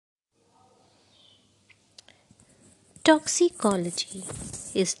Toxicology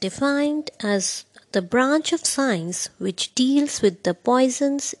is defined as the branch of science which deals with the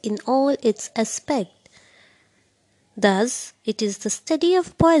poisons in all its aspects. Thus, it is the study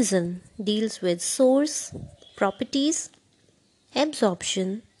of poison, deals with source, properties,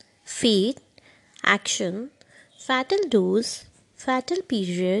 absorption, fate, action, fatal dose, fatal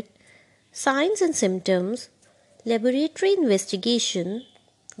period, signs and symptoms, laboratory investigation,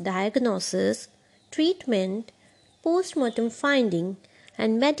 diagnosis, treatment, post-mortem finding,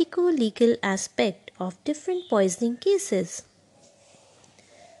 and medico-legal aspect of different poisoning cases.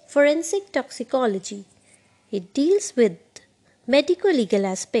 Forensic toxicology. It deals with medico-legal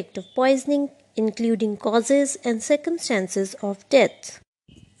aspect of poisoning, including causes and circumstances of death.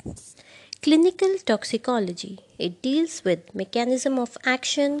 Clinical toxicology. It deals with mechanism of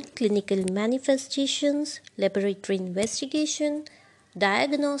action, clinical manifestations, laboratory investigation,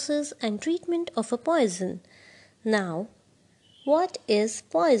 diagnosis and treatment of a poison. Now, what is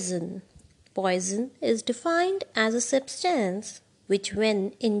poison? Poison is defined as a substance which,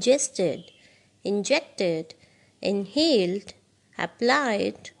 when ingested, injected, inhaled,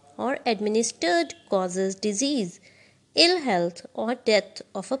 applied, or administered, causes disease, ill health, or death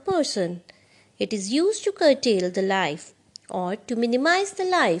of a person. It is used to curtail the life, or to minimize the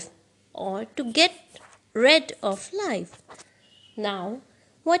life, or to get rid of life. Now,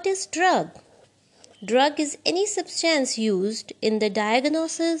 what is drug? Drug is any substance used in the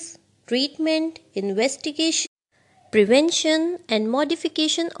diagnosis, treatment, investigation, prevention, and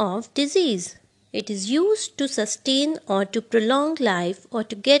modification of disease. It is used to sustain or to prolong life or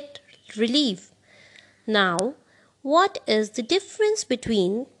to get relief. Now, what is the difference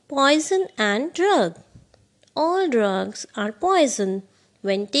between poison and drug? All drugs are poison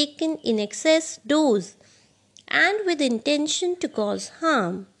when taken in excess dose and with intention to cause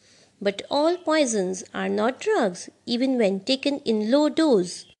harm. But all poisons are not drugs, even when taken in low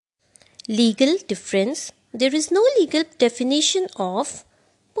dose. Legal difference. There is no legal definition of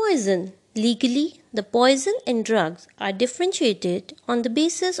poison. Legally, the poison and drugs are differentiated on the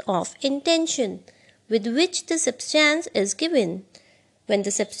basis of intention with which the substance is given. When the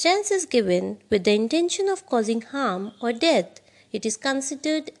substance is given with the intention of causing harm or death, it is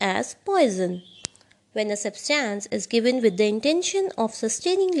considered as poison. When a substance is given with the intention of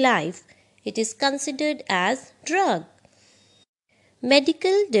sustaining life, it is considered as drug.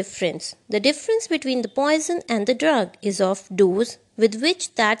 Medical difference. The difference between the poison and the drug is of dose with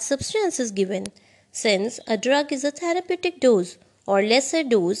which that substance is given. Since a drug is a therapeutic dose or lesser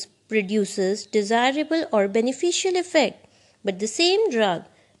dose produces desirable or beneficial effect, but the same drug,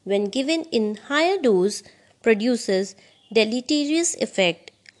 when given in higher dose, produces deleterious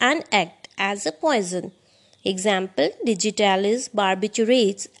effect and act as a poison. Example: digitalis,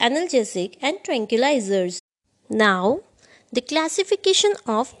 barbiturates, analgesic, and tranquilizers. Now, the classification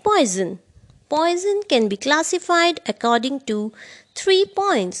of poison. Poison can be classified according to 3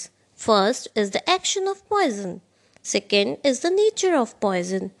 points. First is the action of poison. Second is the nature of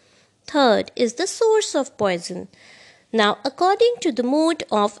poison. Third is the source of poison. Now, according to the mode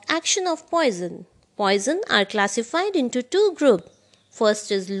of action of poison, poison are classified into 2 groups.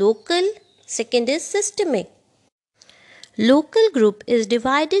 First is local, second is systemic. Local group is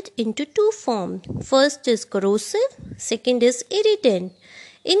divided into 2 forms. First is corrosive, second is irritant.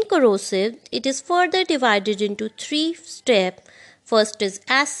 In corrosive, it is further divided into 3 steps. First is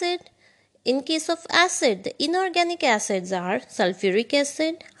acid. In case of acid, the inorganic acids are sulfuric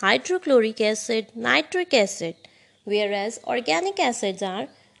acid, hydrochloric acid, nitric acid, whereas organic acids are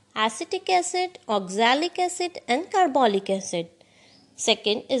acetic acid, oxalic acid, and carbolic acid.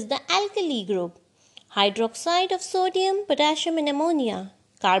 Second is the alkali group. Hydroxide of sodium, potassium and ammonia,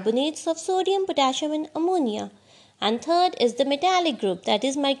 carbonates of sodium, potassium and ammonia. And third is the metallic group, that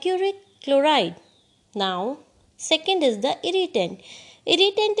is mercuric chloride. Now, second is the irritant.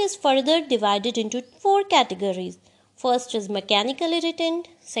 Irritant is further divided into 4 categories. First is mechanical irritant,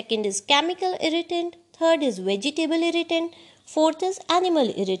 second is chemical irritant, third is vegetable irritant, fourth is animal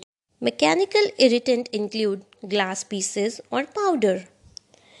irritant. Mechanical irritant include glass pieces or powder,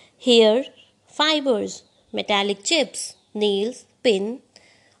 hair, fibers, metallic chips, nails, pin,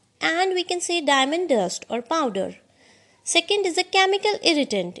 and we can say diamond dust or powder. Second is a chemical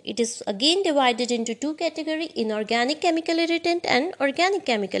irritant. It is again divided into 2 categories: inorganic chemical irritant and organic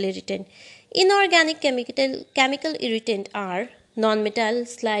chemical irritant. Inorganic chemical irritant are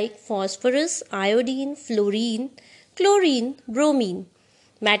nonmetals like phosphorus, iodine, fluorine, chlorine, bromine.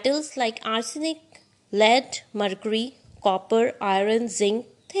 Metals like arsenic, lead, mercury, copper, iron, zinc,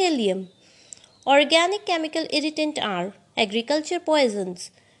 thallium. Organic chemical irritant are agriculture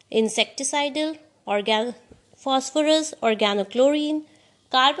poisons, insecticidal, phosphorus, organochlorine,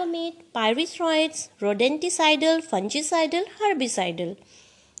 carbamate, pyrethroids, rodenticidal, fungicidal, herbicidal.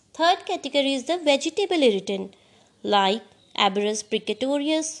 Third category is the vegetable irritant like Aberrus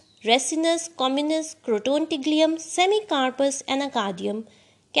precatorius, Resinus communis, Crotontiglium, Semicarpus anacardium,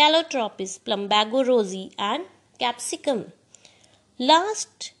 Calotropis, Plumbago rosea and capsicum.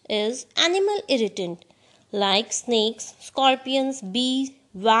 Last is animal irritant like snakes, scorpions, bees,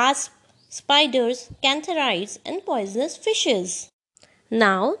 wasps, spiders, cantharides and poisonous fishes.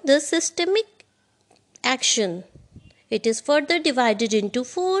 Now the systemic action. It is further divided into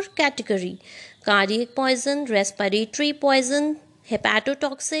four categories: cardiac poison, respiratory poison,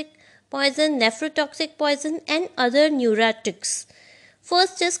 hepatotoxic poison, nephrotoxic poison, and other neurotics.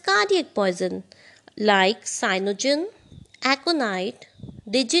 First is cardiac poison like cyanogen, aconite,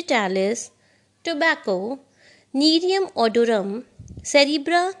 digitalis, tobacco, nerium odorum,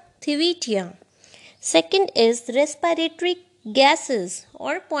 cerebra theritia. Second is respiratory gases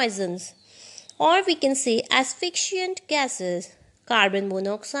or poisons, or we can say asphyxiant gases: carbon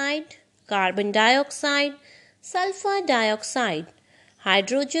monoxide, carbon dioxide, sulfur dioxide,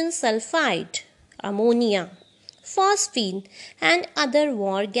 hydrogen sulfide, ammonia, phosphine, and other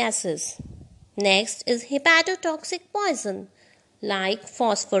war gases. Next is hepatotoxic poison like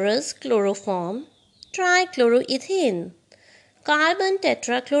phosphorus, chloroform, trichloroethane, carbon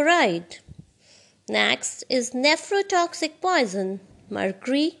tetrachloride. Next is nephrotoxic poison: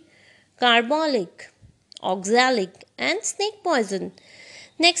 mercury, carbolic, oxalic, and snake poison.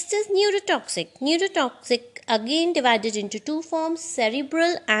 Next is neurotoxic. Neurotoxic again divided into two forms: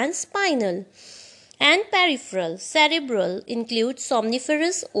 cerebral and spinal. And peripheral. Cerebral includes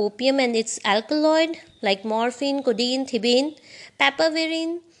somniferous, opium and its alkaloid like morphine, codeine, thebaine,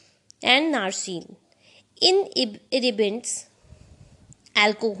 papaverine, and narcine. Inhibits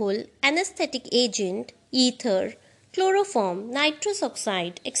alcohol, anesthetic agent, ether, chloroform, nitrous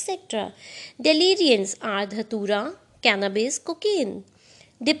oxide, etc. Deliriants are dhatura, cannabis, cocaine.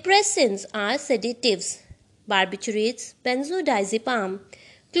 Depressants are sedatives, barbiturates, benzodiazepam,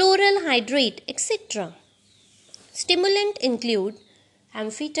 chloral hydrate, etc. Stimulant include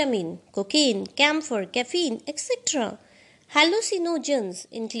amphetamine, cocaine, camphor, caffeine, etc. Hallucinogens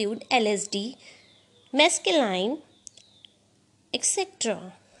include LSD, mescaline,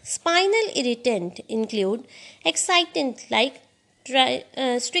 etc. Spinal irritant include excitant like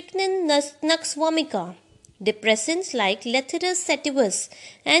strychnine, nux vomica. Depressants like Lethrus sativus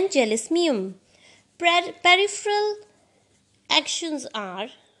and gelesmium. Peripheral actions are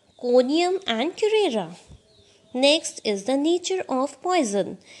conium and curera. Next is the nature of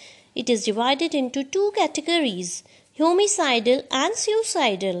poison. It is divided into two categories: homicidal and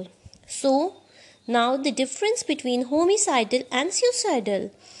suicidal. So, now the difference between homicidal and suicidal.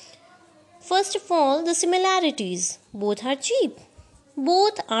 First of all, the similarities. Both are cheap.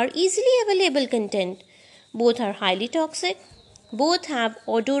 Both are easily available content. Both are highly toxic. Both have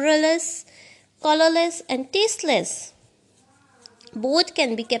odorless, colorless, and tasteless. Both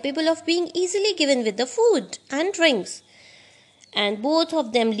can be capable of being easily given with the food and drinks. And both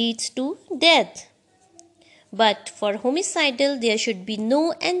of them leads to death. But for homicidal, there should be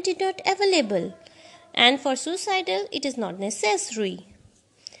no antidote available. And for suicidal, it is not necessary.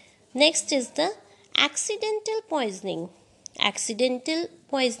 Next is the accidental poisoning. Accidental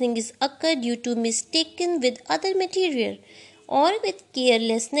poisoning is occurred due to mistaken with other material or with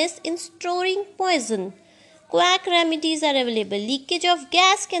carelessness in storing poison. Quack remedies are available. Leakage of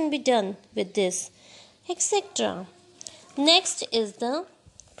gas can be done with this, etc. Next is the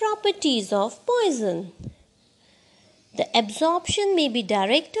properties of poison. The absorption may be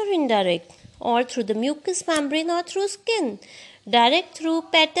direct or indirect, or through the mucous membrane or through skin. Direct through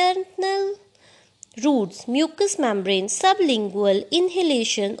paternal routes, mucous membrane, sublingual,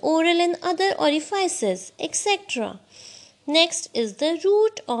 inhalation, oral and other orifices, etc. Next is the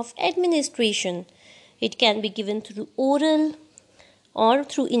route of administration. It can be given through oral or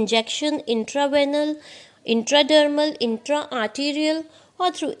through injection, intravenous, intradermal, intraarterial,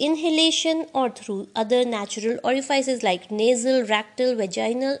 or through inhalation or through other natural orifices like nasal, rectal,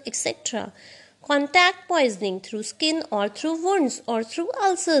 vaginal, etc. Contact poisoning through skin or through wounds or through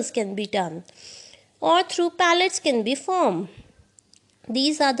ulcers can be done, or through pellets can be formed.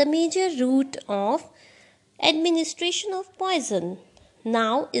 These are the major route of administration of poison.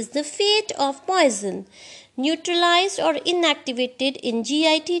 Now is the fate of poison: neutralized or inactivated in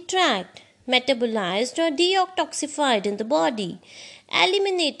GIT tract, metabolized or detoxified in the body,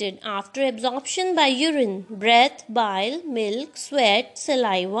 eliminated after absorption by urine, breath, bile, milk, sweat,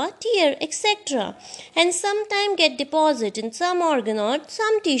 saliva, tear, etc. and sometimes get deposit in some organ or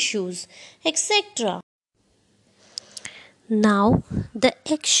some tissues, etc. Now, the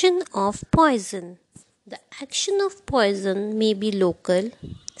action of poison. The action of poison may be local,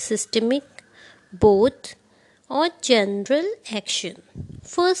 systemic, both, or general action.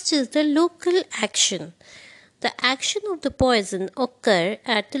 First is the local action. The action of the poison occur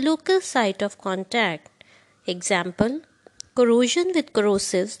at the local site of contact. Example, corrosion with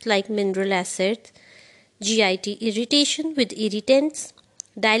corrosives like mineral acids, GIT irritation with irritants,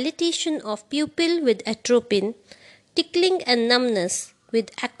 dilatation of pupil with atropine, tickling and numbness with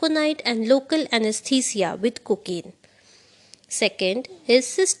aconite and local anesthesia with cocaine. Second is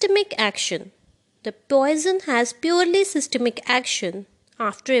systemic action. The poison has purely systemic action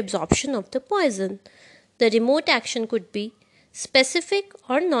after absorption of the poison. The remote action could be specific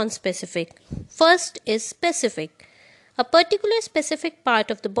or non-specific. First is specific. A particular specific part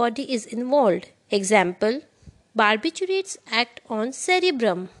of the body is involved. Example, barbiturates act on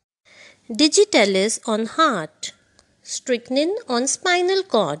cerebrum, digitalis on heart, strychnine on spinal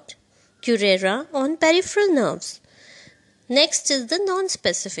cord, curera on peripheral nerves. Next is the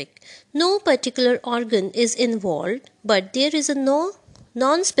non-specific. No particular organ is involved, but there is a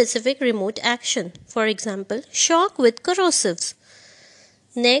non-specific remote action. For example, shock with corrosives.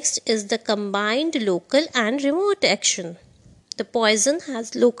 Next is the combined local and remote action. The poison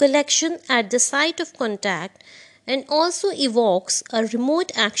has local action at the site of contact and also evokes a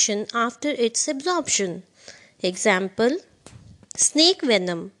remote action after its absorption. Example, snake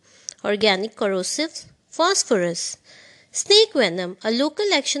venom, organic corrosives, phosphorus. Snake venom, a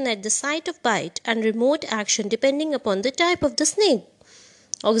local action at the site of bite and remote action depending upon the type of the snake.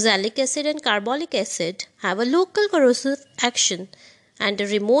 Oxalic acid and carbolic acid have a local corrosive action and a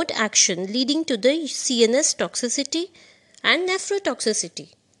remote action leading to the CNS toxicity and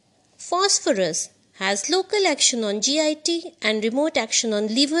nephrotoxicity. Phosphorus has local action on GIT and remote action on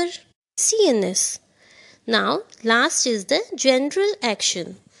liver, CNS. Now, last is the general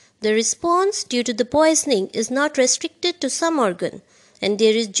action. The response due to the poisoning is not restricted to some organ, and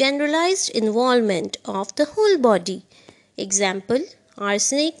there is generalized involvement of the whole body. Example,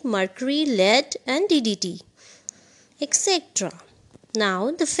 arsenic, mercury, lead, and DDT, etc. Now,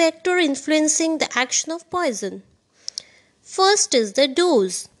 the factor influencing the action of poison. First is the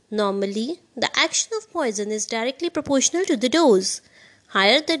dose. Normally, the action of poison is directly proportional to the dose.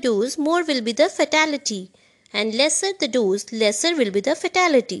 Higher the dose, more will be the fatality, and lesser the dose, lesser will be the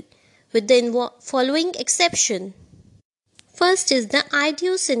fatality, with the following exception. First is the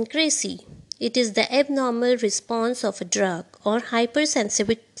idiosyncrasy. It is the abnormal response of a drug or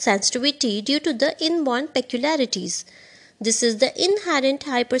hypersensitivity due to the inborn peculiarities. This is the inherent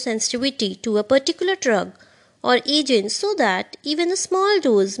hypersensitivity to a particular drug or agent so that even a small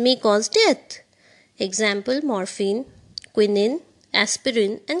dose may cause death. Example, morphine, quinine,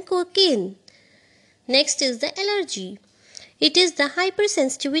 aspirin, and cocaine. Next is the allergy. It is the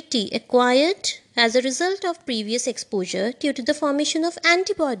hypersensitivity acquired as a result of previous exposure due to the formation of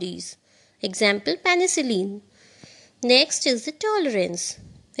antibodies. Example, penicillin. Next is the tolerance.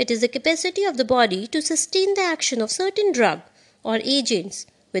 It is the capacity of the body to sustain the action of certain drug or agents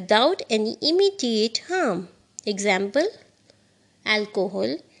without any immediate harm. Example,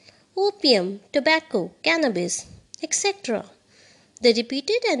 alcohol, opium, tobacco, cannabis, etc. The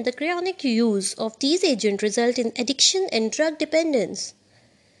repeated and the chronic use of these agents result in addiction and drug dependence.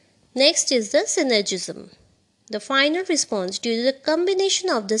 Next is the synergism. The final response due to the combination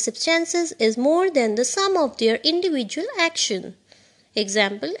of the substances is more than the sum of their individual action.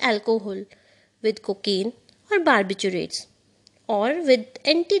 Example, alcohol with cocaine or barbiturates, or with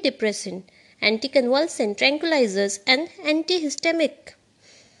antidepressant, anticonvulsant, tranquilizers, and antihistaminic.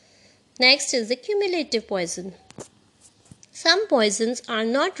 Next is the cumulative poison. Some poisons are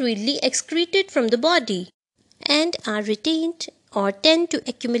not really excreted from the body and are retained or tend to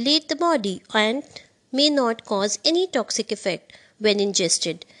accumulate the body and may not cause any toxic effect when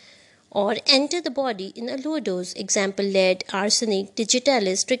ingested or enter the body in a low dose. Example, lead, arsenic,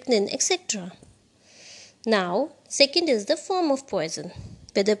 digitalis, strychnine, etc. Now, second is the form of poison.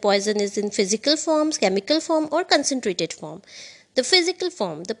 Whether poison is in physical form, chemical form, or concentrated form. The physical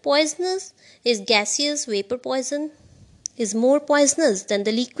form, the poisonous is gaseous vapor poison, is more poisonous than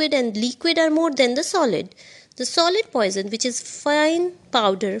the liquid, and liquid are more than the solid. The solid poison, which is fine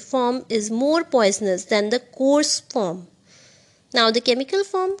powder form, is more poisonous than the coarse form. Now the chemical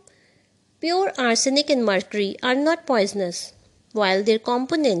form, pure arsenic and mercury are not poisonous, while their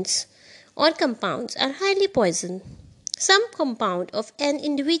components or compounds are highly poisonous. Some compound of an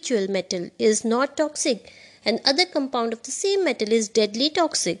individual metal is not toxic and other compound of the same metal is deadly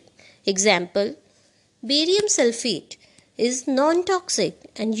toxic. Example, barium sulfate is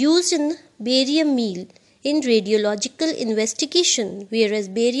non-toxic and used in barium meal in radiological investigation, whereas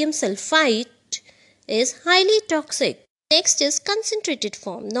barium sulfite is highly toxic. Next is concentrated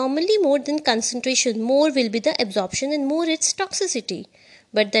form. Normally, more than concentration, more will be the absorption and more its toxicity.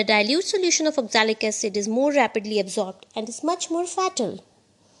 But the dilute solution of oxalic acid is more rapidly absorbed and is much more fatal.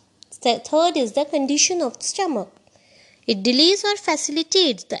 The third is the condition of the stomach. It delays or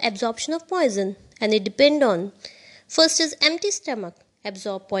facilitates the absorption of poison, and it depends on: first is empty stomach,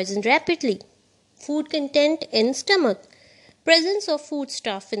 absorb poison rapidly. Food content in stomach. Presence of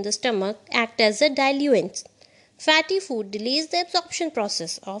foodstuff in the stomach act as a diluent. Fatty food delays the absorption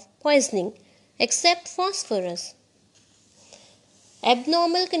process of poisoning, except phosphorus.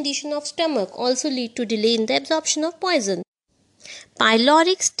 Abnormal condition of stomach also lead to delay in the absorption of poison.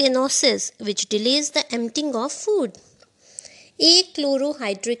 Pyloric stenosis, which delays the emptying of food.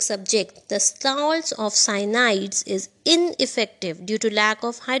 Achlorohydric subject, the salts of cyanides is ineffective due to lack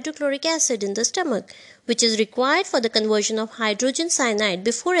of hydrochloric acid in the stomach, which is required for the conversion of hydrogen cyanide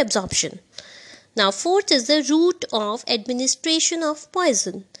before absorption. Now, fourth is the route of administration of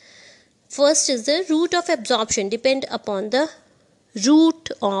poison. First is the route of absorption depend upon the route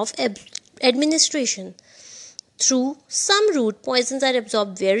of administration. Through some route, poisons are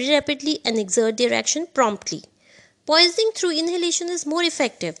absorbed very rapidly and exert their action promptly. Poisoning through inhalation is more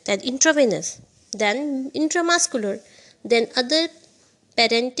effective than intravenous, then intramuscular, then other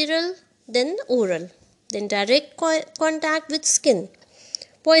parenteral, then oral, then direct contact with skin.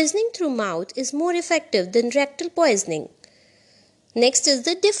 Poisoning through mouth is more effective than rectal poisoning. Next is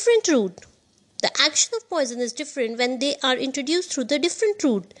the different route. The action of poison is different when they are introduced through the different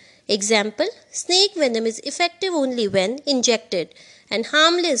route. Example, snake venom is effective only when injected and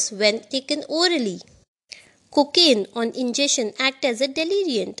harmless when taken orally. Cocaine on ingestion acts as a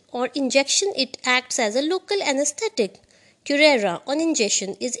deliriant, or injection it acts as a local anesthetic. Curare on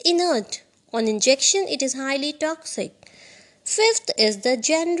ingestion is inert. On injection it is highly toxic. Fifth is the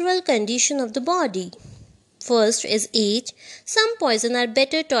general condition of the body. First is age. Some poison are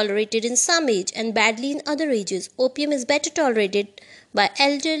better tolerated in some age and badly in other ages. Opium is better tolerated by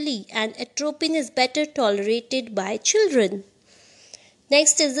elderly and atropine is better tolerated by children.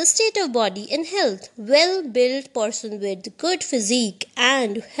 Next is the state of body and health. Well-built person with good physique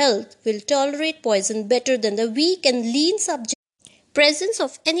and health will tolerate poison better than the weak and lean subject. Presence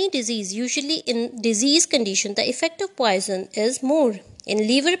of any disease, usually in disease condition, the effect of poison is more. In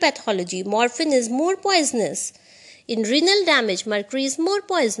liver pathology, morphine is more poisonous. In renal damage, mercury is more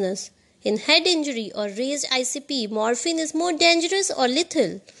poisonous. In head injury or raised ICP, morphine is more dangerous or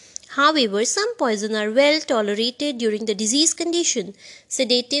lethal. However, some poison are well tolerated during the disease condition.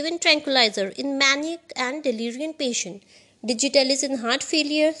 Sedative and tranquilizer in manic and delirium patient. Digitalis in heart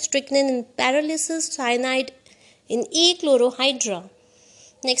failure, strychnine in paralysis, cyanide in achlorohydra.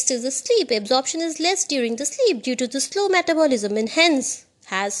 Next is the sleep. Absorption is less during the sleep due to the slow metabolism and hence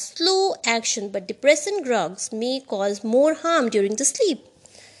has slow action, but depressant drugs may cause more harm during the sleep.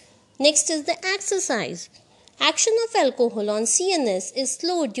 Next is the exercise. Action of alcohol on CNS is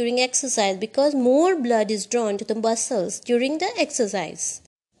slowed during exercise because more blood is drawn to the muscles during the exercise.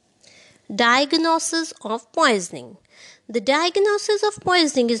 Diagnosis of poisoning. The diagnosis of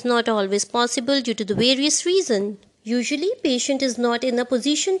poisoning is not always possible due to the various reasons. Usually, patient is not in a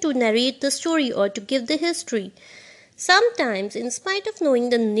position to narrate the story or to give the history. Sometimes, in spite of knowing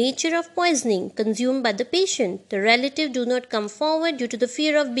the nature of poisoning consumed by the patient, the relative do not come forward due to the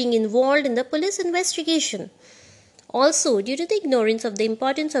fear of being involved in the police investigation. Also, due to the ignorance of the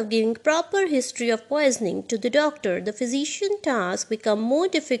importance of giving proper history of poisoning to the doctor, the physician task becomes more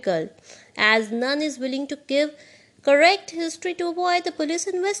difficult as none is willing to give correct history to avoid the police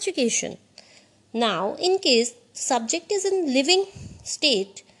investigation. Now, in case subject is in living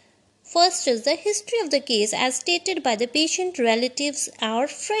state, first is the history of the case as stated by the patient, relatives or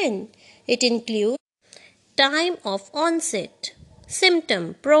friend. It includes time of onset,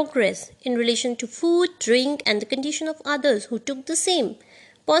 symptom, progress in relation to food, drink and the condition of others who took the same,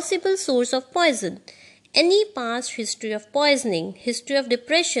 possible source of poison, any past history of poisoning, history of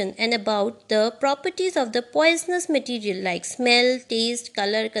depression and about the properties of the poisonous material like smell, taste,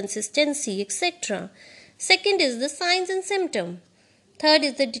 color, consistency, etc. Second is the signs and symptom. Third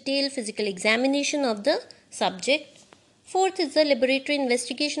is the detailed physical examination of the subject. Fourth is the laboratory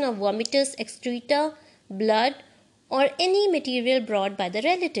investigation of vomitus, excreta, blood or any material brought by the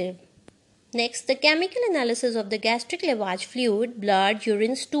relative. Next, the chemical analysis of the gastric lavage fluid, blood,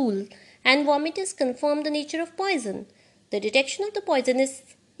 urine, stool and vomitus confirm the nature of poison. The detection of the poison is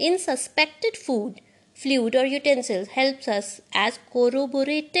in suspected food, fluid or utensils helps us as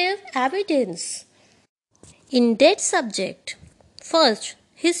corroborative evidence. In dead subject, first,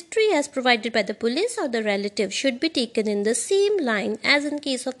 History as provided by the police or the relative should be taken in the same line as in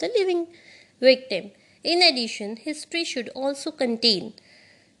case of the living victim. In addition, history should also contain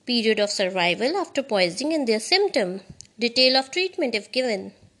period of survival after poisoning and their symptom, detail of treatment if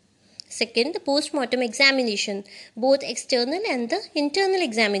given. Second, the post-mortem examination, both external and the internal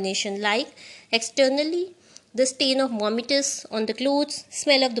examination, like externally the stain of vomitus on the clothes,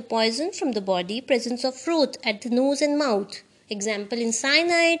 smell of the poison from the body, presence of froth at the nose and mouth. Example in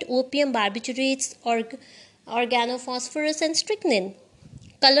cyanide, opium, barbiturates, organophosphorus and strychnine.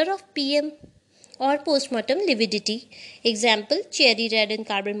 Color of PM or postmortem lividity. Example, cherry red in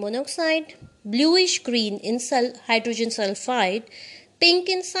carbon monoxide, bluish green in hydrogen sulfide, pink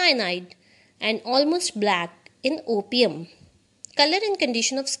in cyanide, and almost black in opium. Color and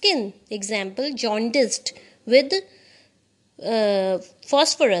condition of skin. Example, jaundiced with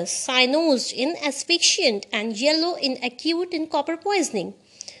phosphorus, cyanosed in asphyxiant, and yellow in acute in copper poisoning.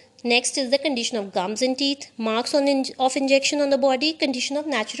 Next is the condition of gums and teeth, marks of injection on the body, condition of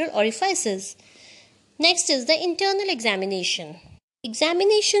natural orifices. Next is the internal examination.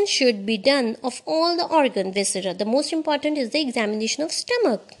 Examination should be done of all the organ viscera. The most important is the examination of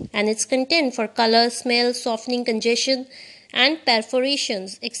stomach and its content for color, smell, softening, congestion, and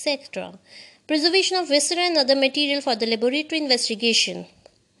perforations, etc. Preservation of viscera and other material for the laboratory investigation.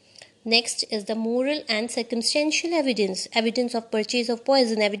 Next is the moral and circumstantial evidence. Evidence of purchase of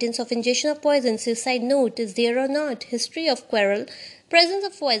poison, evidence of ingestion of poison, suicide note, is there or not, history of quarrel, presence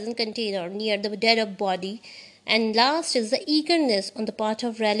of poison container near the dead body, and last is the eagerness on the part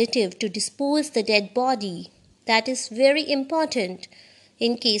of relative to dispose the dead body. That is very important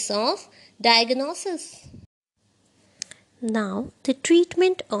in case of diagnosis. Now, the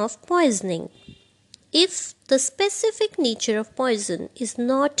treatment of poisoning. If the specific nature of poison is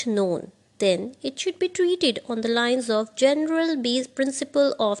not known, then it should be treated on the lines of general base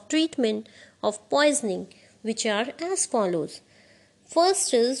principle of treatment of poisoning, which are as follows.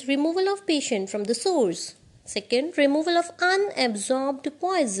 First is removal of patient from the source. Second, removal of unabsorbed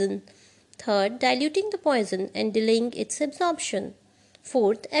poison. Third, diluting the poison and delaying its absorption.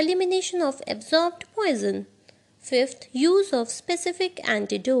 Fourth, elimination of absorbed poison. Fifth, use of specific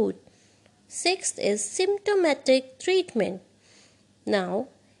antidote. Sixth is symptomatic treatment. Now,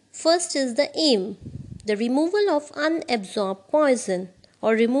 first is the aim, the removal of unabsorbed poison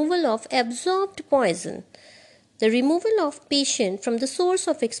or removal of absorbed poison. The removal of patient from the source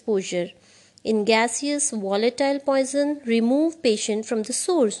of exposure. In gaseous volatile poison, remove patient from the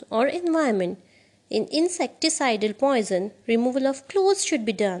source or environment. In insecticidal poison, removal of clothes should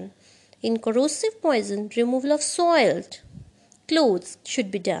be done. In corrosive poison, removal of soiled clothes should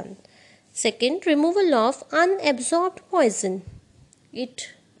be done. Second, removal of unabsorbed poison.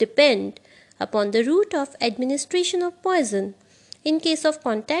 It depends upon the route of administration of poison. In case of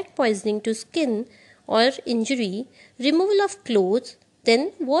contact poisoning to skin or injury, removal of clothes,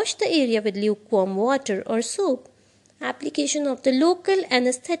 then wash the area with lukewarm water or soap. Application of the local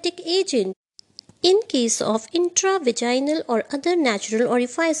anesthetic agent. In case of intravaginal or other natural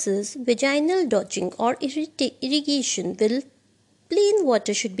orifices, vaginal dodging or irrigation with plain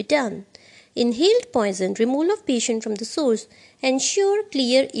water should be done. Inhaled poison, removal of patient from the source, ensure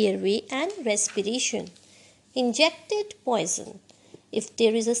clear airway and respiration. Injected poison. If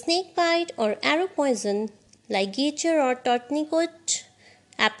there is a snake bite or arrow poison, ligature or tourniquet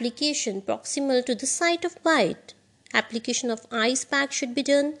application proximal to the site of bite. Application of ice pack should be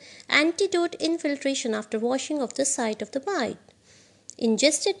done. Antidote infiltration after washing of the site of the bite.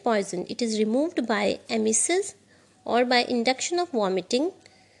 Ingested poison, it is removed by emesis or by induction of vomiting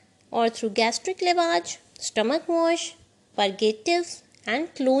or through gastric lavage, stomach wash, purgatives,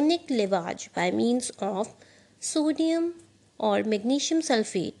 and clonic lavage by means of sodium or magnesium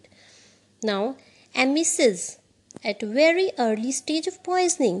sulfate. Now, emesis at very early stage of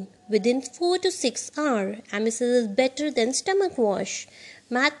poisoning, within 4 to 6 hours, emesis is better than stomach wash.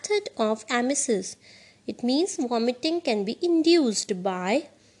 Method of emesis, it means vomiting can be induced by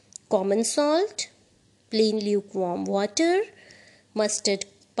common salt, plain lukewarm water, mustard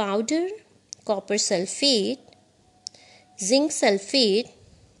powder, copper sulfate, zinc sulfate,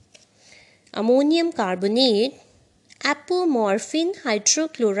 ammonium carbonate, apomorphine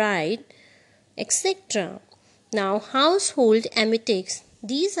hydrochloride, etc. Now, household emetics.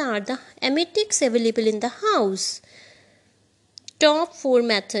 These are the emetics available in the house. Top 4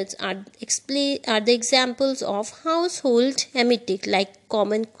 methods are the examples of household emetic, like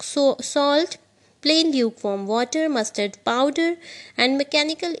common salt, plain lukewarm water, mustard powder, and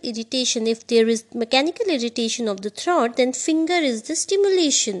mechanical irritation. If there is mechanical irritation of the throat, then finger is the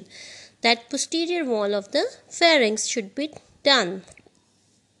stimulation. That posterior wall of the pharynx should be done.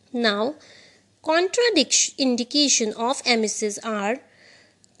 Now, contraindication of emesis are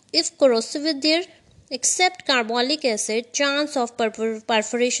if corrosive with their except carbolic acid, chance of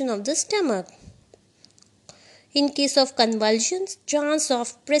perforation of the stomach. In case of convulsions, chance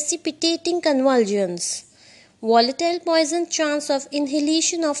of precipitating convulsions. Volatile poison, chance of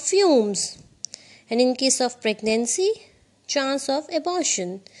inhalation of fumes. And in case of pregnancy, chance of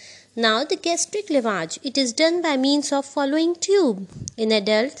abortion. Now the gastric lavage, it is done by means of following tube. In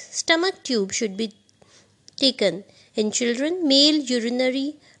adults, stomach tube should be taken. In children, male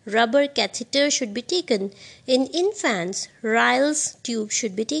urinary rubber catheter should be taken. In infants, Ryle's tube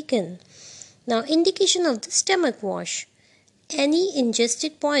should be taken. Now, indication of the stomach wash. Any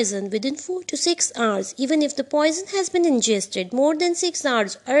ingested poison within 4 to 6 hours, even if the poison has been ingested more than 6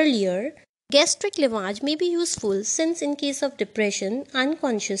 hours earlier, gastric lavage may be useful since in case of depression,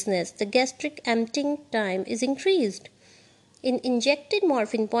 unconsciousness, the gastric emptying time is increased. In injected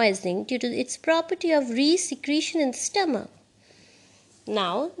morphine poisoning due to its property of re-secretion in the stomach.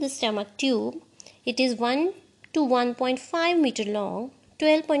 Now, the stomach tube, it is 1 to 1.5 meter long,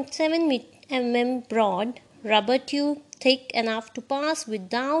 12.7 mm broad, rubber tube, thick enough to pass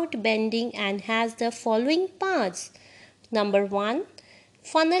without bending and has the following parts. Number 1,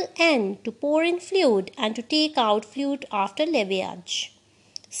 funnel end to pour in fluid and to take out fluid after lavage.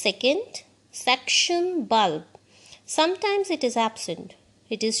 Second, suction bulb. Sometimes it is absent.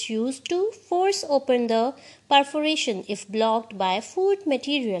 It is used to force open the perforation if blocked by food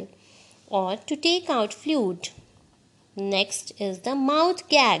material or to take out fluid. Next is the mouth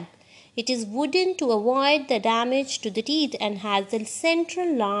gag. It is wooden to avoid the damage to the teeth and has the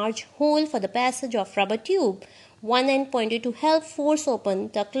central large hole for the passage of rubber tube, one end pointed to help force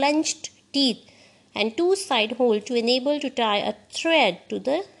open the clenched teeth and two side hole to enable to tie a thread to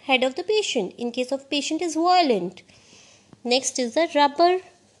the head of the patient in case of patient is violent. Next is the rubber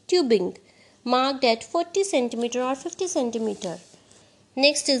tubing marked at 40 cm or 50 cm.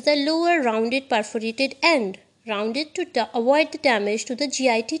 Next is the lower rounded perforated end, rounded to avoid the damage to the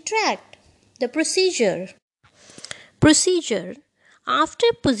GIT tract. The procedure. After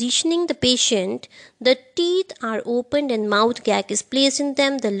positioning the patient, the teeth are opened and mouth gag is placed in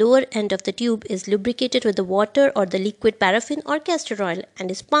them. The lower end of the tube is lubricated with the water or the liquid paraffin or castor oil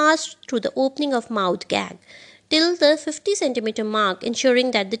and is passed through the opening of mouth gag till the 50 cm mark,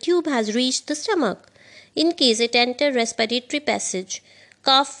 ensuring that the tube has reached the stomach. In case it enters respiratory passage,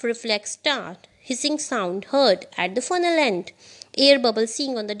 cough reflex start, hissing sound heard at the funnel end, air bubble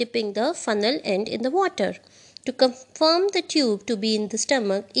seen on the dipping the funnel end in the water. To confirm the tube to be in the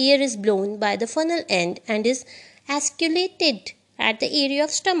stomach, air is blown by the funnel end and is auscultated at the area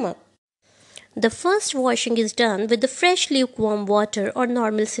of stomach. The first washing is done with the fresh lukewarm water or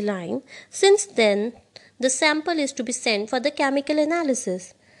normal saline. Since then, the sample is to be sent for the chemical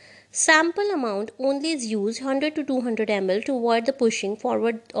analysis. Sample amount only is used 100 to 200 ml to avoid the pushing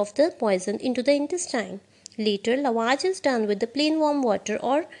forward of the poison into the intestine. Later, lavage is done with the plain warm water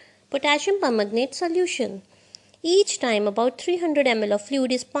or potassium permanganate solution. Each time about 300 ml of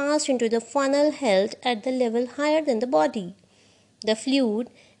fluid is passed into the funnel held at the level higher than the body. The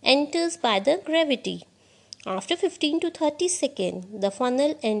fluid enters by the gravity. After 15 to 30 seconds, the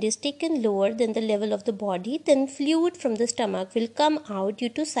funnel end is taken lower than the level of the body, then fluid from the stomach will come out due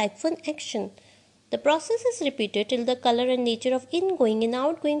to siphon action. The process is repeated till the color and nature of ingoing and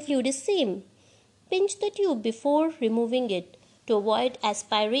outgoing fluid is same. Pinch the tube before removing it to avoid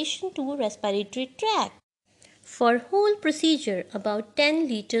aspiration to respiratory tract. For whole procedure, about 10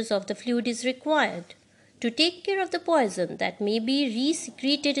 liters of the fluid is required. To take care of the poison that may be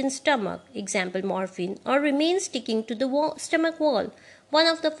re-secreted in stomach, example morphine, or remains sticking to the stomach wall, one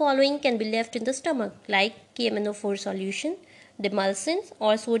of the following can be left in the stomach, like KMNO4 solution, demulcents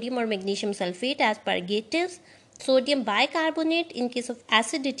or sodium or magnesium sulfate as purgatives, sodium bicarbonate in case of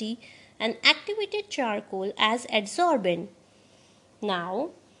acidity, and activated charcoal as adsorbent.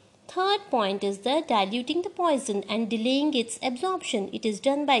 Now, third point is the diluting the poison and delaying its absorption. It is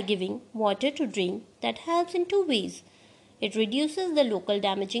done by giving water to drink. That helps in two ways. It reduces the local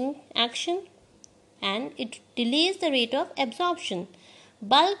damaging action and it delays the rate of absorption.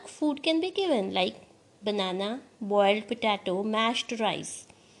 Bulk food can be given like banana, boiled potato, mashed rice.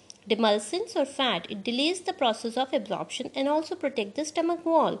 Demulcents or fat, it delays the process of absorption and also protects the stomach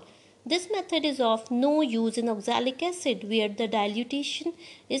wall. This method is of no use in oxalic acid where the dilution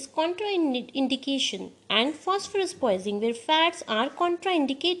is contraindication and phosphorus poisoning where fats are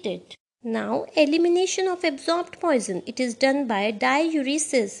contraindicated. Now, elimination of absorbed poison. It is done by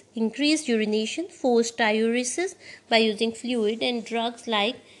diuresis, increased urination, forced diuresis by using fluid and drugs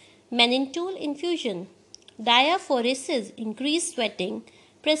like mannitol infusion. Diaphoresis, increased sweating,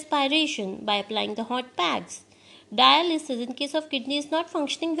 perspiration by applying the hot packs. Dialysis in case of kidneys not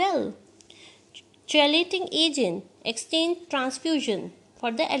functioning well. Chelating agent, exchange transfusion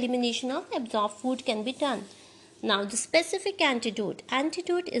for the elimination of absorbed food can be done. Now the specific antidote.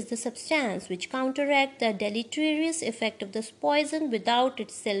 Antidote is the substance which counteracts the deleterious effect of this poison without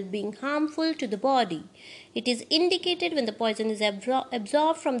itself being harmful to the body. It is indicated when the poison is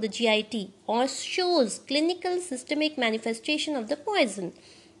absorbed from the GIT or shows clinical systemic manifestation of the poison.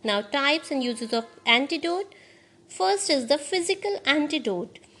 Now types and uses of antidote. First is the physical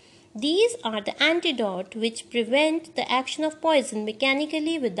antidote. These are the antidote which prevent the action of poison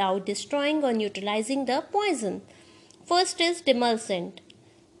mechanically without destroying or neutralizing the poison. First is demulcent.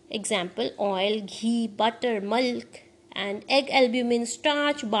 Example, oil, ghee, butter, milk and egg albumin,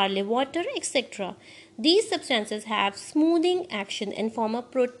 starch, barley water, etc. These substances have smoothing action and form a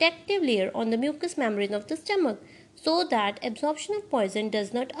protective layer on the mucous membrane of the stomach so that absorption of poison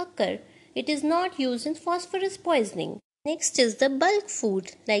does not occur. It is not used in phosphorus poisoning. Next is the bulk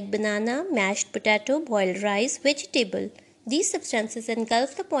food like banana, mashed potato, boiled rice, vegetable. These substances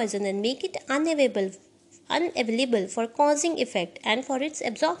engulf the poison and make it unavailable for causing effect and for its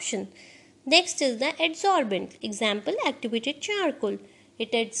absorption. Next is the adsorbent. Example, activated charcoal.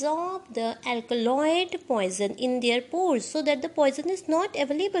 It absorbs the alkaloid poison in their pores so that the poison is not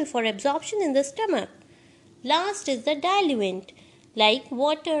available for absorption in the stomach. Last is the diluent. Like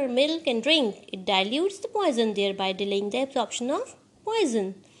water, milk and drink, it dilutes the poison, thereby delaying the absorption of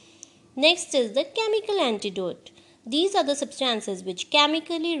poison. Next is the chemical antidote. These are the substances which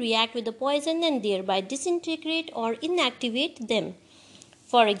chemically react with the poison and thereby disintegrate or inactivate them.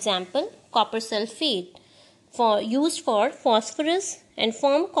 For example, copper sulfate used for phosphorus and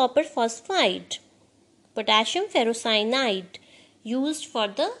form copper phosphide. Potassium ferrocyanide used for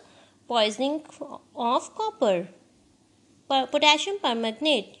the poisoning of copper. Potassium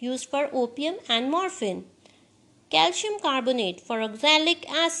permanganate used for opium and morphine. Calcium carbonate for oxalic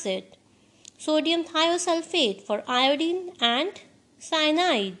acid. Sodium thiosulfate for iodine and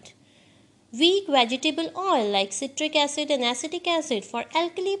cyanide. Weak vegetable oil like citric acid and acetic acid for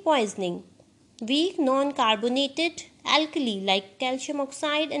alkali poisoning. Weak non-carbonated alkali like calcium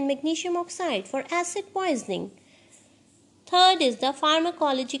oxide and magnesium oxide for acid poisoning. Third is the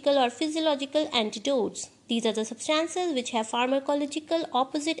pharmacological or physiological antidotes. These are the substances which have pharmacological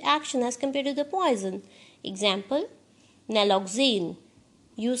opposite action as compared to the poison. Example, naloxone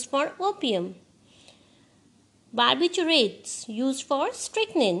used for opium. Barbiturates used for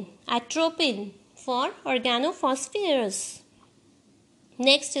strychnine. Atropine for organophosphorus.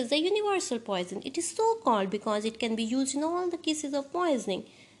 Next is the universal poison. It is so called because it can be used in all the cases of poisoning,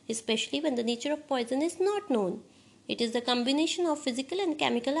 especially when the nature of poison is not known. It is the combination of physical and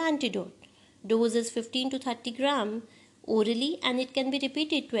chemical antidote. Dose is 15 to 30 gram orally and it can be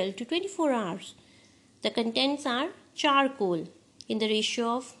repeated 12 to 24 hours. The contents are charcoal in the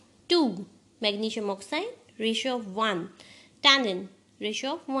ratio of 2, magnesium oxide ratio of 1, tannin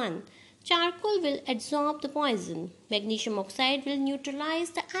ratio of 1. Charcoal will absorb the poison, magnesium oxide will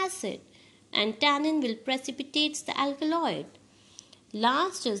neutralize the acid and tannin will precipitate the alkaloid.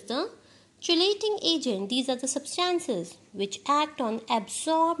 Last is the chelating agent. These are the substances which act on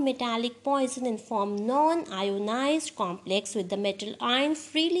absorbed metallic poison and form non-ionized complex with the metal ion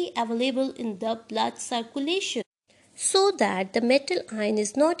freely available in the blood circulation, so that the metal ion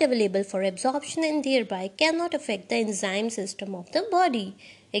is not available for absorption and thereby cannot affect the enzyme system of the body.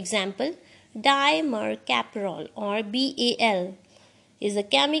 Example, dimercaprol or BAL is a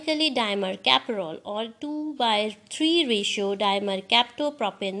chemically dimercaprol or 2:3 ratio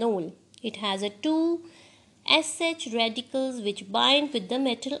dimercaptopropanol. It has a 2 SH radicals which bind with the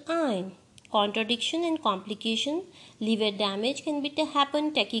metal ion. Contradiction and complication, liver damage can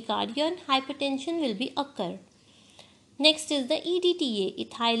happen, tachycardia and hypertension will be occur. Next is the EDTA,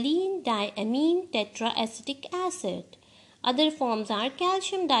 ethylene diamine tetraacetic acid. Other forms are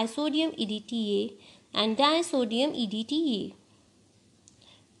calcium disodium EDTA and disodium EDTA.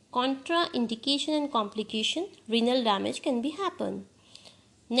 Contraindication and complication, renal damage can be happen.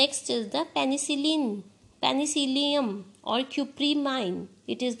 Next is the penicillium or cuprimine.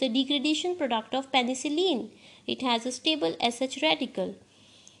 It is the degradation product of penicillin. It has a stable SH radical.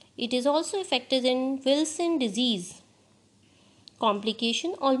 It is also effective in Wilson disease.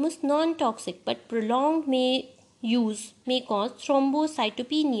 Complication, almost non-toxic but prolonged use may cause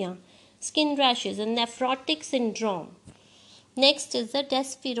thrombocytopenia, skin rashes and nephrotic syndrome. Next is the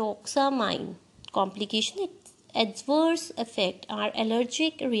despiroxamine. Complication, adverse effect are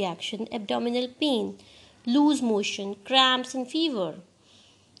allergic reaction, abdominal pain, loose motion, cramps and fever.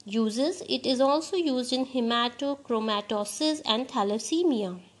 Uses: it is also used in hematochromatosis and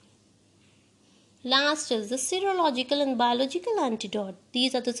thalassemia. Last is the serological and biological antidote.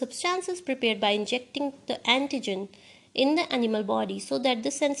 These are the substances prepared by injecting the antigen in the animal body so that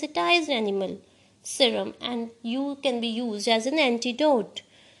the sensitized animal serum and you can be used as an antidote.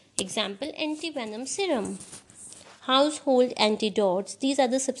 Example: antivenom serum. Household antidotes: these are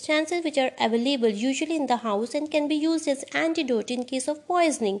the substances which are available usually in the house and can be used as antidote in case of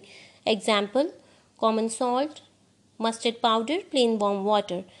poisoning. Example: common salt, mustard powder, plain warm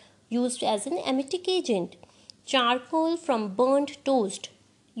water, used as an emetic agent. Charcoal from burnt toast,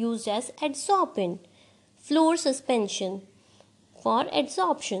 used as adsorbent. Flour suspension for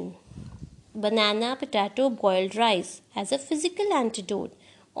adsorption. Banana, potato, boiled rice as a physical antidote.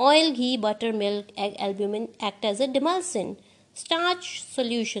 Oil, ghee, butter, milk, egg, albumin act as a demulcent. Starch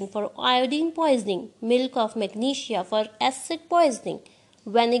solution for iodine poisoning. Milk of magnesia for acid poisoning.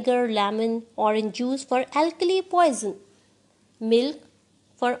 Vinegar, lemon, orange juice for alkali poison. Milk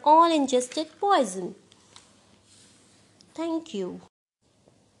for all ingested poison. Thank you.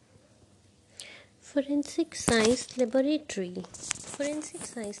 Forensic Science Laboratory. Forensic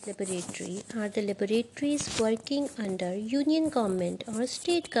Science Laboratory are the laboratories working under union government or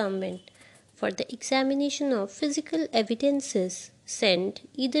state government for the examination of physical evidences sent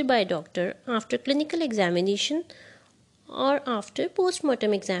either by doctor after clinical examination or after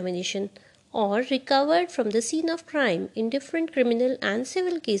post-mortem examination or recovered from the scene of crime in different criminal and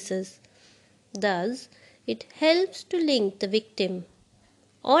civil cases. Thus, it helps to link the victim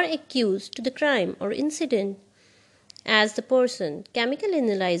or accused to the crime or incident. As the person, chemical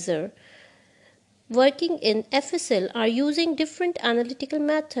analyzer working in FSL are using different analytical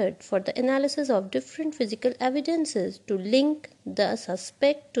method for the analysis of different physical evidences to link the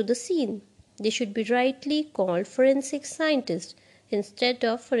suspect to the scene. They should be rightly called forensic scientists instead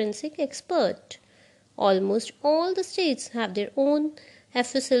of forensic expert. Almost all the states have their own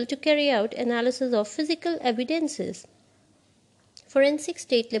FSL to carry out analysis of physical evidences. Forensic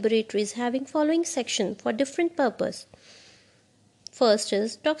state laboratories having following section for different purpose. First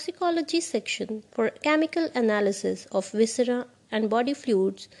is toxicology section for chemical analysis of viscera and body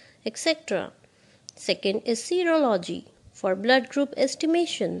fluids, etc. Second is serology for blood group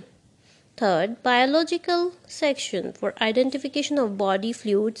estimation. Third, biological section for identification of body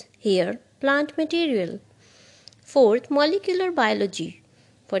fluids, hair, plant material. Fourth, molecular biology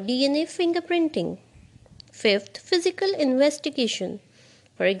for DNA fingerprinting. Fifth, physical investigation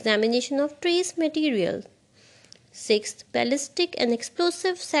for examination of trace material. Sixth, ballistic and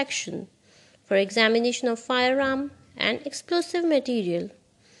explosive section for examination of firearm and explosive material.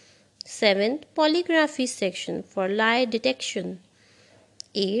 Seventh, polygraphy section for lie detection.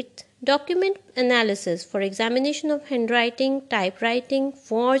 Eighth, document analysis for examination of handwriting, typewriting,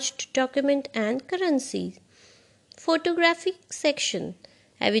 forged document and currency. Photographic section,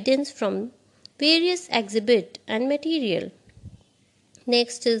 evidence from various exhibit and material.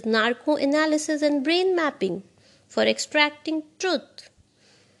 Next is narco analysis and brain mapping for extracting truth.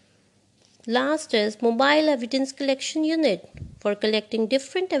 Last is mobile evidence collection unit for collecting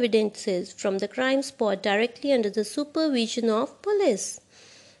different evidences from the crime spot directly under the supervision of police.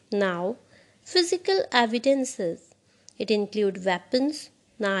 Now, physical evidences. It include weapons,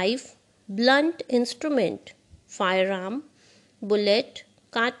 knife, blunt instrument, firearm, bullet,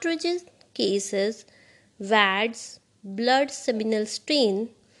 cartridges, cases, wads, blood seminal stain,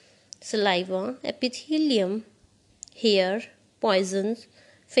 saliva, epithelium, hair, poisons,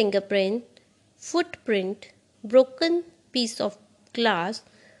 fingerprint, footprint, broken piece of glass,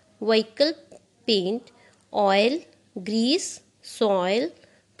 vehicle paint, oil, grease, soil,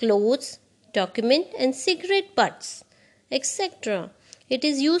 clothes, document and cigarette butts, etc. It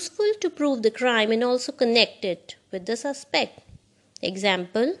is useful to prove the crime and also connect it with the suspect.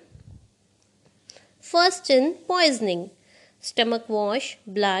 Example: first in poisoning, stomach wash,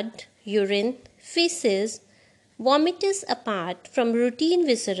 blood, urine, feces, vomitus apart from routine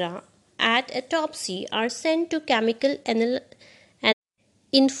viscera at autopsy are sent to chemical analysis.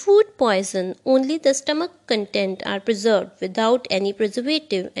 In food poison, only the stomach content are preserved without any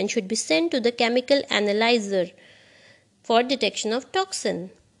preservative and should be sent to the chemical analyzer for detection of toxin.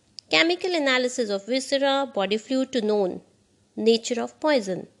 Chemical analysis of viscera, body fluid to known nature of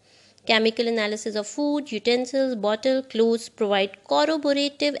poison. Chemical analysis of food, utensils, bottle, clothes provide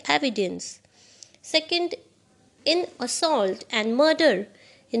corroborative evidence. Second, in assault and murder.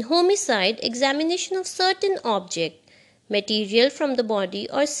 In homicide, examination of certain object, material from the body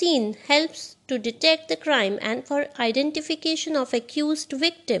or scene helps to detect the crime and for identification of accused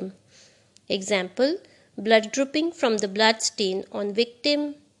victim. Example: blood dripping from the blood stain on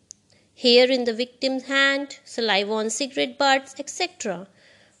victim, hair in the victim's hand, saliva on cigarette butts, etc.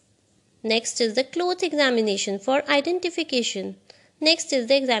 Next is the cloth examination for identification. Next is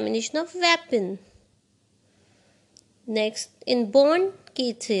the examination of weapon. Next, in burn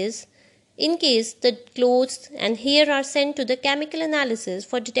cases, in case the clothes and hair are sent to the chemical analysis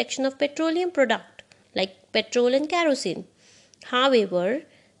for detection of petroleum product like petrol and kerosene. However,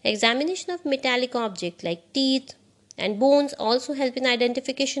 examination of metallic object like teeth and bones also help in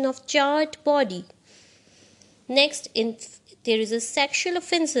identification of charred body. Next, there is a sexual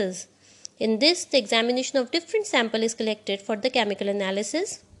offences. In this, the examination of different sample is collected for the chemical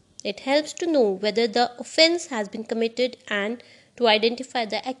analysis. It helps to know whether the offense has been committed and to identify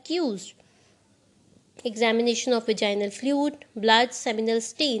the accused. Examination of vaginal fluid, blood, seminal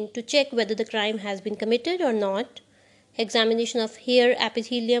stain to check whether the crime has been committed or not. Examination of hair,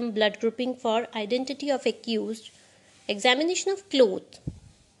 epithelium, blood grouping for identity of accused. Examination of cloth.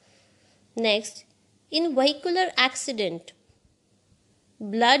 Next, in vehicular accident,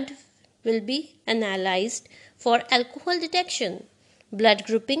 blood will be analyzed for alcohol detection, blood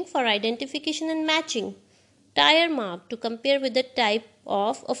grouping for identification and matching, tire mark to compare with the type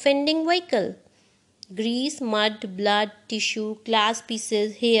of offending vehicle, grease, mud, blood, tissue, glass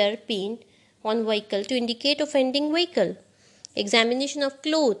pieces, hair, paint on vehicle to indicate offending vehicle, examination of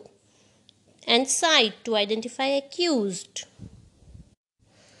cloth and sight to identify accused.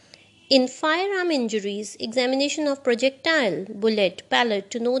 In firearm injuries, examination of projectile, bullet,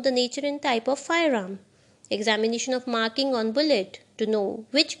 pellet to know the nature and type of firearm. Examination of marking on bullet to know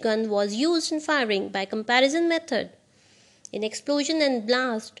which gun was used in firing by comparison method. In explosion and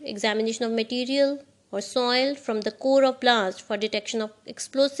blast, examination of material or soil from the core of blast for detection of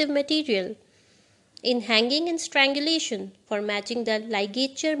explosive material. In hanging and strangulation for matching the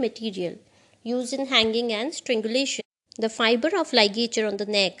ligature material used in hanging and strangulation. The fiber of ligature on the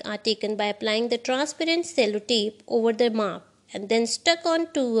neck are taken by applying the transparent sellotape over the mark and then stuck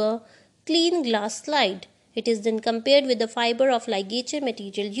onto a clean glass slide. It is then compared with the fiber of ligature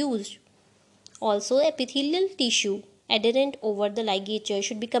material used. Also, epithelial tissue adherent over the ligature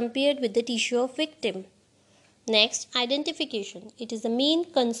should be compared with the tissue of victim. Next, identification. It is the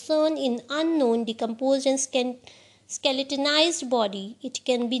main concern in unknown, decomposed and skeletonized body. It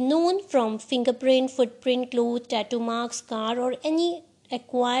can be known from fingerprint, footprint, cloth, tattoo mark, scar or any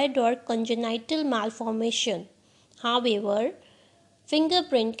acquired or congenital malformation. However,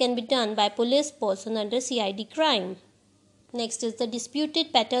 fingerprint can be done by police person under CID crime. Next is the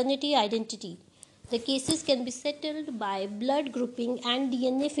disputed paternity identity. The cases can be settled by blood grouping and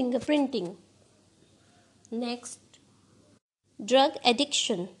DNA fingerprinting. Next, drug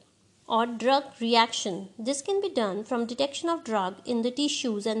addiction or drug reaction. This can be done from detection of drug in the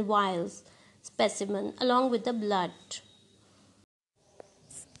tissues and vials specimen along with the blood.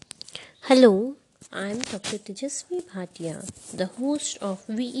 Hello, I am Dr. Tejasvi Bhatia, the host of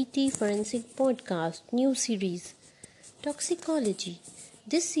VET Forensic Podcast new series Toxicology.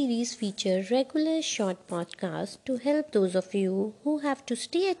 This series features regular short podcasts to help those of you who have to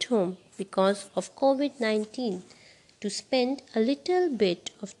stay at home because of COVID-19 to spend a little bit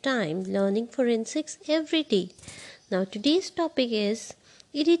of time learning forensics every day. Now today's topic is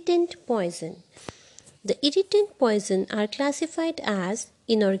irritant poison. The irritant poison are classified as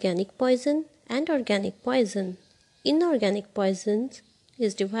inorganic poison and organic poison. Inorganic poisons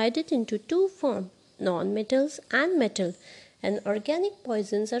is divided into two forms, non-metals and metal. And organic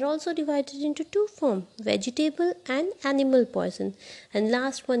poisons are also divided into two forms, vegetable and animal poison. And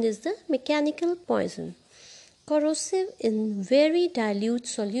last one is the mechanical poison. Corrosive in very dilute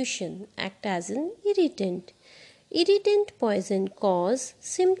solution act as an irritant. Irritant poison cause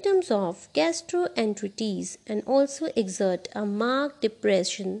symptoms of gastroenteritis and also exert a marked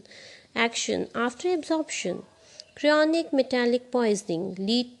depression action after absorption. Chronic metallic poisoning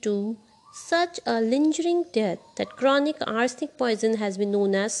lead to such a lingering death that chronic arsenic poison has been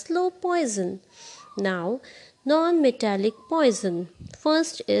known as slow poison. Now, non-metallic poison.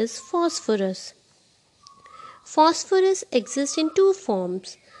 First is phosphorus. Phosphorus exists in two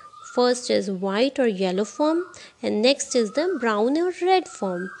forms. First is white or yellow form and next is the brown or red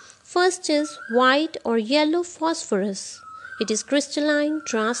form. First is white or yellow phosphorus. It is crystalline,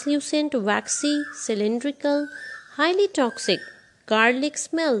 translucent, waxy, cylindrical, highly toxic, garlic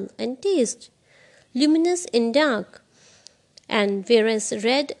smell and taste, luminous in dark. And whereas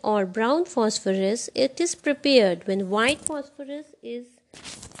red or brown phosphorus, it is prepared when white phosphorus is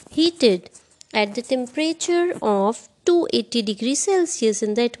heated at the temperature of 280 degrees Celsius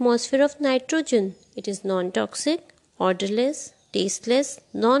in the atmosphere of nitrogen. It is non-toxic, odorless, tasteless,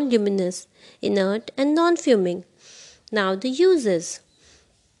 non-luminous, inert and non-fuming. Now the uses.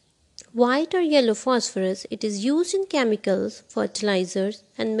 White or yellow phosphorus, it is used in chemicals, fertilizers,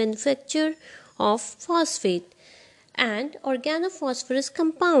 and manufacture of phosphate and organophosphorus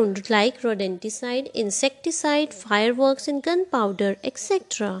compound like rodenticide, insecticide, fireworks, and gunpowder,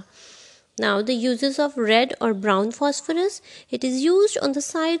 etc. Now, the uses of red or brown phosphorus, it is used on the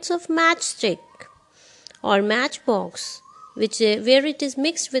sides of matchstick or matchbox, where it is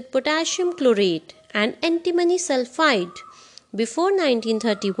mixed with potassium chlorate and antimony sulfide. Before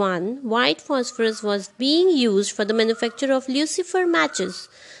 1931, white phosphorus was being used for the manufacture of lucifer matches,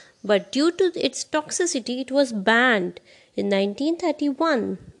 but due to its toxicity, it was banned in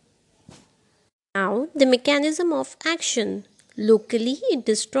 1931. Now, the mechanism of action. Locally, it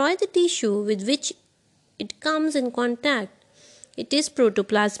destroys the tissue with which it comes in contact. It is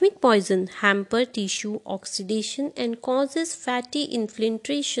protoplasmic poison, hamper tissue oxidation, and causes fatty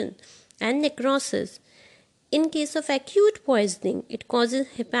infiltration and necrosis. In case of acute poisoning, it causes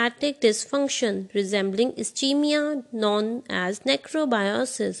hepatic dysfunction resembling ischemia known as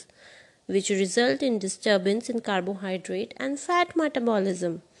necrobiosis, which result in disturbance in carbohydrate and fat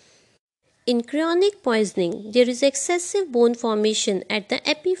metabolism. In chronic poisoning, there is excessive bone formation at the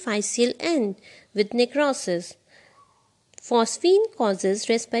epiphyseal end with necrosis. Phosphine causes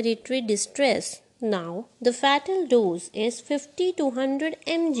respiratory distress. Now, the fatal dose is 50 to 100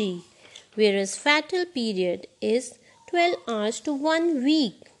 mg, whereas fatal period is 12 hours to 1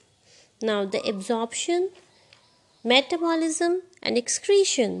 week. Now, the absorption, metabolism, and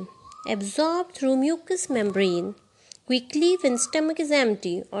excretion. Absorbed through mucous membrane quickly when stomach is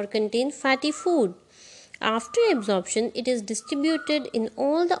empty or contain fatty food. After absorption, it is distributed in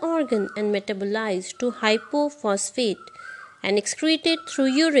all the organ and metabolized to hypophosphate and excreted through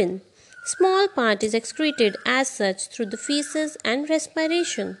urine. Small part is excreted as such through the feces and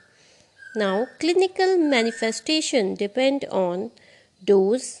respiration. Now, clinical manifestation depend on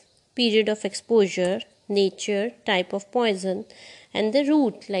dose, period of exposure, nature, type of poison, and the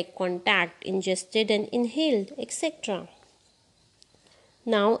route like contact, ingested and inhaled, etc.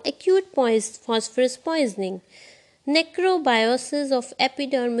 Now, acute phosphorus poisoning. Necrobiosis of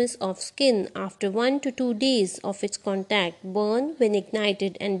epidermis of skin after 1 to 2 days of its contact, burn when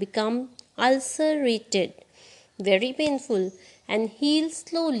ignited and become ulcerated, very painful, and heal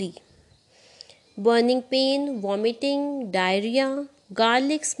slowly. Burning pain, vomiting, diarrhea,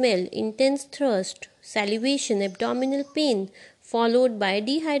 garlic smell, intense thirst, salivation, abdominal pain, followed by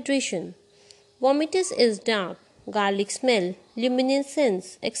dehydration. Vomitus is dark, garlic smell,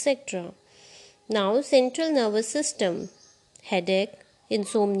 luminescence, etc. Now, central nervous system. Headache,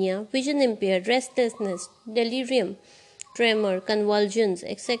 insomnia, vision impaired, restlessness, delirium, tremor, convulsions,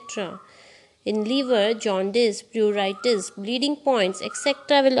 etc. In liver, jaundice, pruritus, bleeding points,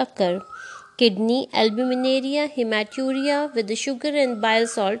 etc. will occur. Kidney, albuminuria, hematuria with the sugar and bile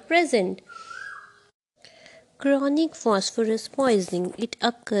salt present. Chronic phosphorus poisoning. It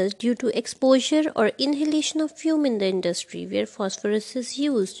occurs due to exposure or inhalation of fume in the industry where phosphorus is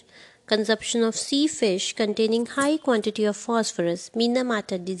used. Consumption of sea fish containing high quantity of phosphorus,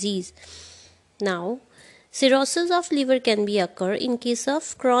 Minamata disease. Now, cirrhosis of liver can be occur in case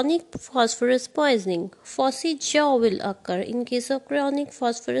of chronic phosphorus poisoning. Phossy jaw will occur in case of chronic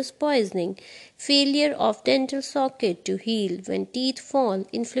phosphorus poisoning. Failure of dental socket to heal when teeth fall.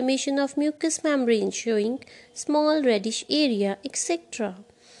 Inflammation of mucous membrane showing small reddish area, etc.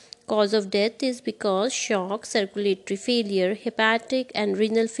 Cause of death is because shock, circulatory failure, hepatic and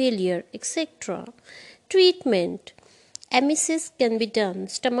renal failure, etc. Treatment. Emesis can be done.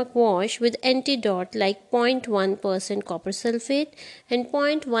 Stomach wash with antidote like 0.1% copper sulfate and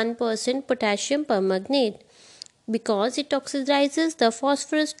 0.1% potassium permanganate because it oxidizes the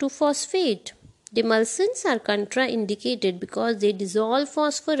phosphorus to phosphate. Demulcents are contraindicated because they dissolve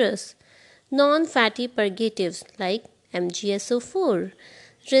phosphorus. Non-fatty purgatives like MgSO4.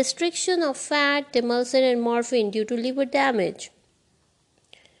 Restriction of fat, demulcent and morphine due to liver damage.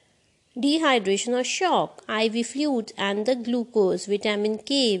 Dehydration or shock, IV fluids and the glucose, vitamin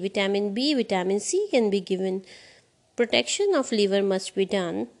K, vitamin B, vitamin C can be given. Protection of liver must be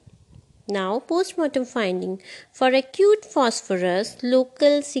done. Now, postmortem finding. For acute phosphorus,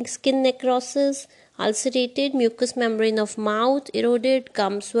 local skin necrosis, ulcerated mucous membrane of mouth, eroded,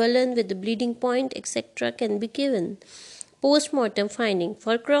 gum swollen with the bleeding point, etc. can be given. Postmortem finding.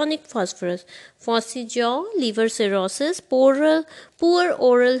 For chronic phosphorus, phossy jaw, liver cirrhosis, poor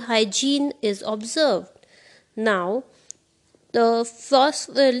oral hygiene is observed. Now, the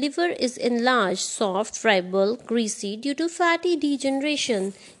liver is enlarged, soft, friable, greasy due to fatty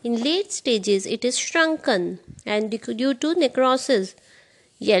degeneration. In late stages, it is shrunken and due to necrosis.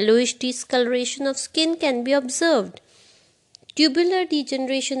 Yellowish discoloration of skin can be observed. Tubular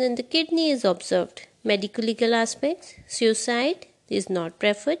degeneration in the kidney is observed. Medico-legal aspects: suicide is not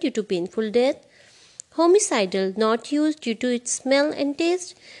preferred due to painful death. Homicidal not used due to its smell and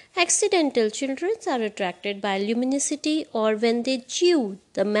taste. Accidental: children are attracted by luminosity or when they chew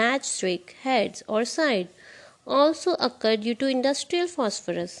the matchstick heads or side. Also occur due to industrial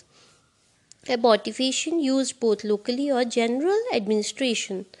phosphorus. Abortifacient used both locally or general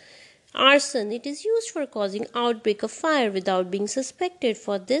administration. Arson: it is used for causing outbreak of fire without being suspected.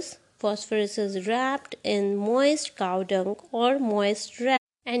 For this, phosphorus is wrapped in moist cow dung or moist rag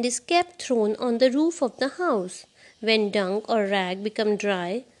and is kept thrown on the roof of the house. When dung or rag become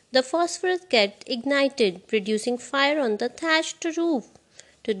dry, the phosphorus gets ignited, producing fire on the thatched roof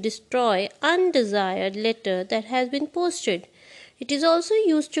to destroy undesired litter that has been posted. It is also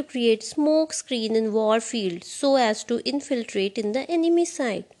used to create smoke screen in war fields so as to infiltrate in the enemy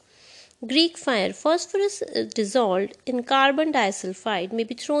side. Greek fire: phosphorus dissolved in carbon disulfide may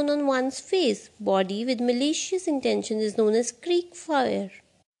be thrown on one's face, body with malicious intention is known as Greek fire.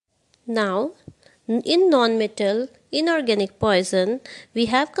 Now, in non-metal inorganic poison, we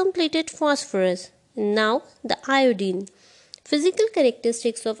have completed phosphorus. Now, the iodine. Physical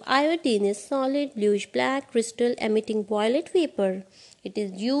characteristics of iodine is solid bluish black crystal emitting violet vapor. It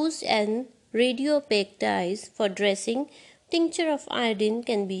is used in radiopaque dyes for dressing. Tincture of iodine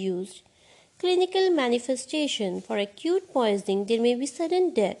can be used. Clinical manifestation: for acute poisoning, there may be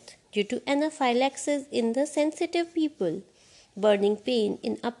sudden death due to anaphylaxis in the sensitive people, burning pain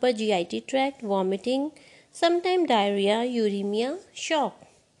in upper GIT tract, vomiting, sometimes diarrhea, uremia, shock.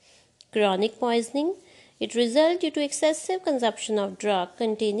 Chronic poisoning: it results due to excessive consumption of drug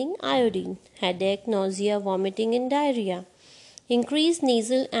containing iodine, headache, nausea, vomiting, and diarrhea. Increased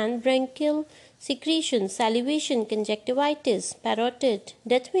nasal and bronchial secretion, salivation, conjunctivitis, parotid.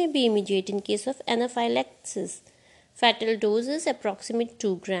 Death may be immediate in case of anaphylaxis. Fatal doses approximate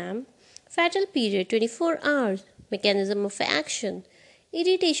 2 gram. Fatal period 24 hours. Mechanism of action: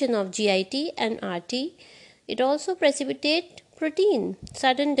 irritation of GIT and RT. It also precipitates protein.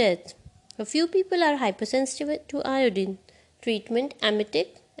 Sudden death: a few people are hypersensitive to iodine. Treatment: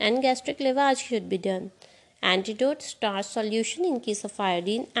 emetic and gastric lavage should be done. Antidote: starch solution in case of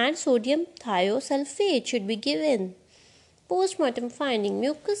iodine and sodium thiosulfate should be given. Postmortem finding: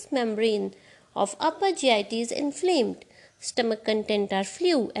 mucous membrane of upper GIT is inflamed. Stomach content are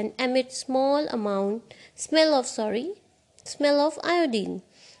flu and emit small amount smell of iodine.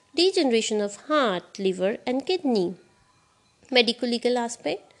 Degeneration of heart, liver and kidney. Medico-legal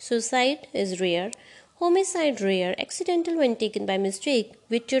aspect: suicide is rare. Homicide rare. Accidental when taken by mistake.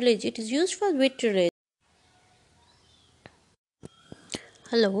 Vitriolage: it is used for vitriolage.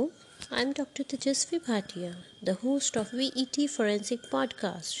 Hello, I am Dr. Tejasvi Bhatia, the host of VET Forensic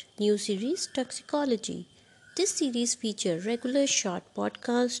Podcast, new series Toxicology. This series features regular short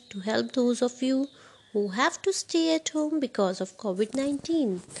podcasts to help those of you who have to stay at home because of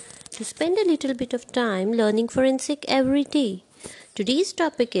COVID-19 to spend a little bit of time learning forensic every day. Today's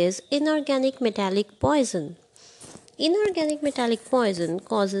topic is inorganic metallic poison. Inorganic metallic poison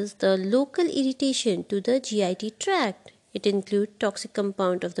causes the local irritation to the GIT tract. It includes toxic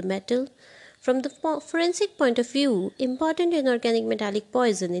compound of the metal. From the forensic point of view, important inorganic metallic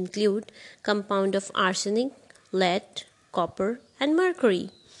poison include compound of arsenic, lead, copper, and mercury.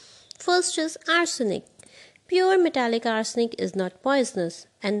 First is arsenic. Pure metallic arsenic is not poisonous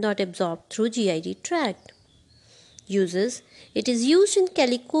and not absorbed through GIT tract. Uses: it is used in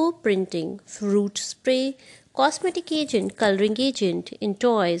calico printing, fruit spray, cosmetic agent, coloring agent, in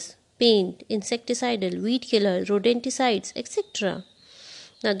toys, paint, insecticidal, weed killer, rodenticides, etc.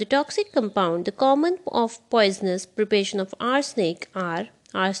 Now, the toxic compound, the common of poisonous preparation of arsenic are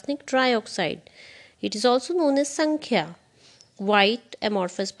arsenic trioxide. It is also known as Sankhya, white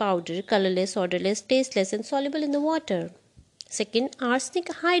amorphous powder, colorless, odorless, tasteless, and soluble in the water. Second, arsenic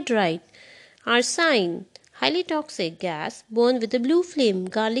hydride, arsine, highly toxic gas, burned with a blue flame,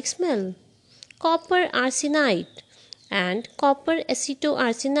 garlic smell. Copper arsenide and copper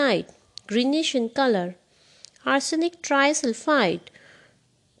acetoarsenide, greenish in color. Arsenic trisulfide,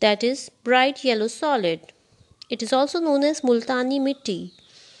 that is bright yellow solid. It is also known as multani mitti.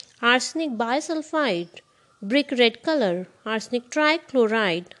 Arsenic bisulfide, brick red color. Arsenic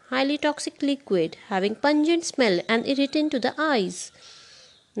trichloride, highly toxic liquid having pungent smell and irritant to the eyes.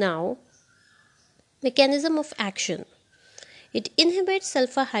 Now, mechanism of action: it inhibits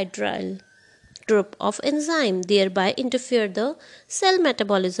sulfur hydryl group of enzyme, thereby interfere the cell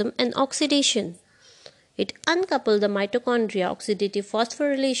metabolism and oxidation. It uncouples the mitochondria oxidative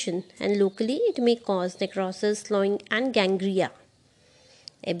phosphorylation and locally it may cause necrosis, slowing and gangria.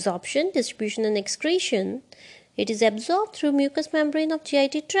 Absorption, distribution and excretion: It is absorbed through mucous membrane of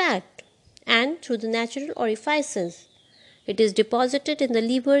GIT tract and through the natural orifices. It is deposited in the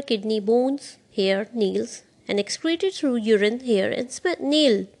liver, kidney, bones, hair, nails, and excreted through urine, hair, and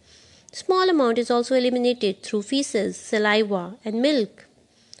nail. Small amount is also eliminated through feces, saliva, and milk.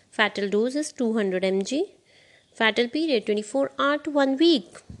 Fatal dose is 200 mg. Fatal period 24 hours to 1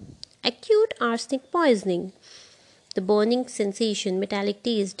 week. Acute arsenic poisoning. The burning sensation, metallic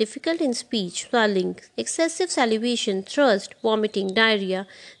taste, difficult in speech, swelling, excessive salivation, thirst, vomiting, diarrhea.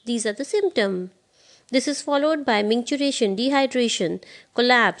 These are the symptoms. This is followed by micturition, dehydration,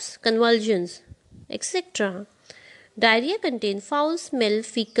 collapse, convulsions, etc. Diarrhea contains foul smell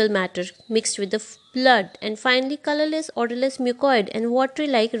fecal matter mixed with the blood and finally colorless, odorless mucoid and watery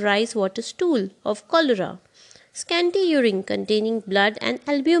like rice water stool of cholera. Scanty urine containing blood and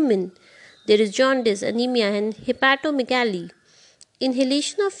albumin. There is jaundice, anemia and hepatomegaly.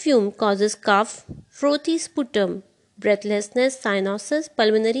 Inhalation of fume causes cough, frothy sputum, breathlessness, cyanosis,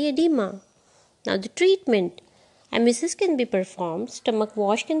 pulmonary edema. Now the treatment. Emesis can be performed, stomach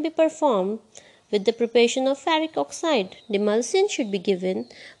wash can be performed with the preparation of ferric oxide. Demulcin should be given,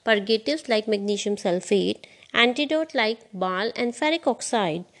 purgatives like magnesium sulfate, antidote like bile and ferric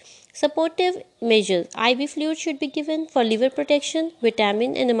oxide. Supportive measures. IV fluid should be given for liver protection,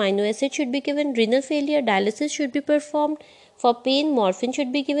 vitamin and amino acid should be given, renal failure, dialysis should be performed. For pain, morphine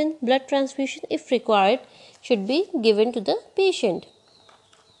should be given, blood transfusion if required should be given to the patient.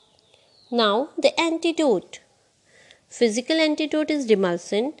 Now the antidote. Physical antidote is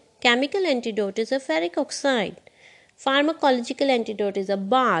demulcin, chemical antidote is a ferric oxide, pharmacological antidote is a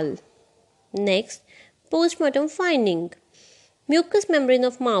bile. Next, postmortem finding. Mucous membrane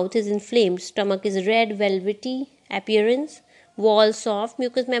of mouth is inflamed, stomach is red, velvety appearance, wall soft,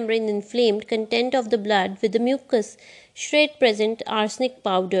 mucous membrane inflamed, content of the blood with the mucus shred present arsenic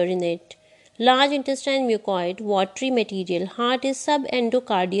powder in it. Large intestine mucoid, watery material, heart is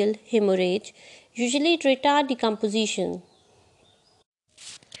subendocardial hemorrhage, usually it retards decomposition.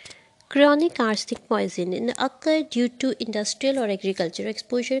 Chronic arsenic poisoning occurs due to industrial or agricultural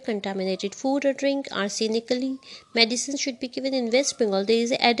exposure, contaminated food or drink, arsenically. Medicine should be given in West Bengal. There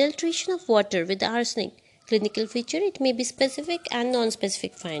is adulteration of water with arsenic. Clinical feature, it may be specific and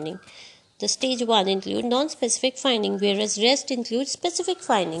non-specific finding. The stage 1 include non-specific finding, whereas rest includes specific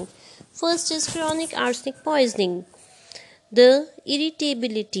finding. First is chronic arsenic poisoning. The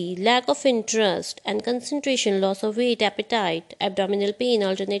irritability, lack of interest and concentration, loss of weight, appetite, abdominal pain,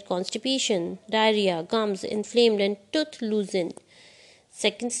 alternate constipation, diarrhea, gums inflamed and tooth loosened.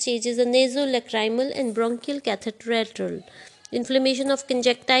 Second stage is the nasolacrimal and bronchial catheteral. Inflammation of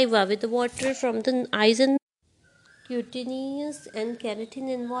conjunctiva with water from the eyes and cutaneous and keratin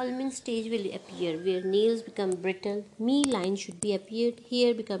involvement stage will appear, where nails become brittle, me line should be appeared,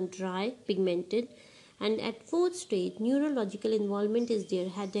 hair become dry, pigmented, and at fourth stage, neurological involvement is there,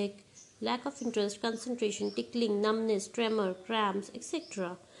 headache, lack of interest, concentration, tickling, numbness, tremor, cramps,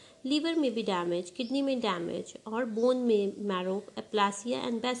 etc. Liver may be damaged, kidney may damage, or bone marrow, aplasia,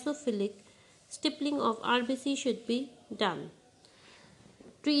 and basophilic stippling of RBC should be done.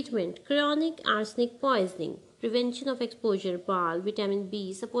 Treatment. Chronic arsenic poisoning. Prevention of exposure, bile, vitamin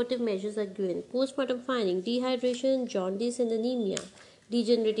B, supportive measures are given. Postmortem finding, dehydration, jaundice and anemia.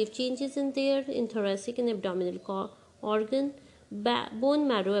 Degenerative changes in thoracic and abdominal organ. Bone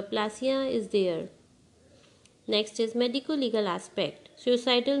marrow aplasia is there. Next is medico-legal aspect.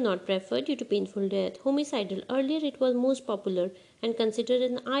 Suicidal not preferred due to painful death. Homicidal. Earlier it was most popular and considered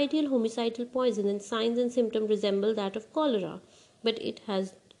an ideal homicidal poison, and signs and symptoms resemble that of cholera. But it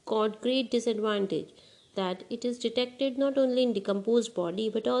has got great disadvantage that it is detected not only in decomposed body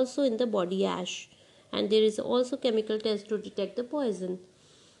but also in the body ash, and there is also chemical test to detect the poison.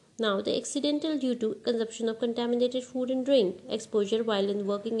 Now, the accidental due to consumption of contaminated food and drink, exposure while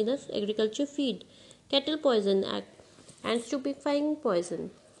working in a agriculture field, cattle poison and stupefying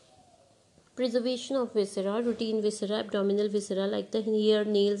poison. Preservation of viscera, routine viscera, abdominal viscera like the hair,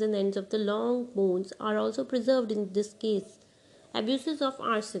 nails and ends of the long bones are also preserved in this case. Abuses of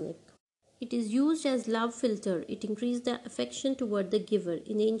arsenic. It is used as love philter. It increased the affection toward the giver.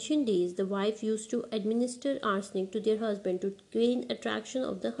 In ancient days, the wife used to administer arsenic to their husband to gain attraction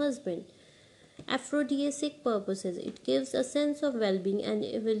of the husband. Aphrodisiac purposes. It gives a sense of well-being and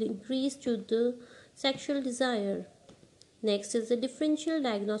it will increase to the sexual desire. Next is the differential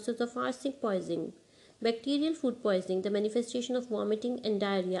diagnosis of arsenic poisoning. Bacterial food poisoning. The manifestation of vomiting and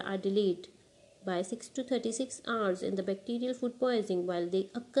diarrhea are delayed by 6 to 36 hours in the bacterial food poisoning, while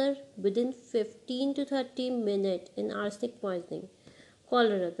they occur within 15 to 30 minutes in arsenic poisoning.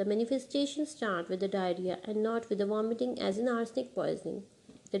 Cholera. The manifestations start with the diarrhea and not with the vomiting as in arsenic poisoning.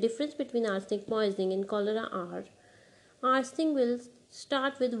 The difference between arsenic poisoning and cholera are: arsenic will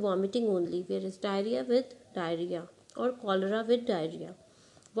start with vomiting only, whereas diarrhea with diarrhea, or cholera with diarrhea.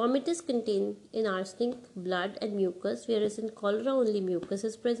 Vomit is contained in arsenic, blood and mucus, whereas in cholera only mucus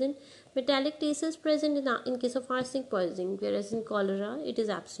is present. Metallic taste is present in case of arsenic poisoning, whereas in cholera it is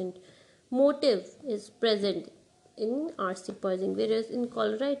absent. Motive is present in arsenic poisoning, whereas in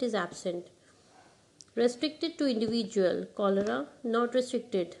cholera it is absent. Restricted to individual, cholera not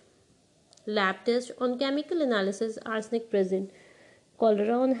restricted. Lab test on chemical analysis, arsenic present.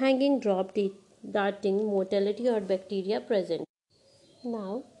 Cholera on hanging, drop, darting, mortality or bacteria present.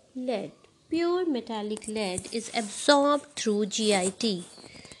 Now, lead. Pure metallic lead is absorbed through GIT.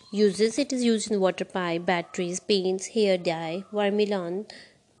 Uses: it is used in water pipe, batteries, paints, hair dye, vermilion,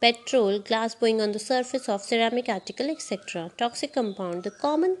 petrol, glass blowing on the surface of ceramic article, etc. Toxic compound. The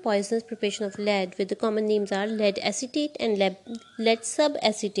common poisonous preparation of lead with the common names are lead acetate and lead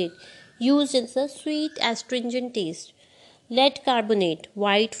subacetate, used in the sweet astringent taste. Lead carbonate,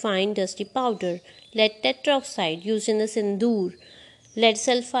 white fine dusty powder. Lead tetroxide, used in the sindoor. Lead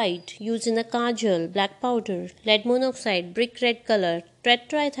sulfide, used in a kajal, black powder. Lead monoxide, brick red color.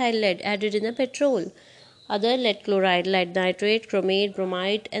 Tetraethyl lead, added in a petrol. Other: lead chloride, lead nitrate, chromate,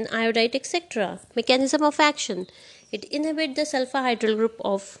 bromide, and iodide, etc. Mechanism of action: it inhibits the sulfur-hydryl group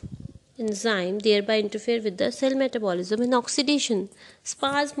of enzyme, thereby interfere with the cell metabolism and oxidation.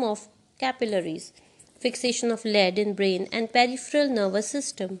 Spasm of capillaries. Fixation of lead in brain and peripheral nervous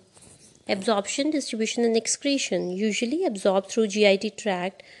system. Absorption, distribution, and excretion: usually absorbed through GIT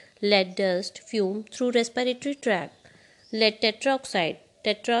tract. Lead dust, fume through respiratory tract. Lead tetroxide,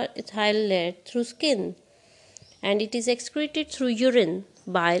 tetraethyl lead, through skin, and it is excreted through urine,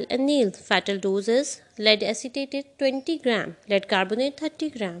 bile, and nails. Fatal doses: lead acetate 20 gram, lead carbonate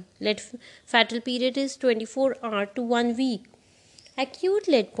 30 gram. Lead fatal period is 24 hours to 1 week. Acute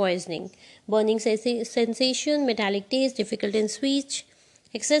lead poisoning: burning sensation, metallic taste, difficult in speech,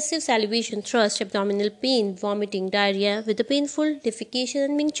 excessive salivation, thirst, abdominal pain, vomiting, diarrhea with a painful defecation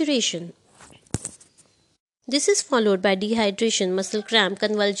and micturition. This is followed by dehydration, muscle cramp,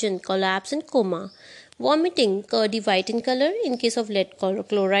 convulsion, collapse, and coma. Vomiting, curdy white in color in case of lead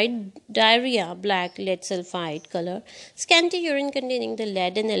chloride. Diarrhea, black lead sulfide color. Scanty urine containing the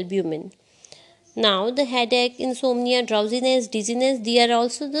lead and albumin. Now, the headache, insomnia, drowsiness, dizziness, they are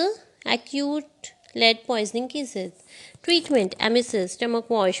also the acute lead poisoning cases. Treatment: emesis, stomach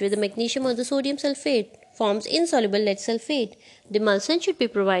wash with the magnesium or the sodium sulfate, forms insoluble lead sulfate. Demulcent should be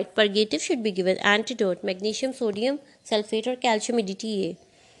provided. Purgative should be given. Antidote: magnesium, sodium sulfate, or calcium EDTA.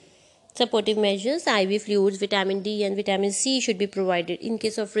 Supportive measures: IV fluids, vitamin D and vitamin C should be provided. In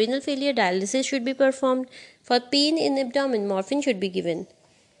case of renal failure, dialysis should be performed. For pain in abdomen, morphine should be given.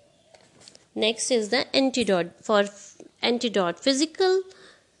 Next is the antidote. For antidote, physical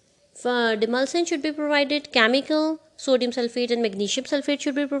demulcent should be provided. Chemical, sodium sulfate and magnesium sulfate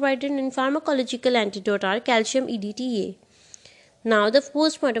should be provided. And pharmacological antidote are calcium EDTA. Now the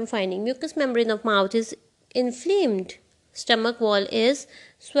postmortem finding: mucous membrane of mouth is inflamed. Stomach wall is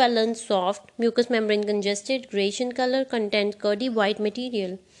swollen, soft. Mucous membrane congested, grayish in color. Content curdy white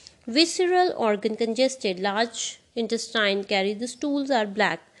material. Visceral organ congested. Large intestine carry the stools are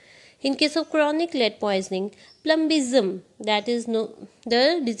black. In case of chronic lead poisoning, plumbism, that is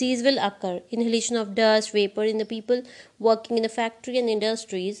the disease will occur. Inhalation of dust, vapor in the people working in the factory and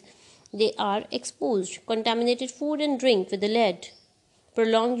industries, they are exposed. Contaminated food and drink with the lead.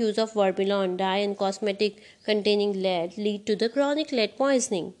 Prolonged use of vermilion, dye and cosmetic containing lead lead to the chronic lead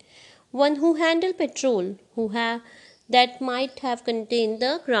poisoning. One who handle petrol that might have contained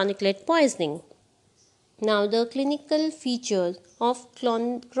the chronic lead poisoning. Now the clinical features of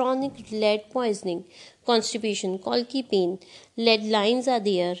chronic lead poisoning: constipation, colicky pain, lead lines are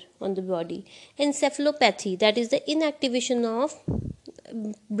there on the body. Encephalopathy, that is the inactivation of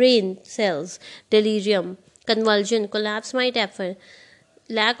brain cells. Delirium, convulsion, collapse might happen.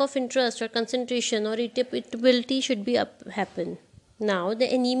 Lack of interest or concentration or irritability should be happen. Now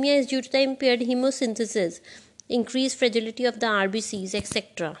the anemia is due to the impaired hemosynthesis, increased fragility of the RBCs,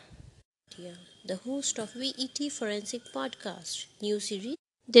 etc. The host of VET Forensic Podcast new series.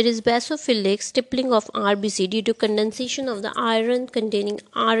 There is basophilic stippling of RBC due to condensation of the iron containing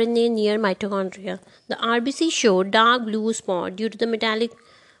RNA near mitochondria. The RBC show dark blue spot due to the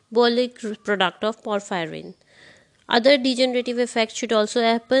metabolic product of porphyrin. Other degenerative effects should also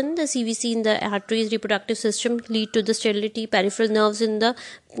happen. The CVC in the arteries, reproductive system lead to the sterility, peripheral nerves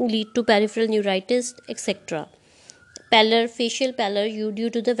lead to peripheral neuritis, etc. Pallor, facial pallor due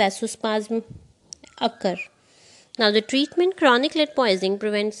to the vasospasm occur. Now, the treatment chronic lead poisoning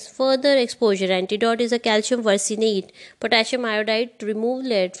prevents further exposure. Antidote is a calcium varsinate, potassium iodide to remove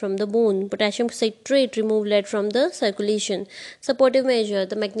lead from the bone, potassium citrate remove lead from the circulation. Supportive measure: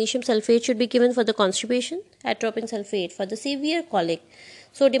 the magnesium sulfate should be given for the constipation, atropine sulfate for the severe colic,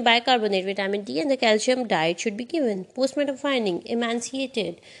 sodium bicarbonate, vitamin D, and the calcium diet should be given. Postmortem finding: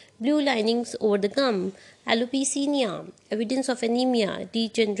 emaciated, blue linings over the gum, alopecia, evidence of anemia,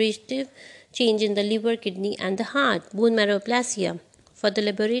 degenerative change in the liver, kidney, and the heart, bone marrow aplasia. For the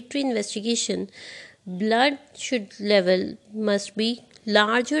laboratory investigation, blood should level must be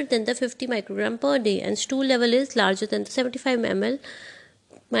larger than the 50 microgram per day, and stool level is larger than the 75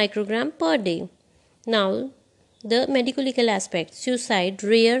 microgram per day. Now, the medical legal aspect: suicide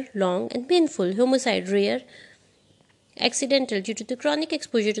rare, long, and painful; homicide rare, accidental due to the chronic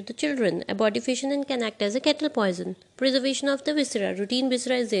exposure to the children; abortifacient and can act as a kettle poison; preservation of the viscera, routine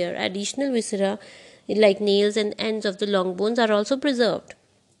viscera is there; additional viscera like nails and ends of the long bones are also preserved,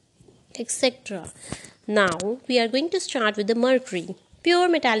 etc. Now we are going to start with the mercury. Pure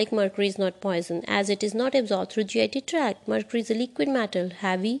metallic mercury is not poison as it is not absorbed through GIT tract. Mercury is a liquid metal,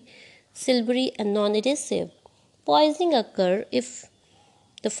 heavy, silvery, and non-adhesive. Poisoning occurs if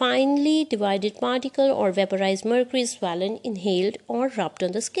the finely divided particle or vaporized mercury is swallowed, inhaled, or rubbed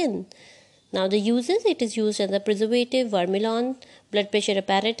on the skin. Now the uses: it is used as a preservative, vermilion, blood pressure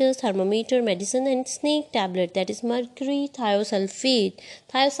apparatus, thermometer, medicine, and snake tablet, that is mercury thiosulfate,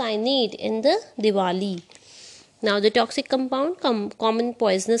 thiocyanate in the Diwali. Now the toxic compound, common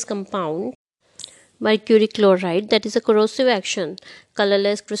poisonous compound: mercury chloride, that is a corrosive action,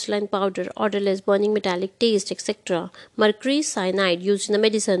 colorless crystalline powder, odorless, burning metallic taste, etc. Mercury cyanide, used in the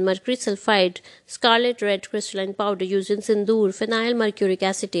medicine. Mercury sulfide, scarlet red crystalline powder, used in sindoor. Phenyl mercuric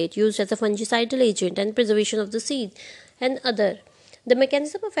acetate, used as a fungicidal agent and preservation of the seed, and other. The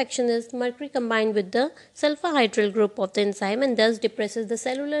mechanism of action is mercury combined with the sulfahydryl group of the enzyme and thus depresses the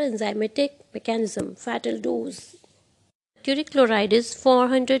cellular enzymatic mechanism. Fatal dose: mercury chloride is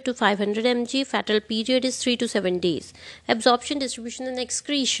 400 to 500 mg. Fatal period is 3 to 7 days. Absorption, distribution, and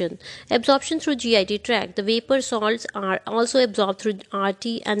excretion. Absorption through GIT tract. The vapor salts are also absorbed through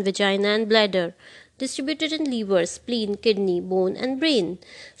RT and vagina and bladder. Distributed in liver, spleen, kidney, bone, and brain.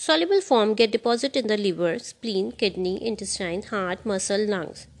 Soluble form get deposited in the liver, spleen, kidney, intestine, heart, muscle,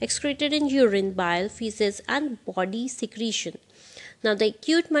 lungs. Excreted in urine, bile, feces, and body secretion. Now the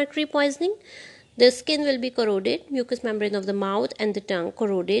acute mercury poisoning: the skin will be corroded, mucous membrane of the mouth and the tongue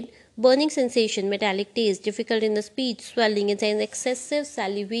corroded, burning sensation, metallic taste, difficult in the speech, swelling and excessive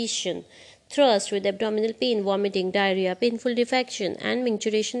salivation, thirst with abdominal pain, vomiting, diarrhea, painful defecation, and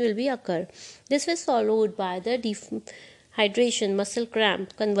micturition will be occur. This was followed by the dehydration, muscle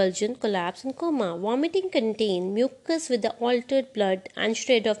cramp, convulsion, collapse, and coma. Vomiting contain mucus with the altered blood and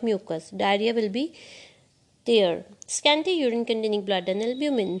shred of mucus. Diarrhea will be there. Scanty urine containing blood and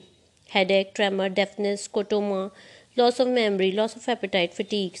albumin. Headache, tremor, deafness, scotoma, loss of memory, loss of appetite,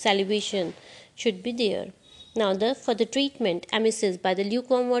 fatigue, salivation should be there. Now for the treatment: emesis by the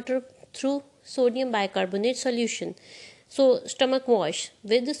lukewarm water through sodium bicarbonate solution. So stomach wash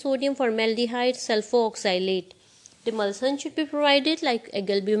with the sodium formaldehyde sulfoxylate. Demulsion should be provided like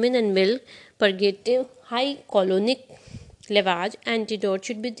albumin and milk. Purgative, high colonic lavage. Antidote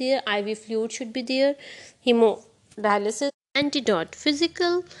should be there. IV fluid should be there. Hemodialysis. Antidote: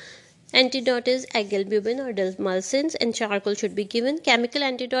 physical antidote is albumin or demulcins, and charcoal should be given. Chemical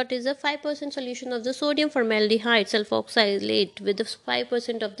antidote is a 5% solution of the sodium formaldehyde sulfoxylate with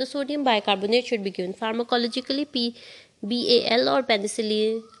 5% of the sodium bicarbonate should be given. Pharmacologically, BAL or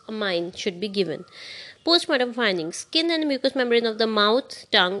penicillamine should be given. Postmortem findings: skin and mucous membrane of the mouth,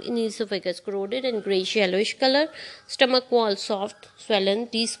 tongue, and esophagus corroded and grayish yellowish color. Stomach wall soft, swollen,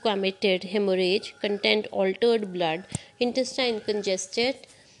 desquamated, hemorrhage, content altered blood. Intestine congested,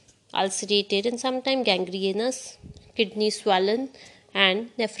 ulcerated, and sometimes gangrenous. Kidney swollen and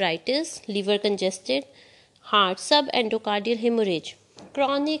nephritis. Liver congested. Heart subendocardial hemorrhage.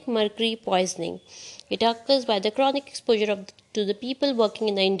 Chronic mercury poisoning: it occurs by the chronic exposure to the people working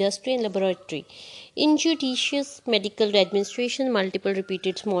in the industry and laboratory. Injudicious medical administration, multiple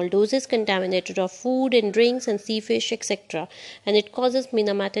repeated small doses, contaminated of food and drinks and sea fish, etc. And it causes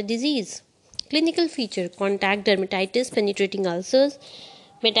Minamata disease. Clinical feature: contact dermatitis, penetrating ulcers,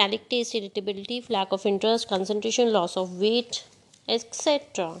 metallic taste, irritability, lack of interest, concentration, loss of weight,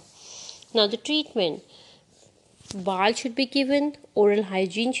 etc. Now the treatment: BAL should be given, oral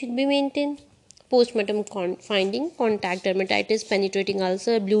hygiene should be maintained. Postmortem finding: contact dermatitis, penetrating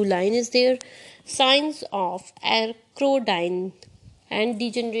ulcer, blue line is there, signs of acrodyne and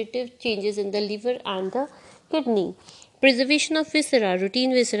degenerative changes in the liver and the kidney. Preservation of viscera.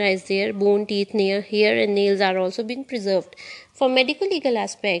 Routine viscera is there. Bone, teeth, hair and nails are also being preserved. For medical legal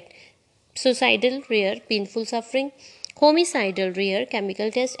aspect, suicidal, rare, painful suffering. Homicidal, rare,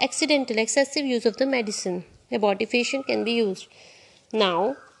 chemical test. Accidental, excessive use of the medicine. Abortifacient can be used.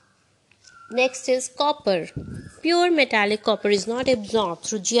 Now, next is copper. Pure metallic copper is not absorbed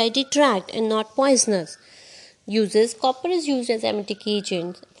through GIT tract and not poisonous. Uses. Copper is used as emetic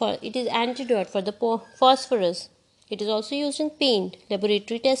agent. It is antidote for the phosphorus. It is also used in paint,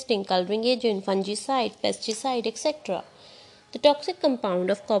 laboratory testing, coloring agent, fungicide, pesticide, etc. The toxic compound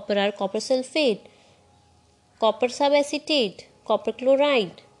of copper are copper sulfate, copper subacetate, copper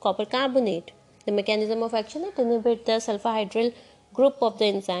chloride, copper carbonate. The mechanism of action: it inhibits the sulfhydryl group of the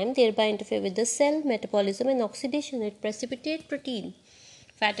enzyme, thereby interfere with the cell metabolism and oxidation. It precipitates protein.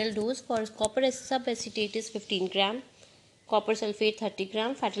 Fatal dose for copper subacetate is 15 gram, copper sulfate 30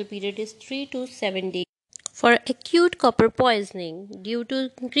 gram. Fatal period is 3 to 7 days. For acute copper poisoning, due to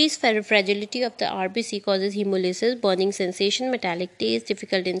increased fragility of the RBC, causes hemolysis, burning sensation, metallic taste,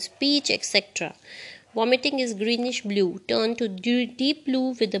 difficulty in speech, etc. Vomiting is greenish blue, turned to deep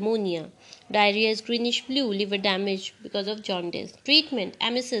blue with ammonia. Diarrhea is greenish blue, liver damage because of jaundice. Treatment: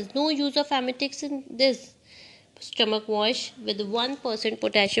 emesis. No use of emetics in this. Stomach wash with 1%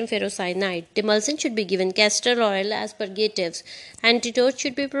 potassium ferrocyanide. Demulcin should be given castor oil as purgatives. Antidote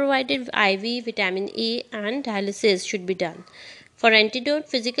should be provided with IV, vitamin A, and dialysis should be done. For antidote,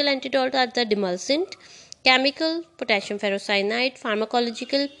 physical antidote are the demulcin, chemical potassium ferrocyanide,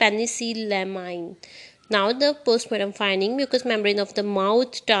 pharmacological penicillamine. Now the postmortem finding: mucous membrane of the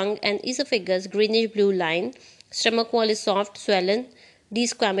mouth, tongue, and esophagus greenish blue line. Stomach wall is soft, swollen,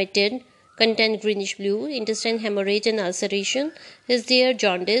 desquamated, content greenish blue. Intestine hemorrhage and ulceration is there.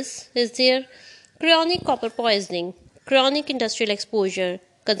 Jaundice is there. Chronic copper poisoning, chronic industrial exposure,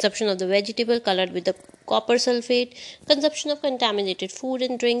 consumption of the vegetable colored with the copper sulfate, consumption of contaminated food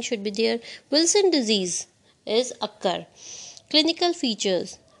and drink should be there. Wilson disease is occur. Clinical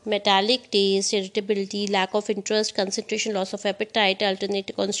features: metallic taste, irritability, lack of interest, concentration, loss of appetite,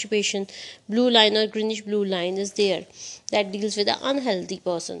 alternate constipation. Blue line or greenish blue line is there. That deals with the unhealthy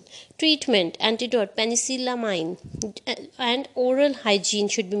person. Treatment: antidote penicillamine, and oral hygiene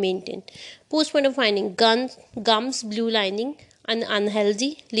should be maintained. Postmortem finding: gums blue lining and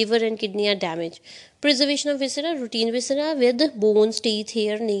unhealthy, liver and kidney are damaged. Preservation of viscera, routine viscera with bones, teeth,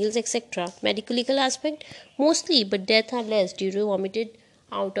 hair, nails, etc. Medical legal aspect: mostly, but death are less due to vomited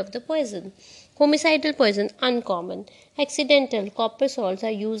out of the poison. Homicidal poison uncommon. Accidental: copper salts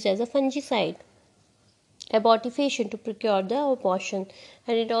are used as a fungicide. Abortifacient: to procure the abortion,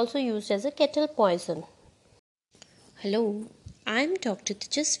 and it also used as a kettle poison. Hello, I am Dr.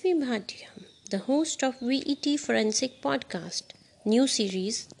 Tejasvi Bhatia, the host of VET Forensic Podcast, new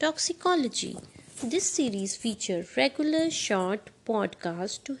series Toxicology. This series features regular short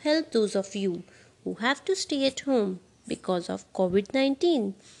podcasts to help those of you who have to stay at home because of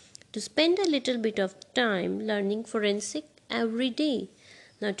COVID-19 to spend a little bit of time learning forensic every day.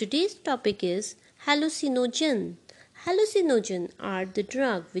 Now today's topic is hallucinogen. Hallucinogen are the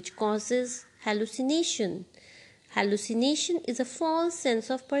drug which causes hallucination. Hallucination is a false sense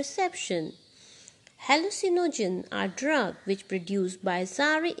of perception. Hallucinogens are drugs which produce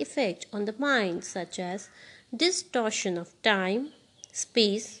bizarre effects on the mind, such as distortion of time,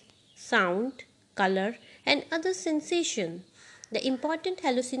 space, sound, color, and other sensation. The important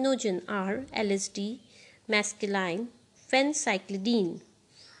hallucinogens are LSD, mescaline, phencyclidine.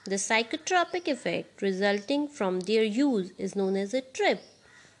 The psychotropic effect resulting from their use is known as a trip.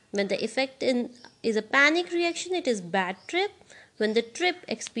 When the effect is a panic reaction, it is bad trip. When the trip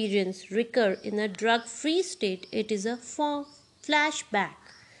experience recur in a drug-free state, it is a flashback.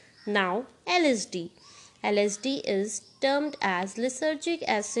 Now, LSD. LSD is termed as lysergic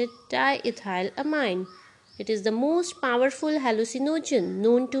acid diethylamine. It is the most powerful hallucinogen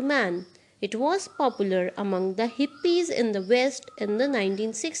known to man. It was popular among the hippies in the West in the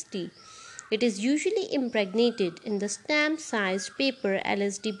 1960s. It is usually impregnated in the stamp-sized paper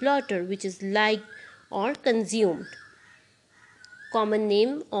LSD blotter, which is liked or consumed. Common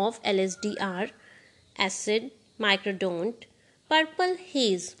name of LSD are acid, microdont, purple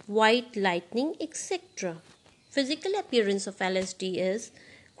haze, white lightning, etc. Physical appearance of LSD is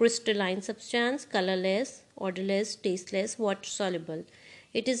crystalline substance, colorless, odorless, tasteless, water soluble.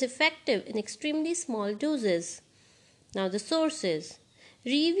 It is effective in extremely small doses. Now the sources: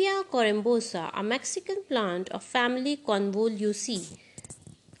 Revia corymbosa, a Mexican plant of family Convoluceae,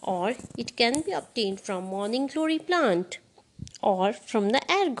 or it can be obtained from morning glory plant or from the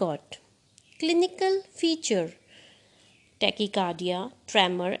ergot. Clinical feature: tachycardia,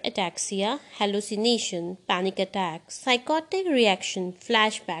 tremor, ataxia, hallucination, panic attack, psychotic reaction,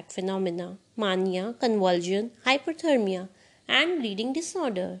 flashback phenomena, mania, convulsion, hyperthermia, and bleeding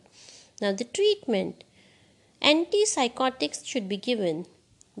disorder. Now, the treatment: antipsychotics should be given.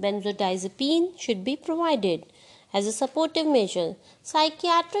 Benzodiazepine should be provided as a supportive measure.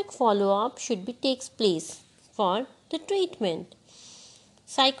 Psychiatric follow-up should be takes place for the treatment.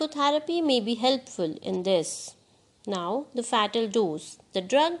 Psychotherapy may be helpful in this. Now, the fatal dose. The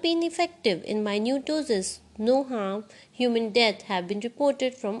drug being effective in minute doses, no harm, human death have been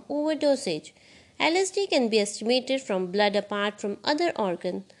reported from overdosage. LSD can be estimated from blood apart from other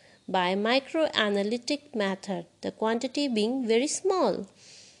organ by microanalytic method, the quantity being very small.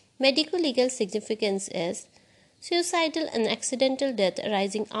 Medico-legal significance is suicidal and accidental death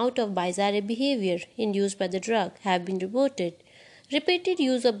arising out of bizarre behavior induced by the drug have been reported. Repeated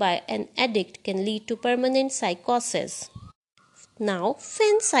use by an addict can lead to permanent psychosis. Now,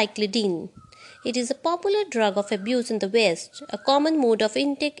 phencyclidine. It is a popular drug of abuse in the West. A common mode of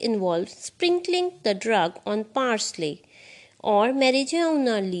intake involves sprinkling the drug on parsley or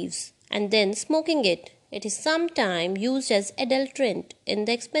marijuana leaves and then smoking it. It is sometimes used as adulterant in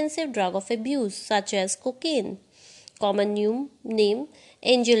the expensive drug of abuse such as cocaine. Common name: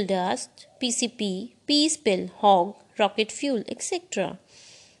 angel dust, PCP, peace pill, hog, rocket fuel, etc.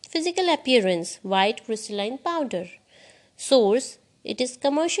 Physical appearance: white crystalline powder. Source: it is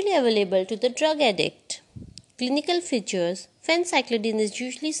commercially available to the drug addict. Clinical features: phencyclidine is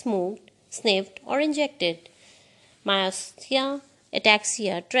usually smoked, sniffed, or injected. Myasthenia,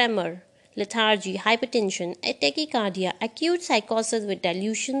 ataxia, tremor, lethargy, hypertension, tachycardia, acute psychosis with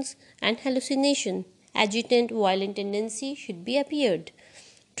delusions and hallucination, agitant, violent tendency should be appeared.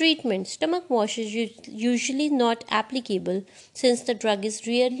 Treatment: stomach wash is usually not applicable since the drug is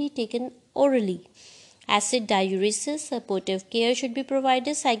rarely taken orally. Acid diuresis, supportive care should be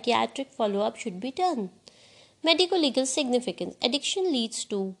provided, psychiatric follow-up should be done. Medico-legal significance: addiction leads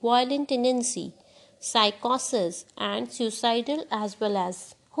to violent tendency, psychosis, and suicidal as well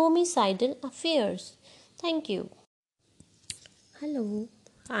as homicidal affairs. Thank you. Hello,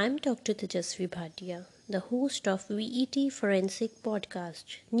 I'm Dr. Tejasvi Bhatia, the host of VET Forensic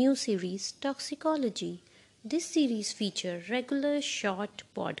Podcast, new series Toxicology. This series features regular short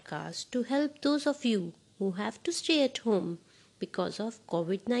podcasts to help those of you who have to stay at home because of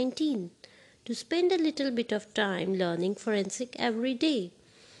COVID-19 to spend a little bit of time learning forensic every day.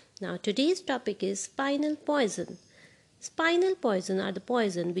 Now, today's topic is spinal poison. Spinal poison are the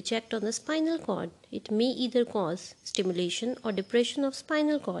poison which act on the spinal cord. It may either cause stimulation or depression of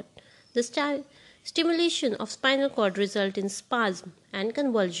spinal cord. The stimulation of spinal cord result in spasm and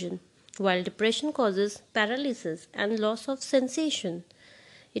convulsion, while depression causes paralysis and loss of sensation.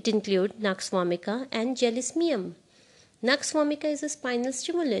 It includes nux vomica and gelsemium. Nux vomica is a spinal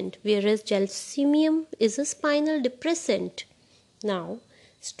stimulant, whereas gelsemium is a spinal depressant. Now,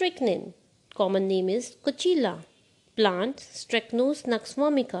 strychnine, common name is cochila. Plant, Strychnos nux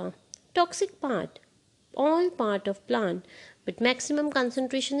vomica. Toxic part, all part of plant, but maximum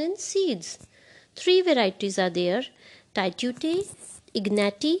concentration in seeds. 3 varieties are there: Titute,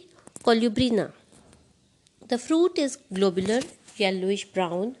 Ignati, Colubrina. The fruit is globular, yellowish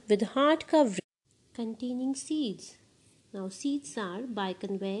brown with hard covering containing seeds. Now, seeds are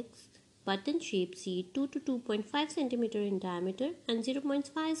biconvex, button-shaped seed 2 to 2.5 cm in diameter and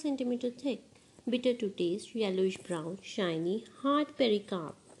 0.5 cm thick. Bitter to taste, yellowish brown, shiny, hard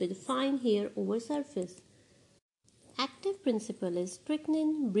pericarp with fine hair over surface. Active principle is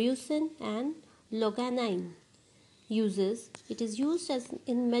strychnine, brucin, and loganine. Uses: it is used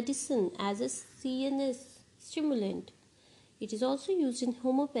in medicine as a CNS stimulant. It is also used in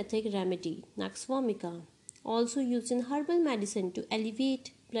homeopathic remedy, nux vomica. Also used in herbal medicine to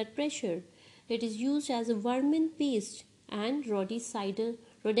alleviate blood pressure. It is used as a vermin paste and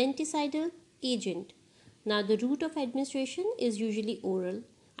rodenticidal agent. Now, the route of administration is usually oral.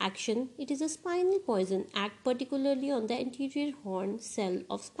 Action: it is a spinal poison, act particularly on the anterior horn cell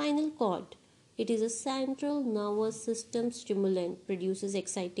of spinal cord. It is a central nervous system stimulant, produces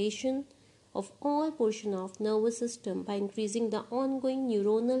excitation of all portion of nervous system by increasing the ongoing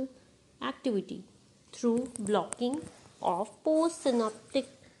neuronal activity through blocking of postsynaptic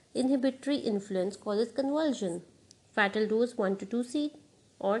inhibitory influence, causes convulsion. Fatal dose 1 to 2 seed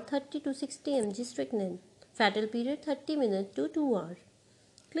or 30 to 60 mg strychnine. Fatal period 30 minutes to 2 hours.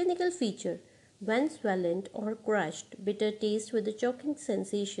 Clinical feature: when swollen or crushed, bitter taste with a choking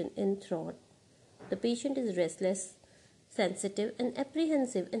sensation in throat. The patient is restless, sensitive and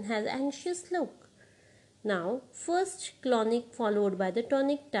apprehensive and has anxious look. Now, first clonic followed by the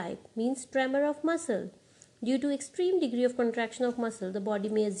tonic type means tremor of muscle. Due to extreme degree of contraction of muscle, the body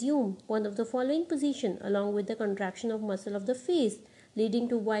may assume one of the following position along with the contraction of muscle of the face, leading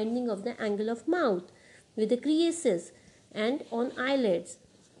to widening of the angle of mouth with the creases and on eyelids.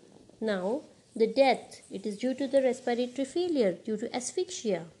 Now, the death, it is due to the respiratory failure due to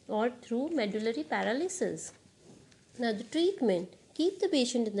asphyxia or through medullary paralysis. Now, the treatment, keep the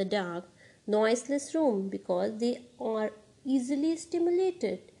patient in the dark, noiseless room because they are easily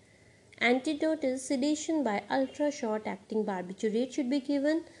stimulated. Antidote is sedation by ultra short acting barbiturate should be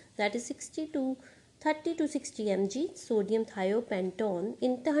given, that is 30 to 60 mg sodium thiopenton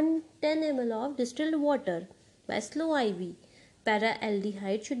in 10 ml of distilled water by slow IV.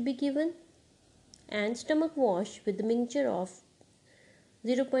 Paraaldehyde should be given and stomach wash with the mixture of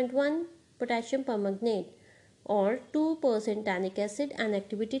 0.1 potassium permanganate or 2% tannic acid and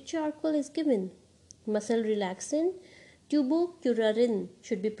activated charcoal is given. Muscle relaxant tubocurarine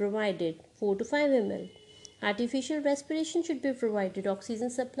should be provided 4 to 5 ml. Artificial respiration should be provided. Oxygen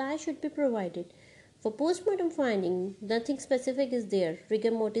supply should be provided. For postmortem finding, nothing specific is there.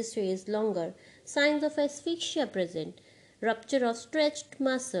 Rigor mortis stays longer. Signs of asphyxia present. Rupture of stretched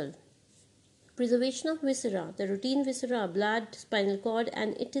muscle. Preservation of viscera. The routine viscera, blood, spinal cord,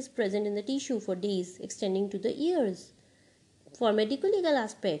 and it is present in the tissue for days, extending to the ears. For medico-legal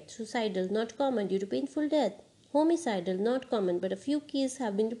aspect, suicidal, not common due to painful death. Homicidal, not common, but a few cases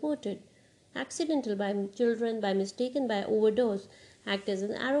have been reported. Accidental by children, by mistake and by overdose, act as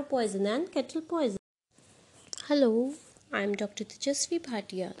an arrow poison and kettle poison. Hello, I am Dr. Tejasvi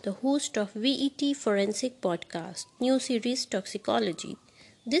Bhatia, the host of VET Forensic Podcast, new series Toxicology.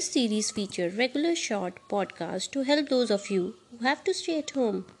 This series features regular short podcasts to help those of you who have to stay at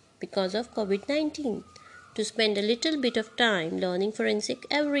home because of COVID-19 to spend a little bit of time learning forensic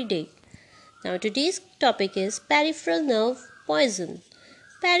every day. Now today's topic is peripheral nerve poison.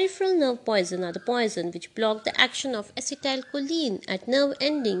 Peripheral nerve poison are the poison which block the action of acetylcholine at nerve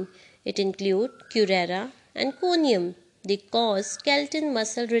ending. It includes curara and conium. They cause skeletal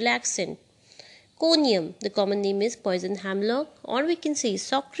muscle relaxant. Conium, the common name is poison hemlock, or we can say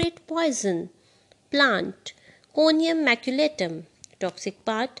socrate poison. Plant, Conium maculatum. Toxic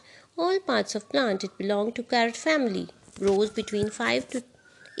part, all parts of plant, it belong to carrot family. Grows between 5 to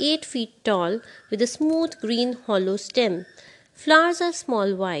 8 feet tall with a smooth green hollow stem. Flowers are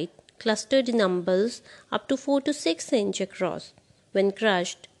small white, clustered in umbels up to 4 to 6 inch across. When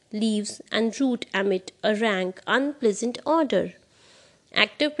crushed, leaves and root emit a rank, unpleasant odor.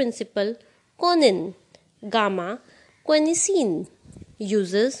 Active principle, conin, gamma, quinacine.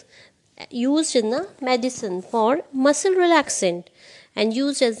 Used in the medicine for muscle relaxant and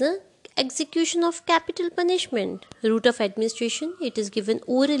used as a execution of capital punishment. Route of administration, it is given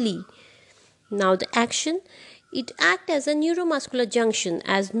orally. Now the action, it acts as a neuromuscular junction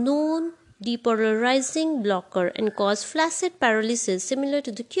as known depolarizing blocker and cause flaccid paralysis similar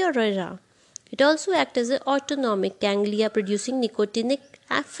to the curara. It also acts as an autonomic ganglia producing nicotinic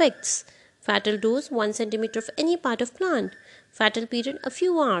effects. Fatal dose 1 cm of any part of plant. Fatal period a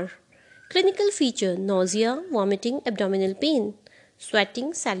few hours. Clinical feature, nausea, vomiting, abdominal pain,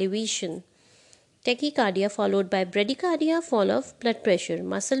 sweating, salivation. Tachycardia followed by bradycardia, fall of blood pressure,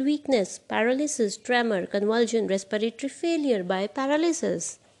 muscle weakness, paralysis, tremor, convulsion, respiratory failure by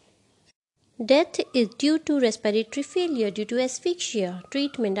paralysis. Death is due to respiratory failure due to asphyxia.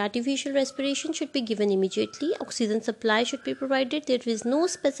 Treatment, artificial respiration should be given immediately. Oxygen supply should be provided. There is no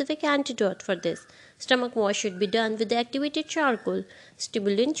specific antidote for this. Stomach wash should be done with the activated charcoal.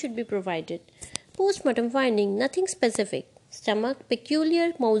 Stimulant should be provided. Postmortem finding, nothing specific. Stomach,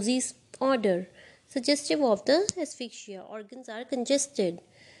 peculiar Mousy's odor, suggestive of the asphyxia. Organs are congested.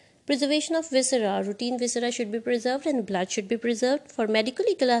 Preservation of viscera. Routine viscera should be preserved and blood should be preserved. For medical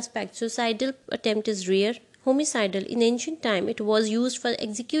legal aspects, suicidal attempt is rare. Homicidal, in ancient time, it was used for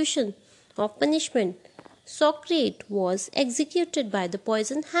execution of punishment. Socrate was executed by the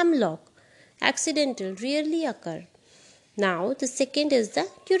poison hemlock. Accidental, rarely occur. Now, the second is the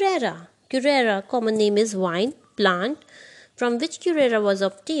curara. Curara, common name is vine, plant, from which curara was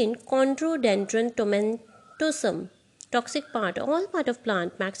obtained, Chondrodendron tomentosum. Toxic part, all part of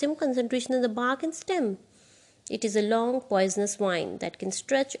plant, maximum concentration in the bark and stem. It is a long poisonous vine that can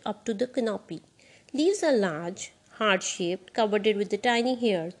stretch up to the canopy. Leaves are large, heart-shaped, covered with the tiny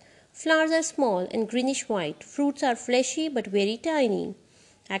hairs. Flowers are small and greenish white. Fruits are fleshy but very tiny.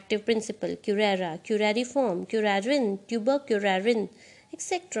 Active principle, curara, curariform, curarin, tubocurarine,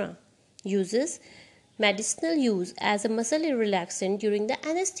 etc. Uses, medicinal use as a muscle relaxant during the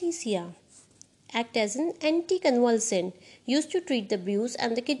anesthesia. Act as an anticonvulsant, used to treat the bruise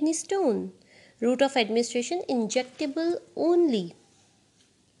and the kidney stone. Route of administration, injectable only.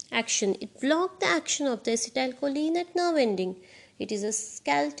 Action. It blocks the action of the acetylcholine at nerve ending. It is a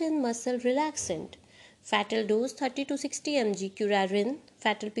skeletal muscle relaxant. Fatal dose 30 to 60 mg curarin.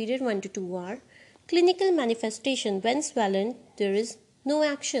 Fatal period 1 to 2 hours. Clinical manifestation. When swollen, there is no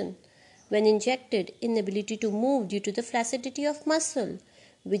action. When injected, inability to move due to the flaccidity of muscle,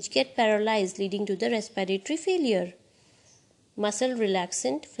 which get paralyzed leading to the respiratory failure. Muscle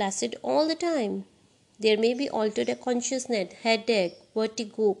relaxant, flaccid all the time. There may be altered consciousness, headache,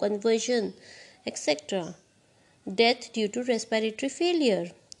 vertigo, conversion, etc. Death due to respiratory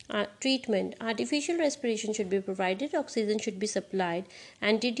failure. Treatment. Artificial respiration should be provided, oxygen should be supplied,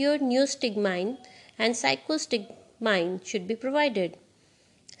 anterior neostigmine and cyclostigmine should be provided.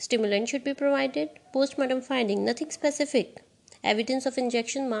 Stimulant should be provided. Postmortem finding, nothing specific. Evidence of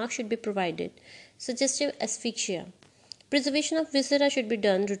injection mark should be provided. Suggestive asphyxia. Preservation of viscera should be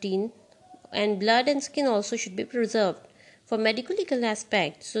done routine, and blood and skin also should be preserved. For medical legal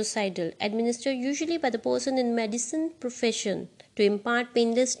aspect, suicidal, administered usually by the person in medicine profession to impart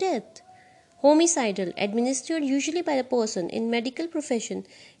painless death. Homicidal, administered usually by the person in medical profession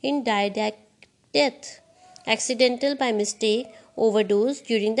in didactic death. Accidental by mistake, overdose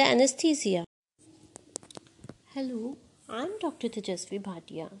during the anesthesia. Hello, I'm Dr. Tejasvi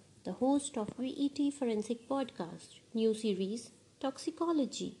Bhatia, the host of VET Forensic Podcast, new series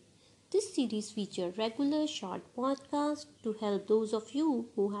Toxicology. This series features regular short podcasts to help those of you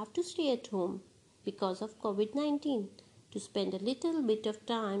who have to stay at home because of COVID-19 to spend a little bit of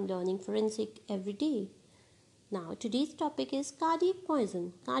time learning forensic every day. Now, today's topic is cardiac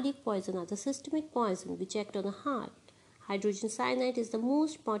poison. Cardiac poison are the systemic poison which act on the heart. Hydrogen cyanide is the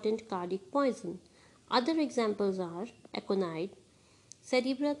most potent cardiac poison. Other examples are aconite,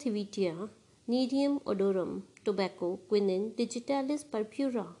 cerebra thivia, nerium odorum, tobacco, quinine, digitalis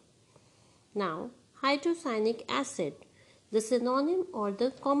purpura. Now, hydrocyanic acid. The synonym or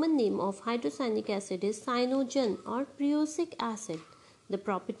the common name of hydrocyanic acid is cyanogen or prussic acid. The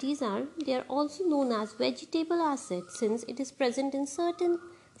properties are, they are also known as vegetable acid since it is present in certain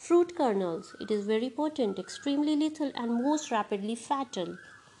fruit kernels. It is very potent, extremely lethal and most rapidly fatal.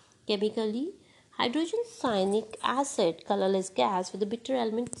 Chemically, hydrogen cyanic acid, colorless gas with a bitter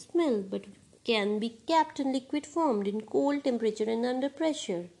almond smell, but can be kept in liquid form in cold temperature and under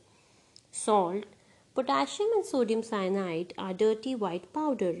pressure. Salt, potassium and sodium cyanide are dirty white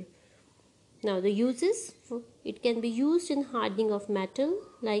powder. Now the uses, it can be used in hardening of metal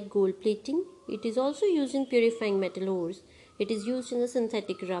like gold plating. It is also used in purifying metal ores. It is used in the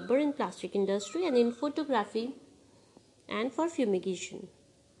synthetic rubber and plastic industry and in photography and for fumigation.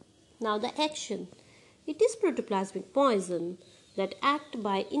 Now the action. It is protoplasmic poison that act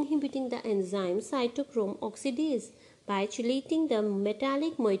by inhibiting the enzyme cytochrome oxidase by chelating the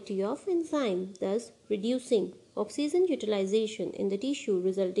metallic moiety of enzyme, thus reducing oxygen utilization in the tissue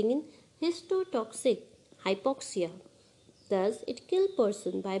resulting in histotoxic hypoxia. Thus it kills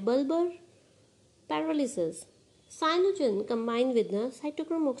person by bulbar paralysis. Cyanogen combine with the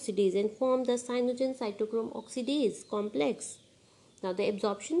cytochrome oxidase and form the cyanogen cytochrome oxidase complex. Now the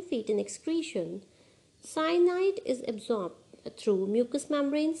absorption fate and excretion. Cyanide is absorbed through mucous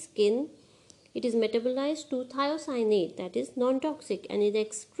membrane, skin. It is metabolized to thiocyanate, that is non-toxic, and is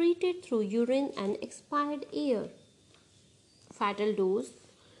excreted through urine and expired air. Fatal dose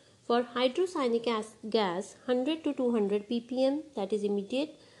for hydrocyanic gas 100 to 200 ppm, that is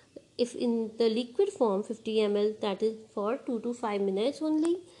immediate. If in the liquid form 50 ml, that is for 2 to 5 minutes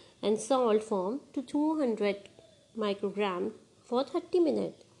only, and salt form to 200 microgram for 30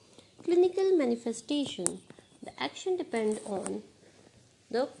 minutes. Clinical manifestation. The action depends on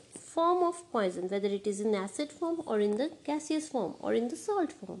the form of poison, whether it is in acid form or in the gaseous form or in the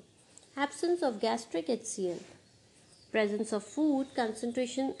salt form. Absence of gastric HCl. Presence of food,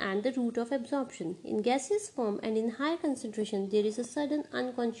 concentration and the route of absorption. In gaseous form and in high concentration, there is a sudden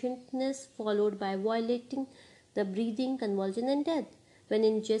unconsciousness followed by violating the breathing, convulsion and death. When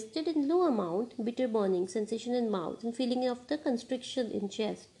ingested in low amount, bitter burning, sensation in mouth and feeling of the constriction in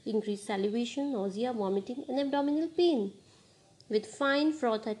chest, increased salivation, nausea, vomiting and abdominal pain, with fine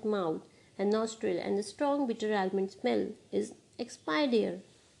froth at mouth and nostril and a strong bitter almond smell is expired air.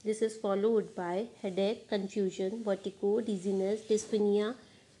 This is followed by headache, confusion, vertigo, dizziness, dyspnea,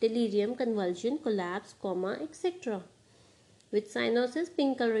 delirium, convulsion, collapse, coma, etc. With cyanosis,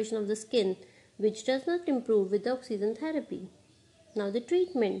 pink coloration of the skin, which does not improve with the oxygen therapy. Now the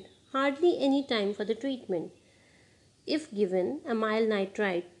treatment. Hardly any time for the treatment. If given, amyl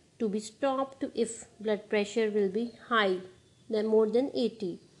nitrite to be stopped if blood pressure will be high, than more than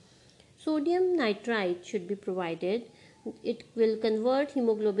 80. Sodium nitrite should be provided. It will convert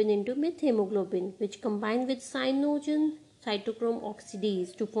hemoglobin into methemoglobin, which combined with cyanogen cytochrome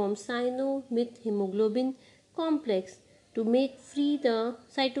oxidase to form cyano-methhemoglobin complex to make free the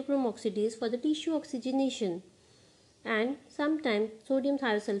cytochrome oxidase for the tissue oxygenation. And sometimes sodium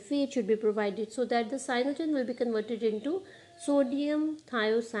thiosulfate should be provided so that the cyanogen will be converted into sodium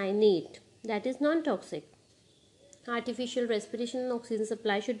thiocyanate, that is non-toxic. Artificial respiration and oxygen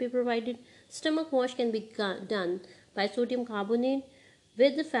supply should be provided. Stomach wash can be done by sodium carbonate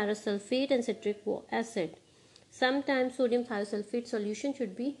with the ferrous sulfate and citric acid. Sometimes sodium thiosulfate solution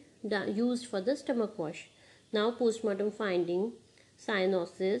should be used for the stomach wash. Now postmortem finding: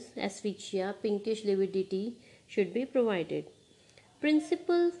 cyanosis, asphyxia, pinkish lividity should be provided.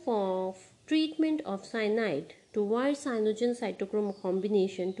 Principle for treatment of cyanide: to avoid cyanogen cytochrome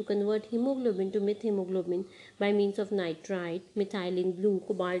combination, to convert hemoglobin to methemoglobin by means of nitrite, methylene blue,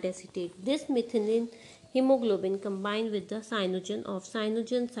 cobalt acetate. This methylene hemoglobin combined with the cyanogen of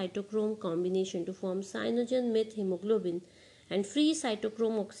cyanogen cytochrome combination to form cyanogen methemoglobin and free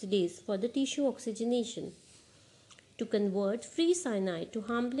cytochrome oxidase for the tissue oxygenation. To convert free cyanide to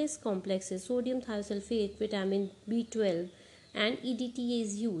harmless complexes, sodium thiosulfate, vitamin B12 and EDTA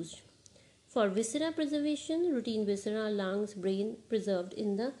is used. For viscera preservation, routine viscera, lungs, brain preserved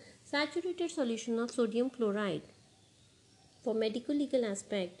in the saturated solution of sodium chloride. For medical legal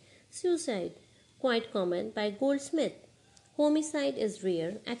aspect: suicide, quite common, by Goldsmith. Homicide is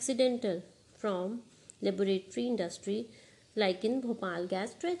rare, accidental, from laboratory industry, like in Bhopal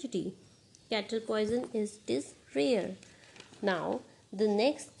gas tragedy. Cattle poison is rare. Now, the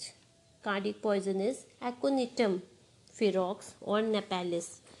next cardiac poison is aconitum, ferox or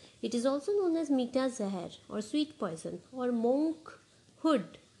napalus. It is also known as mita zahar or sweet poison or monk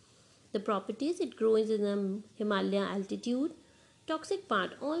hood. The properties: it grows in a Himalaya altitude. Toxic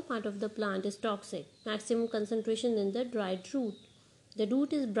part: all part of the plant is toxic. Maximum concentration in the dried root. The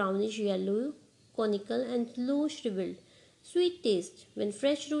root is brownish yellow, conical and low shriveled. Sweet taste: when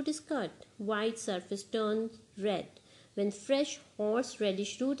fresh root is cut, white surface turns red. When fresh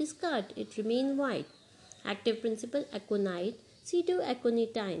horse-radish root is cut, it remains white. Active principle: aconite,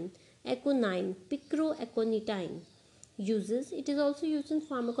 pseudoaconitine, aconine, picroaconitine. Uses: it is also used in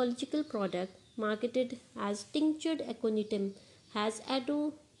pharmacological product marketed as tinctured aconitum. Has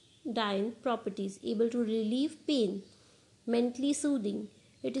anodyne properties, able to relieve pain, mentally soothing.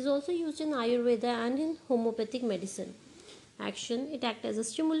 It is also used in Ayurveda and in homeopathic medicine. Action: it acts as a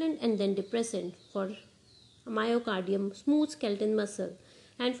stimulant and then depressant for myocardium, smooth skeleton muscle,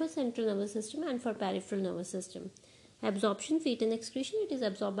 and for central nervous system and for peripheral nervous system. Absorption: feed and excretion: it is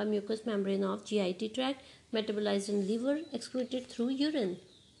absorbed by mucous membrane of GIT tract, metabolized in liver, excreted through urine.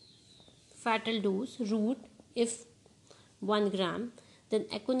 Fatal dose: root if 1 gram, then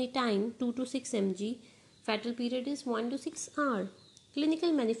aconitine 2 to 6 mg. Fatal period is 1 to 6 hours.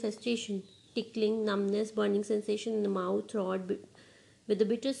 Clinical manifestation: tickling, numbness, burning sensation in the mouth, throat with a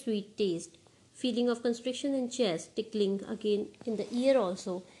bittersweet taste, feeling of constriction in chest, tickling again in the ear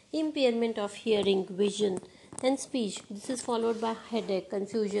also, impairment of hearing, vision and speech. This is followed by headache,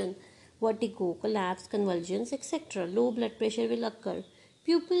 confusion, vertigo, collapse, convulsions, etc. Low blood pressure will occur.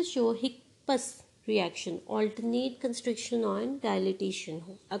 Pupils show hiccupus reaction, alternate constriction and dilatation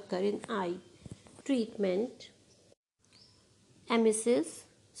occur in eye. Treatment: emesis,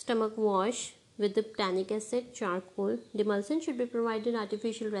 stomach wash with the tannic acid, charcoal. Demulsion should be provided.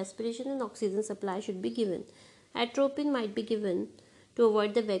 Artificial respiration and oxygen supply should be given. Atropine might be given to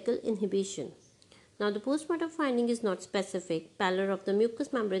avoid the vagal inhibition. Now the postmortem finding is not specific. Pallor of the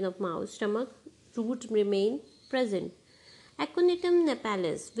mucous membrane of mouth, stomach, root remain present. Aconitum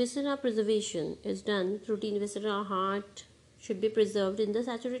napalus, viscera preservation is done. Routine viscera, heart should be preserved in the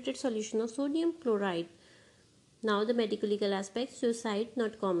saturated solution of sodium chloride. Now the medical legal aspect: suicide,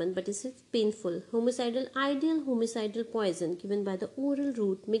 not common but is painful. Homicidal, ideal homicidal poison given by the oral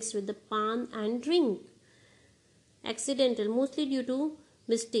route mixed with the pan and drink. Accidental, mostly due to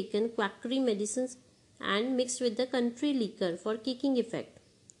mistaken quackery medicines and mixed with the country liquor for kicking effect.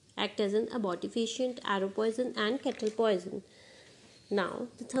 Act as an abortifacient, arrow poison and kettle poison. Now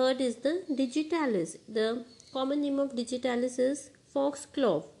the third is the digitalis. The common name of digitalis is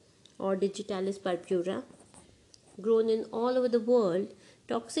foxglove or digitalis purpura. Grown in all over the world.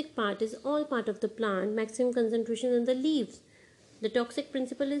 Toxic part is all part of the plant, maximum concentration in the leaves. The toxic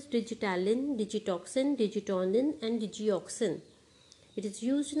principle is digitalin, digitoxin, digitonin and digioxin. It is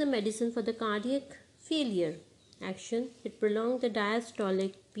used in the medicine for the cardiac failure. Action: it prolongs the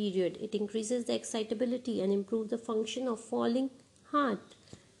diastolic period. It increases the excitability and improves the function of falling heart.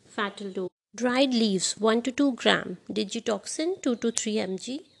 Fatal dose: dried leaves 1 to 2 gram, digitoxin 2 to 3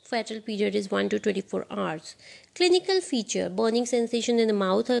 mg. Fetal period is 1 to 24 hours. Clinical feature: burning sensation in the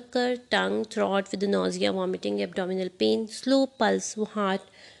mouth occur, tongue, throat with nausea, vomiting, abdominal pain, slow pulse, heart,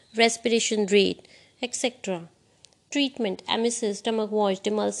 respiration rate, etc. Treatment: emesis, stomach wash,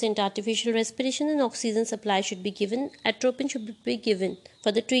 demulcent, artificial respiration, and oxygen supply should be given. Atropine should be given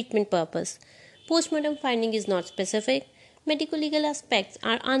for the treatment purpose. Postmortem finding is not specific. Medical legal aspects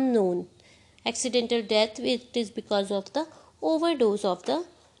are unknown. Accidental death, it is because of the overdose of the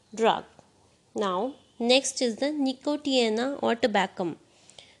drug. Now, next is the nicotiana or tobacco.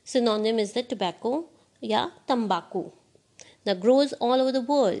 Synonym is the tobacco, tambaku. That grows all over the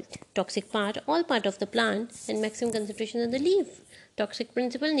world. Toxic part, all part of the plant, and maximum concentration in the leaf. Toxic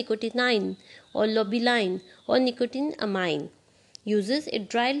principle, nicotinine or lobeline or nicotinamine. Uses: it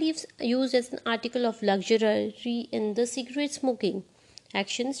dry leaves used as an article of luxury in the cigarette smoking.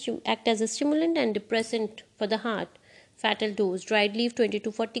 Actions: to act as a stimulant and depressant for the heart. Fatal dose: dried leaf 20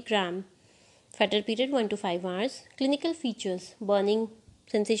 to 40 gram. Fatal period 1 to 5 hours. Clinical features: burning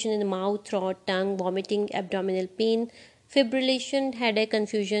sensation in the mouth, throat, tongue, vomiting, abdominal pain, fibrillation, headache,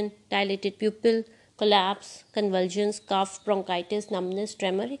 confusion, dilated pupil, collapse, convulsions, cough, bronchitis, numbness,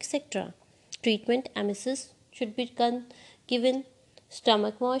 tremor, etc. Treatment: emesis should be given,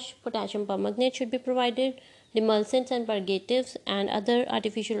 stomach wash, potassium permanganate should be provided, demulcents and purgatives and other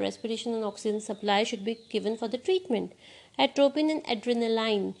artificial respiration and oxygen supply should be given for the treatment. Atropine and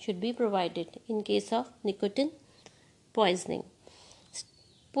adrenaline should be provided in case of nicotine poisoning.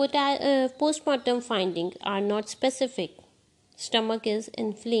 Postmortem findings are not specific. Stomach is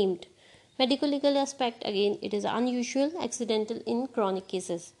inflamed. Medical legal aspect, again, it is unusual, accidental in chronic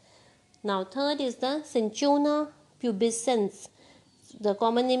cases. Now, third is the Cinchona pubescens. The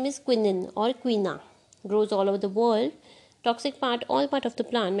common name is quinine or quina. Grows all over the world. Toxic part, all part of the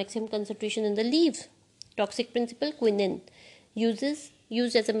plant, maximum concentration in the leaf. Toxic principle, quinine.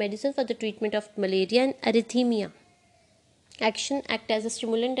 Used as a medicine for the treatment of malaria and arrhythmia. Action: act as a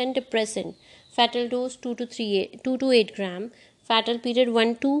stimulant and depressant. Fatal dose 2 to 8 gram. Fatal period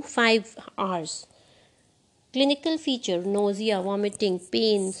 1 to 5 hours. Clinical feature: nausea, vomiting,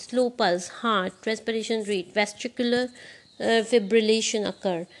 pain, slow pulse, heart, respiration rate, vesicular fibrillation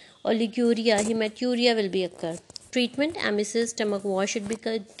occur. Oliguria, hematuria will be occur. Treatment: emesis, stomach wash should be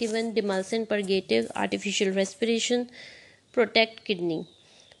given, demulcent, purgative, artificial respiration, protect kidney.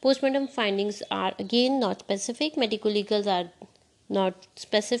 Postmortem findings are again not specific. Medical legals are not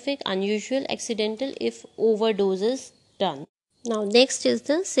specific, unusual, accidental if overdoses done. Now next is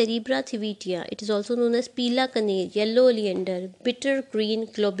the Cerebra thivitia. It is also known as Pila Kaneer, yellow oleander, bitter green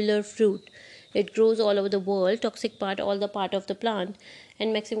globular fruit. It grows all over the world. Toxic part, all the part of the plant,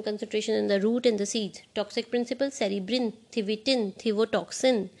 and maximum concentration in the root and the seeds. Toxic principle: cerebrin, thivitin,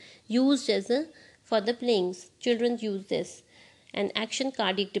 thivotoxin. Used as a for the plagues. Children use this. And action: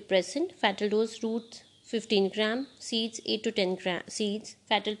 cardiac depressant. Fatal dose: roots 15 gram, seeds 8 to 10 gram seeds.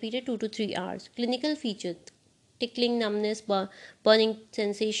 Fatal period 2 to 3 hours. Clinical features: tickling, numbness, burning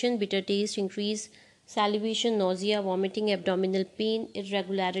sensation, bitter taste, increase salivation, nausea, vomiting, abdominal pain,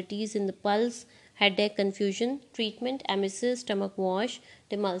 irregularities in the pulse, headache, confusion. Treatment: emesis, stomach wash,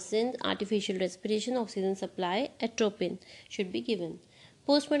 demulcent, artificial respiration, oxygen supply, atropine should be given.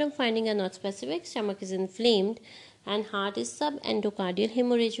 Postmortem findings are not specific. Stomach is inflamed and heart is subendocardial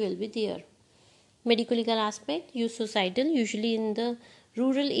hemorrhage will be there. Medical legal aspect: use suicidal, usually in the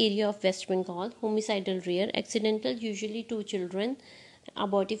rural area of West Bengal. Homicidal rare. Accidental, usually 2 children.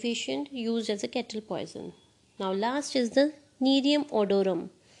 Abortifacient, used as a cattle poison. Now last is the Nerium odorum.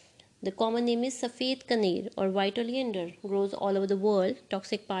 The common name is Safed Kaneer or white oleander. Grows all over the world.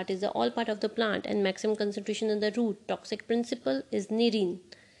 Toxic part is the all part of the plant and maximum concentration in the root. Toxic principle is nerine.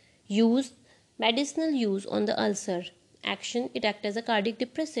 Use: medicinal use on the ulcer. Action: it acts as a cardiac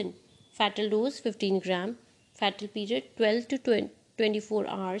depressant. Fatal dose 15 gram. Fatal period 12 to 24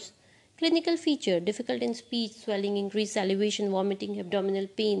 hours. Clinical feature: difficult in speech, swelling, increased salivation, vomiting, abdominal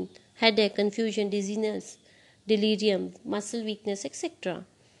pain, headache, confusion, dizziness, delirium, muscle weakness, etc.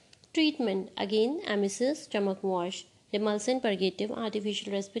 Treatment: again, emesis, stomach wash, demulcent, purgative,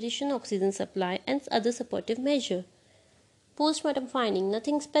 artificial respiration, oxygen supply, and other supportive measure. Postmortem finding: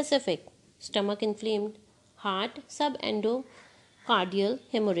 nothing specific. Stomach inflamed, heart subendocardial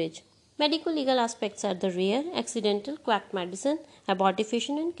hemorrhage. Medical legal aspects are the rare, accidental, quack medicine,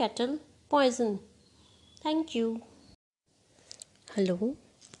 abortifacient, and cattle poison. Thank you. Hello,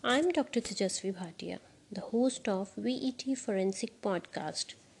 I'm Dr. Tejasvi Bhatia, the host of VET Forensic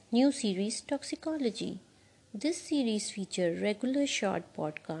Podcast, new series Toxicology. This series features regular short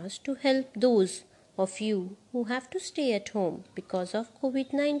podcasts to help those of you who have to stay at home because of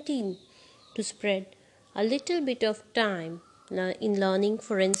COVID-19 to spread a little bit of time in learning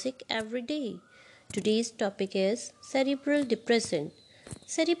forensic every day. Today's topic is cerebral depressant.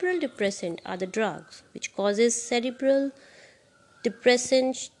 Cerebral depressant are the drugs which causes cerebral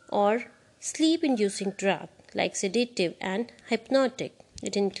depressant or sleep-inducing drug like sedative and hypnotic.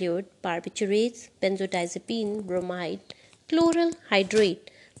 It include barbiturates, benzodiazepine, bromide, chloral hydrate,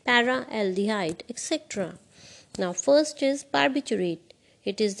 para-aldehyde, etc. Now first is barbiturate.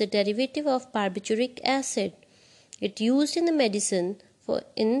 It is the derivative of barbituric acid. It used in the medicine for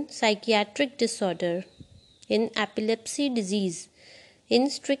in psychiatric disorder, in epilepsy disease, in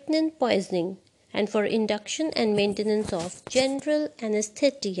strychnine poisoning, and for induction and maintenance of general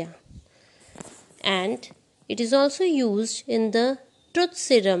anesthesia. And it is also used in the truth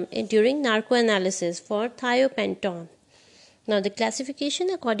serum during narcoanalysis for thiopental. Now the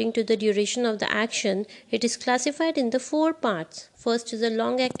classification according to the duration of the action, it is classified in the 4 parts. First is a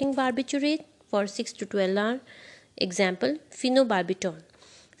long-acting barbiturate for 6 to 12 hours. Example, phenobarbital.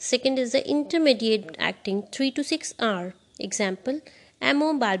 Second is the intermediate acting 3 to 6 hours. Example,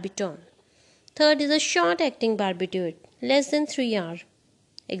 amobarbital. Third is a short-acting barbiturate, less than 3 hours.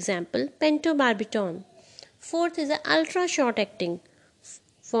 Example, pentobarbital. Fourth is a ultra-short-acting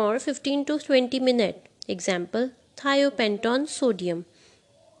for 15 to 20 minutes. Example, thiopental sodium.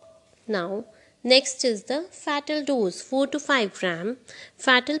 Now, next is the fatal dose 4 to 5 gram.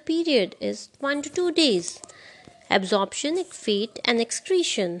 Fatal period is 1 to 2 days. Absorption, fate and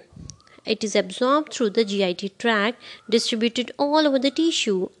excretion. It is absorbed through the GIT tract, distributed all over the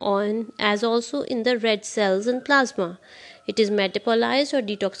tissue as also in the red cells and plasma. It is metabolized or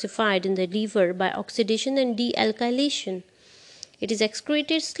detoxified in the liver by oxidation and dealkylation. It is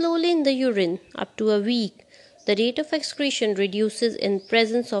excreted slowly in the urine up to a week. The rate of excretion reduces in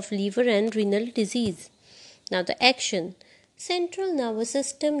presence of liver and renal disease. Now the action. Central nervous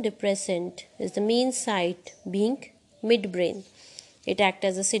system depressant is the main site, being midbrain. It acts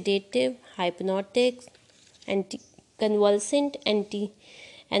as a sedative, hypnotic, anticonvulsant,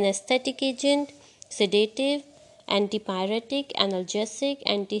 anti-anesthetic agent, sedative, antipyretic, analgesic,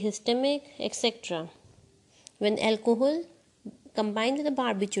 antihistamic, etc. When alcohol combined with a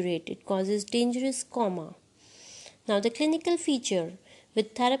barbiturate, it causes dangerous coma. Now the clinical feature.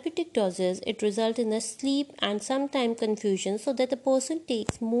 With therapeutic doses, it results in a sleep and sometimes confusion so that the person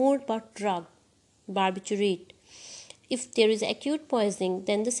takes more drug, barbiturate. If there is acute poisoning,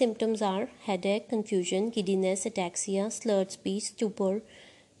 then the symptoms are headache, confusion, giddiness, ataxia, slurred speech, stupor,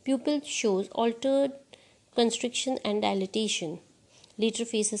 pupil shows altered constriction and dilatation. Later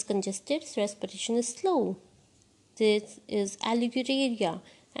face is congested, respiration is slow. This is oliguria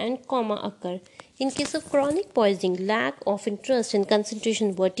and coma occur. In case of chronic poisoning, lack of interest in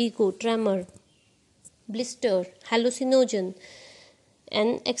concentration, vertigo, tremor, blister, hallucinogen,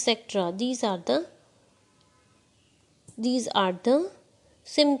 and etc. These are the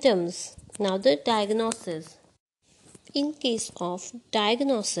symptoms. Now the diagnosis. In case of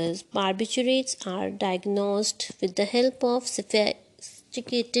diagnosis, barbiturates are diagnosed with the help of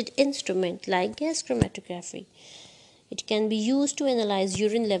sophisticated instruments like gas chromatography. It can be used to analyze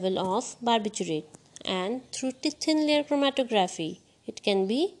urine level of barbiturate, and through thin layer chromatography, it can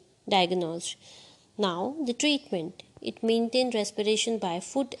be diagnosed. Now, the treatment. It maintains respiration by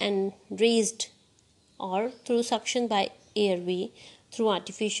foot and raised or through suction by airway, through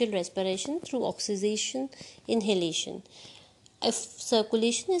artificial respiration, through oxygenation, inhalation. If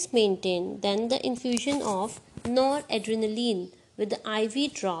circulation is maintained, then the infusion of noradrenaline with the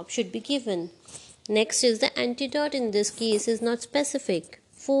IV drop should be given. Next is the antidote. In this case is not specific.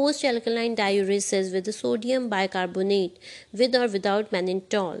 Forced alkaline diuresis with the sodium bicarbonate with or without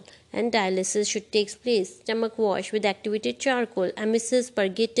mannitol, and dialysis should take place. Stomach wash with activated charcoal, emesis,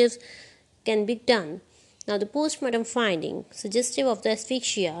 purgatives can be done. Now the postmortem finding, suggestive of the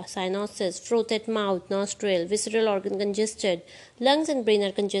asphyxia, cyanosis, froth at mouth, nostril, visceral organ congested, lungs and brain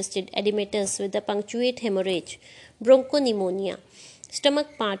are congested, edematous with a punctuate hemorrhage, bronchopneumonia.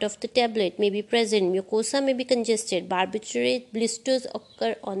 Stomach part of the tablet may be present, mucosa may be congested, barbiturate blisters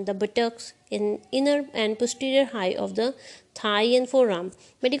occur on the buttocks, in inner and posterior high of the thigh and forearm.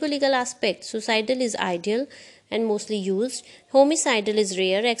 Medico-legal aspect, suicidal is ideal and mostly used, homicidal is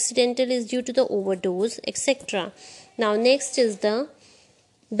rare, accidental is due to the overdose, etc. Now next is the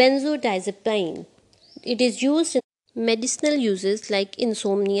benzodiazepine. It is used in medicinal uses like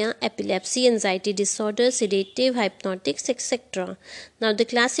insomnia, epilepsy, anxiety disorder, sedative, hypnotics, etc. Now the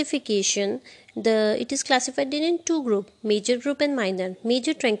classification, it is classified in 2 groups, major group and minor.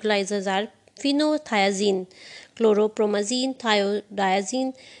 Major tranquilizers are phenothiazine, chloropromazine,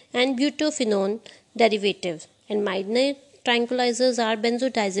 thiodiazine, and butophenone derivatives. And minor Tranquilizers are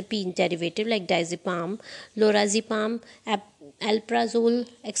benzodiazepine derivative like diazepam, lorazepam, alprazolam,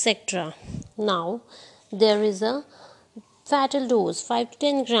 etc. Now, there is a fatal dose 5 to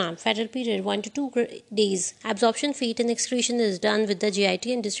 10 gram, fatal period 1 to 2 days. Absorption, feed, and excretion is done with the GIT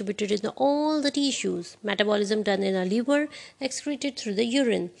and distributed in all the tissues. Metabolism done in a liver, excreted through the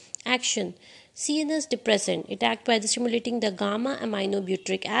urine. Action: CNS depressant. It acts by stimulating the gamma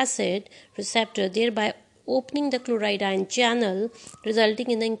aminobutyric acid receptor, thereby opening the chloride ion channel,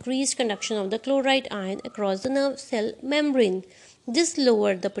 resulting in the increased conduction of the chloride ion across the nerve cell membrane. This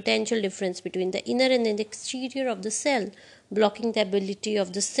lowered the potential difference between the inner and the exterior of the cell, blocking the ability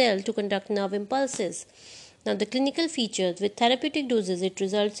of the cell to conduct nerve impulses. Now, the clinical features: with therapeutic doses, it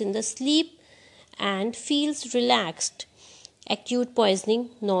results in the sleep and feels relaxed. Acute poisoning: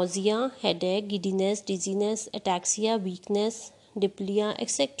 nausea, headache, giddiness, dizziness, ataxia, weakness, diplopia,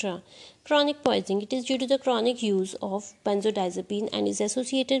 etc. Chronic poisoning: it is due to the chronic use of benzodiazepine and is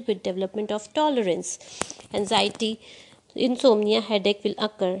associated with development of tolerance. Anxiety, insomnia, headache will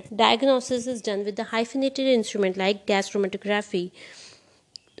occur. Diagnosis is done with the hyphenated instrument like gas chromatography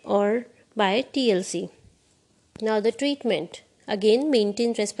or by TLC. Now, the treatment: again,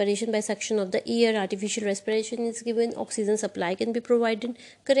 maintain respiration by suction of the air. Artificial respiration is given. Oxygen supply can be provided.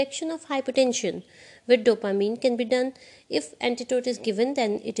 Correction of hypertension with dopamine can be done. If antidote is given,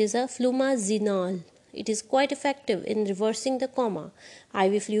 then it is a flumazenol. It is quite effective in reversing the coma.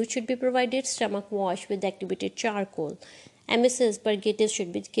 IV fluid should be provided. Stomach wash with activated charcoal. Emesis, purgatives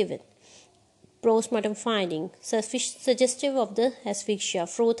should be given. Postmortem finding: suggestive of the asphyxia.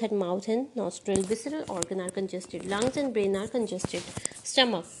 Throat and mouth and nostril. Visceral organ are congested. Lungs and brain are congested.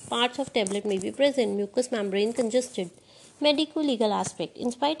 Stomach: parts of tablet may be present. Mucous membrane congested. Medico-legal aspect: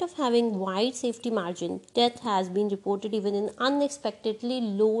 in spite of having wide safety margin, death has been reported even in unexpectedly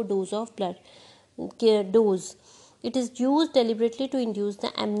low dose of blood dose. It is used deliberately to induce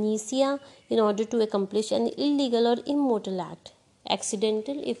the amnesia in order to accomplish an illegal or immoral act.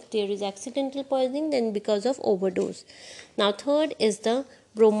 Accidental: if there is accidental poisoning, then because of overdose. Now, third is the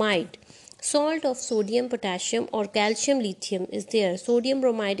bromide. Salt of sodium, potassium, or calcium, lithium is there. Sodium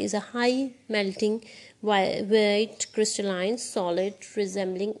bromide is a high melting white crystalline solid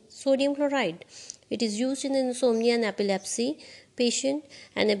resembling sodium chloride. It is used in insomnia and epilepsy patient.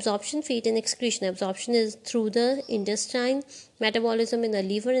 And absorption, feed, and excretion: absorption is through the intestine, metabolism in the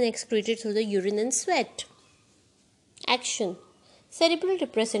liver, and excreted through the urine and sweat. Action: cerebral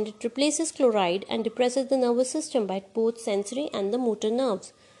depressant. It replaces chloride and depresses the nervous system by both sensory and the motor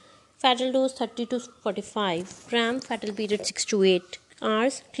nerves. Fatal dose 30 to 45 gram. Fatal period 6 to 8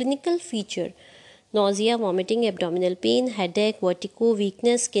 hours. Clinical feature: nausea, vomiting, abdominal pain, headache, vertigo,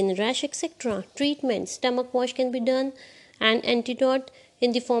 weakness, skin rash, etc. Treatment: stomach wash can be done, and antidote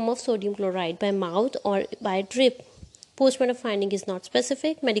in the form of sodium chloride by mouth or by drip. Postmortem finding is not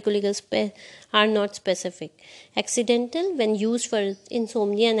specific. Medical legal are not specific. Accidental when used for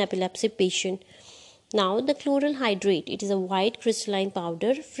insomnia and epilepsy patient. Now, the chloral hydrate. It is a white crystalline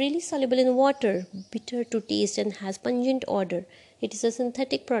powder freely soluble in water, bitter to taste and has pungent odor. It is a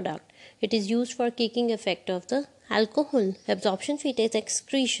synthetic product. It is used for caking effect of the alcohol. Absorption, feed,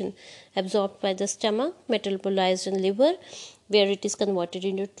 excretion: absorbed by the stomach, metabolized in liver, where it is converted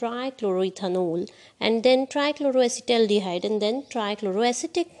into trichloroethanol and then trichloroacetaldehyde and then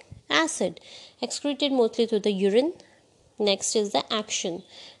trichloroacetic acid, excreted mostly through the urine. Next is the action: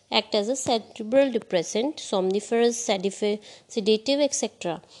 act as a cerebral depressant, somniferous, sedative,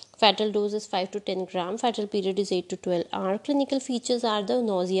 etc. Fatal dose is 5 to 10 gram. Fatal period is 8 to 12 hours. Clinical features are the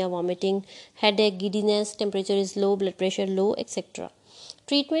nausea, vomiting, headache, giddiness, temperature is low, blood pressure low, etc.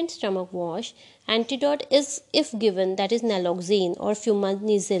 Treatment: stomach wash. Antidote is, if given, that is naloxone or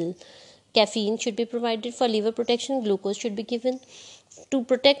flumazenil. Caffeine should be provided for liver protection. Glucose should be given. To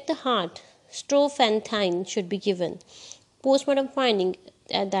protect the heart, strophantine should be given. Postmortem finding,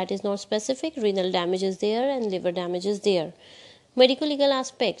 that is not specific. Renal damage is there and liver damage is there. Medical legal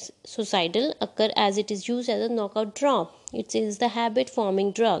aspects: suicidal occur as it is used as a knockout drop. It is the habit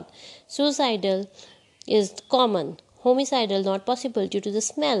forming drug. Suicidal is common. Homicidal not possible due to the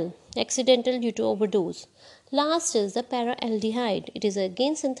smell. Accidental due to overdose. Last is the paraldehyde. It is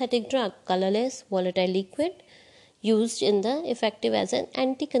again synthetic drug, colorless, volatile liquid, used in the effective as an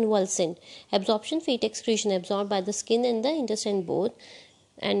anticonvulsant. Absorption, feed, excretion: absorbed by the skin and the intestine both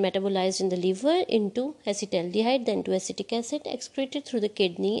and metabolized in the liver into acetaldehyde, then to acetic acid, excreted through the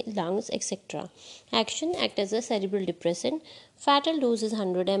kidney, lungs, etc. Action: act as a cerebral depressant. Fatal dose is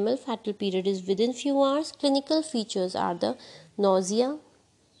 100 ml. Fatal period is within few hours. Clinical features are the nausea,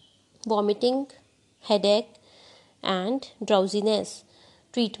 vomiting, headache, and drowsiness.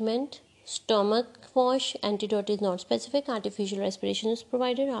 Treatment: stomach wash, antidote is not specific, artificial respiration is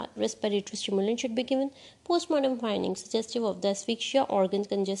provided, respiratory stimulant should be given. Postmortem findings suggestive of the asphyxia, organs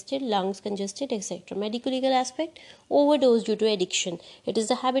congested, lungs congested, etc. Medical legal aspect, overdose due to addiction. It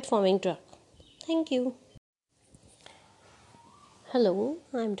is a habit forming drug. Thank you. Hello,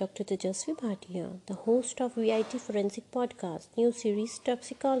 I am Dr. Tejasvi Bhatia, the host of VIT Forensic Podcast, new series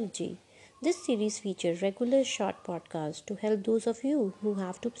Toxicology. This series features regular short podcasts to help those of you who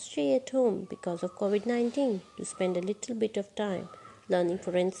have to stay at home because of COVID-19 to spend a little bit of time learning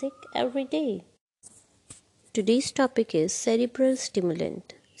forensic every day. Today's topic is cerebral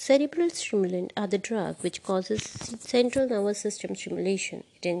stimulant. Cerebral stimulant are the drug which causes central nervous system stimulation.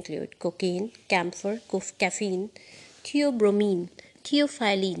 It includes cocaine, camphor, caffeine, theobromine,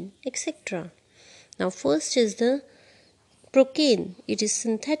 theophylline, etc. Now first is the procaine. It is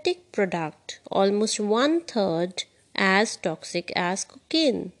synthetic product, almost 1/3 as toxic as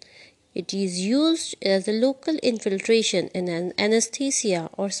cocaine. It is used as a local infiltration in an anesthesia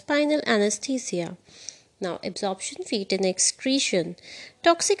or spinal anesthesia. Now, absorption, feet and excretion.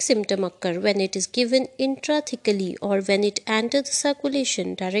 Toxic symptoms occur when it is given intrathecally or when it enters the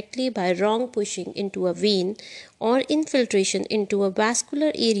circulation directly by wrong pushing into a vein or infiltration into a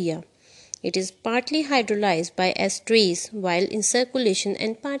vascular area. It is partly hydrolyzed by esterase while in circulation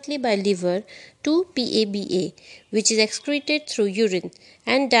and partly by liver to PABA, which is excreted through urine,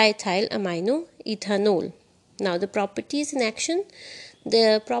 and diethylaminoethanol. Now the properties in action.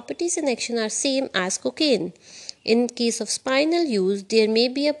 The properties in action are same as cocaine. In case of spinal use, there may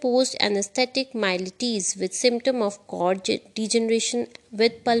be a post-anesthetic myelitis with symptom of cord degeneration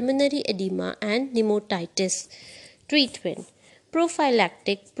with pulmonary edema and pneumonitis. Treatment.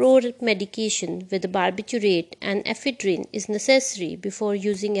 Prophylactic medication with barbiturate and ephedrine is necessary before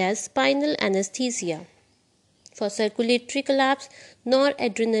using as spinal anesthesia. For circulatory collapse,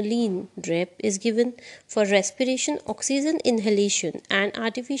 noradrenaline drip is given. For respiration, oxygen inhalation and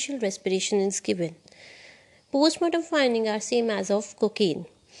artificial respiration is given. Postmortem findings are same as of cocaine.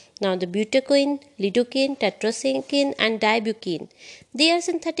 Now the butacoin, lidocaine, tetracycline and dibucaine. They are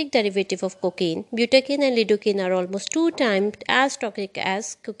synthetic derivative of cocaine. Butacaine and lidocaine are almost 2 times as toxic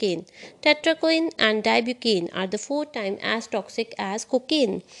as cocaine. Tetracoin and dibucaine are the 4 times as toxic as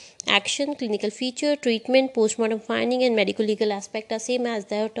cocaine. Action, clinical feature, treatment, postmortem finding and medical legal aspect are same as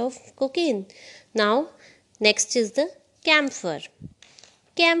that of cocaine. Now next is the camphor.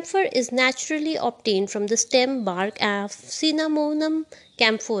 Camphor is naturally obtained from the stem bark of Cinnamomum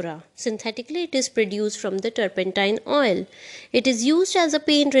camphora. Synthetically, it is produced from the turpentine oil. It is used as a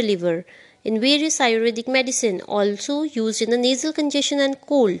pain reliever in various Ayurvedic medicine, also used in the nasal congestion and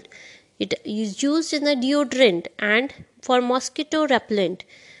cold. It is used in a deodorant and for mosquito repellent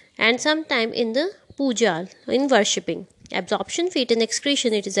and sometime in the puja, in worshipping. Absorption, feet and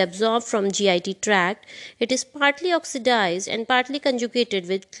excretion. It is absorbed from GIT tract. It is partly oxidized and partly conjugated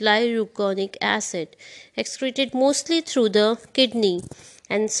with glyuronic acid, excreted mostly through the kidney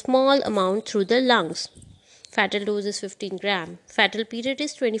and small amount through the lungs. Fatal dose is 15 gram. Fatal period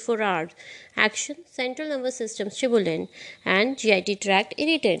is 24 hours. Action, central nervous system stimulant and GIT tract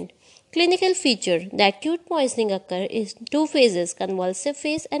irritant. Clinical feature. The acute poisoning occurs in 2 phases, convulsive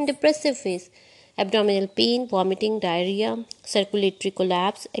phase and depressive phase. Abdominal pain, vomiting, diarrhea, circulatory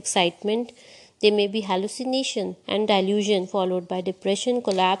collapse, excitement. There may be hallucination and delusion followed by depression,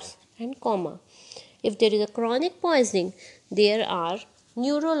 collapse and coma. If there is a chronic poisoning, there are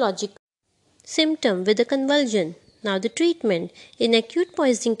neurological symptoms with a convulsion. Now the treatment. In acute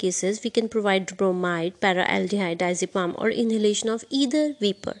poisoning cases, we can provide bromide, paraaldehyde, diazepam or inhalation of either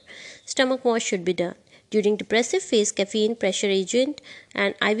vapor. Stomach wash should be done. During depressive phase, caffeine, pressure agent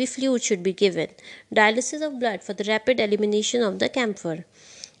and IV fluid should be given. Dialysis of blood for the rapid elimination of the camphor.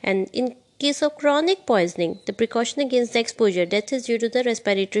 And in case of chronic poisoning, the precaution against the exposure, death is due to the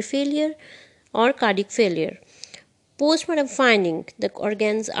respiratory failure or cardiac failure. Postmortem finding, the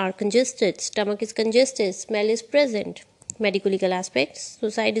organs are congested, stomach is congested, smell is present. Medical legal aspects,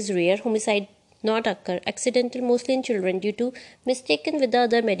 suicide is rare, homicide not occur, accidental mostly in children due to mistaken with the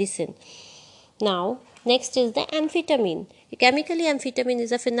other medicine. Now, next is the amphetamine. Chemically, amphetamine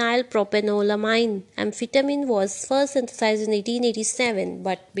is a phenylpropanolamine. Amphetamine was first synthesized in 1887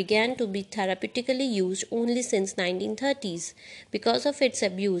 but began to be therapeutically used only since 1930s. Because of its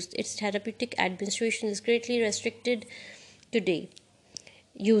abuse, its therapeutic administration is greatly restricted today.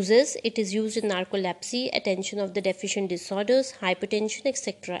 Uses. It is used in narcolepsy, attention of the deficient disorders, hypertension,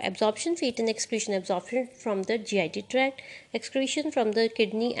 etc. Absorption, feet and excretion. Absorption from the GIT tract, excretion from the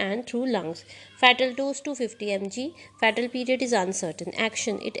kidney and through lungs. Fatal dose 250 mg. Fatal period is uncertain.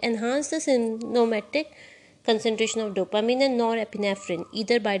 Action. It enhances the synaptic concentration of dopamine and norepinephrine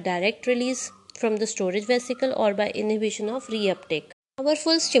either by direct release from the storage vesicle or by inhibition of reuptake.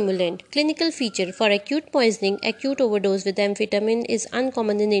 Powerful stimulant. Clinical feature for acute poisoning, acute overdose with amphetamine is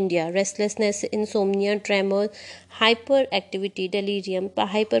uncommon in India. Restlessness, insomnia, tremor, hyperactivity, delirium,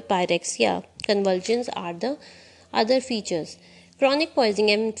 hyperpyrexia, convulsions are the other features. Chronic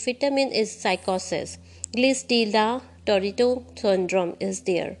poisoning, amphetamine is psychosis. Glisdila-Toretto syndrome is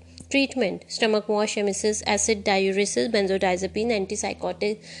there. Treatment: stomach wash, emesis, acid diuresis, benzodiazepine,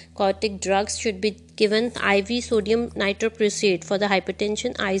 antipsychotic drugs should be given, IV sodium nitroprusside for the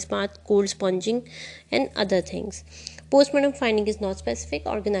hypertension, ice bath, cold sponging, and other things. Postmortem finding is not specific,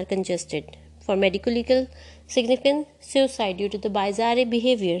 organs are congested. For medical legal significance, suicide due to the bizarre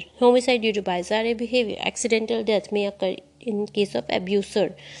behavior, homicide due to bizarre behavior, accidental death may occur in case of abuser.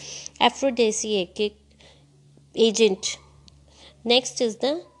 Aphrodisiac agent. Next is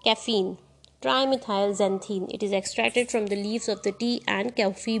the caffeine. Trimethylxanthine. It is extracted from the leaves of the tea and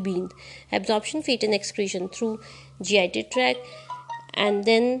coffee bean. Absorption, fat and excretion through GI tract and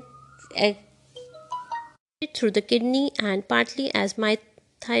then through the kidney and partly as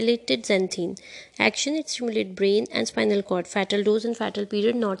methylated xanthine. Action: it stimulates brain and spinal cord. Fatal dose and fatal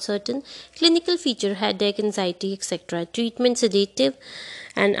period not certain. Clinical feature: headache, anxiety, etc. Treatment: sedative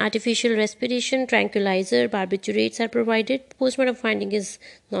and artificial respiration, tranquilizer, barbiturates are provided. Postmortem finding is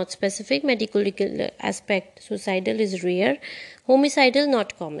not specific. Medical legal aspect: suicidal is rare, homicidal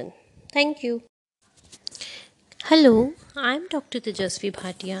not common. Thank you. Hello, I'm Dr. Tejasvi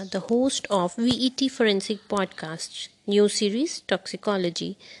Bhatia, the host of VET Forensic Podcast, new series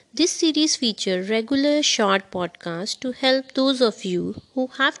Toxicology. This series features regular short podcasts to help those of you who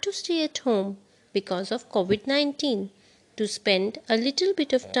have to stay at home because of COVID-19 to spend a little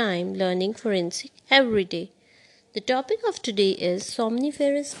bit of time learning forensic every day. The topic of today is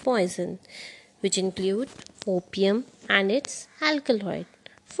somniferous poison, which include opium and its alkaloid.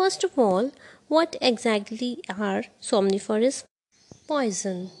 First of all, what exactly are somniferous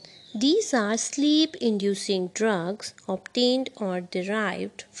poison? These are sleep-inducing drugs obtained or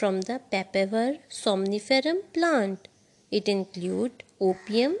derived from the Papaver somniferum plant. It includes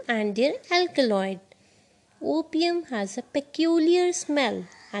opium and their alkaloid. Opium has a peculiar smell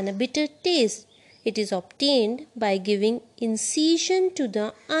and a bitter taste. It is obtained by giving incision to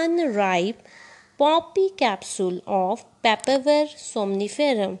the unripe poppy capsule of Papaver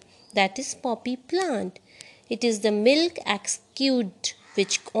somniferum, that is poppy plant. It is the milk exudate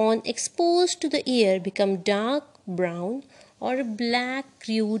which on exposed to the air become dark brown or black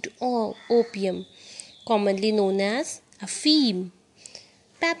crude opium, commonly known as a pheem.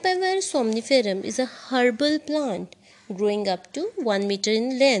 Papaver somniferum is a herbal plant growing up to 1 meter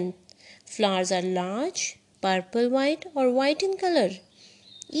in length. Flowers are large, purple white or white in color.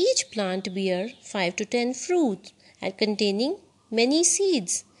 Each plant bears 5 to 10 fruits and containing many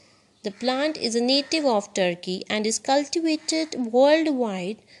seeds. The plant is a native of Turkey and is cultivated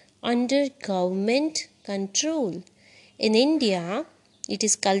worldwide under government control. In India, it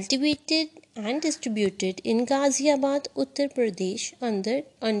is cultivated and distributed in Ghaziabad, Uttar Pradesh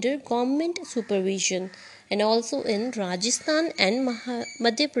under government supervision and also in Rajasthan and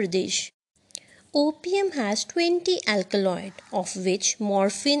Madhya Pradesh. Opium has 20 alkaloids, of which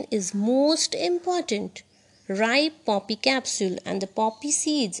morphine is most important. Ripe poppy capsule and the poppy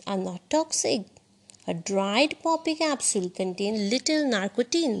seeds are not toxic. A dried poppy capsule contains little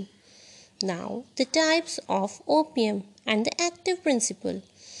narcotine. Now, the types of opium and the active principle.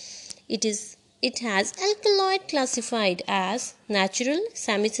 It has alkaloid classified as natural,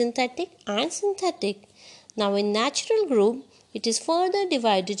 semi-synthetic and synthetic. Now, in natural group, it is further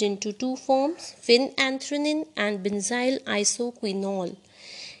divided into two forms, phenanthronin and benzyl isoquinol.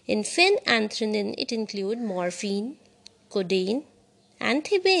 In phenanthronin, it includes morphine, codeine, and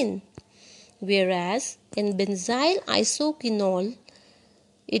thebaine, whereas in benzyl isoquinol,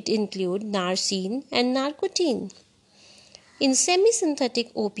 it includes narcine and narcotine. In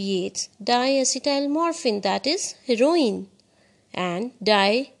semi-synthetic opiates, diacetylmorphine, that is heroin, and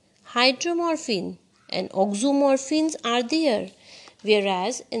dihydromorphine and oxymorphines are there,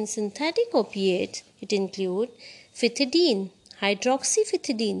 whereas in synthetic opiates, it includes pethidine,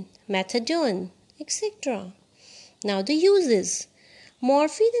 hydroxypethidine, methadone, etc. Now the uses.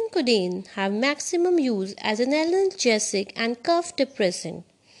 Morphine and codeine have maximum use as an analgesic and cough depressant.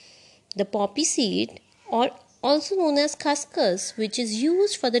 The poppy seed, or also known as khaskhas, which is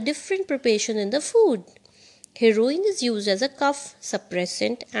used for the different preparation in the food. Heroin is used as a cough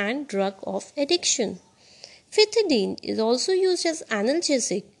suppressant and drug of addiction. Pethidine is also used as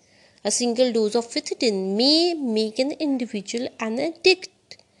analgesic. A single dose of pethidine may make an individual an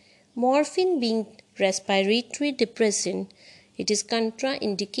addict. Morphine being respiratory depressant, It is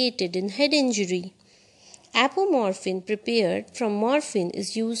contraindicated in head injury. Apomorphine prepared from morphine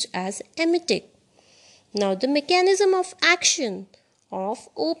is used as emetic. Now the mechanism of action of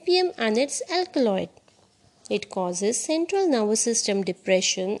opium and its alkaloid. It causes central nervous system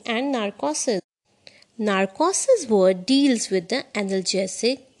depression and narcosis. Narcosis word deals with the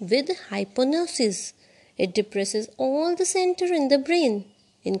analgesic with hypnosis. It depresses all the center in the brain,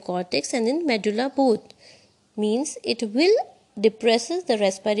 in cortex and in medulla both. Means it will depresses the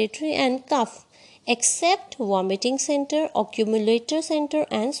respiratory and cough, except vomiting center, accumulator center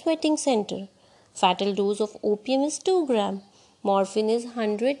and sweating center. Fatal dose of opium is 2 gram. Morphine is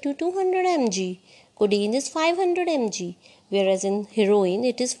 100 to 200 mg. Codeine is 500 mg, whereas in heroin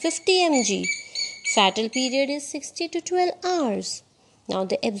it is 50 mg. Fatal period is 60 to 12 hours. Now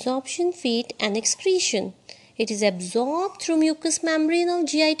the absorption, fate and excretion. It is absorbed through mucous membrane of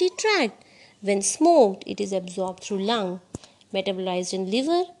GIT tract. When smoked, it is absorbed through lung, metabolized in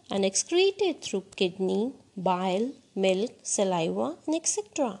liver and excreted through kidney, bile, milk, saliva and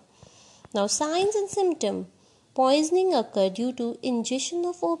etc. Now signs and symptoms. Poisoning occur due to ingestion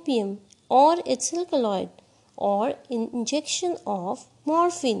of opium or its alkaloid or injection of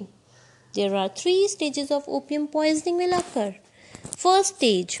morphine. There are 3 stages of opium poisoning will occur. First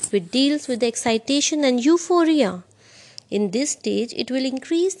stage, which deals with excitation and euphoria. In this stage, it will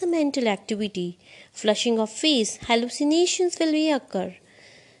increase the mental activity. Flushing of face, hallucinations will occur.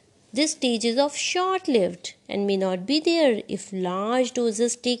 This stage is of short-lived and may not be there if large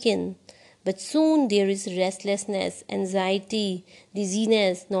doses taken. But soon there is restlessness, anxiety,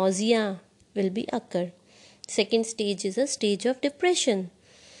 dizziness, nausea will be occur. Second stage is a stage of depression.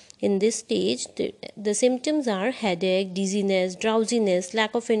 In this stage, the symptoms are headache, dizziness, drowsiness,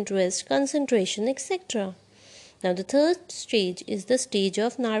 lack of interest, concentration, etc. Now the third stage is the stage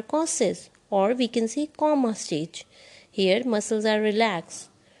of narcosis, or we can say coma stage. Here muscles are relaxed,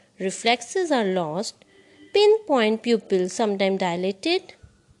 reflexes are lost, pinpoint pupils sometimes dilated.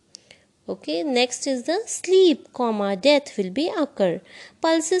 Okay, next is the sleep, death will be occur.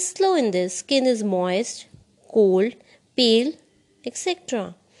 Pulse is slow in this, skin is moist, cold, pale,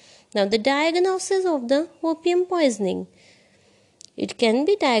 etc. Now the diagnosis of the opium poisoning. It can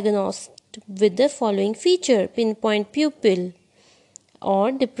be diagnosed with the following feature: pinpoint pupil,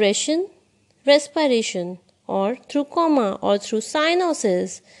 or depression, respiration, or through coma, or through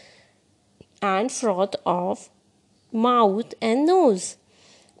cyanosis and froth of mouth and nose.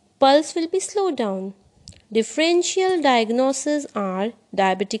 Pulse will be slowed down. Differential diagnoses are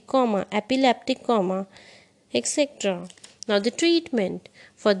diabetic coma, epileptic coma, etc. Now the treatment.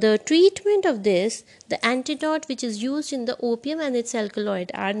 For the treatment of this, the antidote which is used in the opium and its alkaloid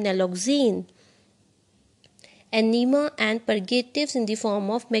are naloxone, enema and purgatives in the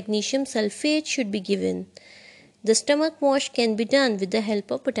form of magnesium sulfate should be given. The stomach wash can be done with the help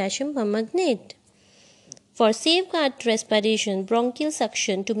of potassium permanganate. For safeguard respiration, bronchial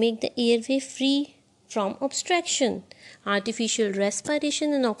suction to make the airway free from obstruction. Artificial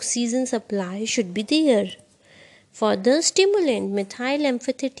respiration and oxygen supply should be there. For the stimulant,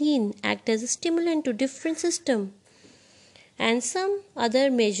 methylamphetamine act as a stimulant to different system. And some other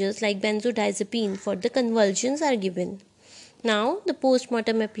measures like benzodiazepine for the convulsions are given. Now the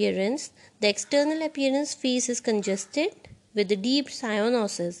postmortem appearance. The external appearance, face is congested with the deep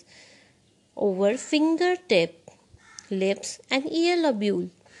cyanosis over fingertip, lips and ear lobule.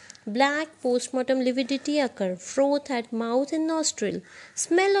 Black postmortem lividity occur, froth at mouth and nostril.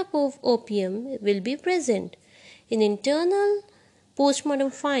 Smell of opium will be present. In internal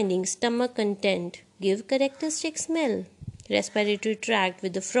postmortem findings, stomach content give characteristic smell. Respiratory tract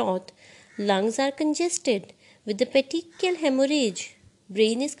with the froth. Lungs are congested with the petechial hemorrhage.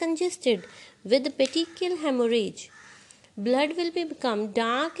 Brain is congested with the petechial hemorrhage. Blood will become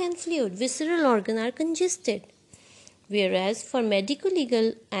dark and fluid. Visceral organs are congested. Whereas for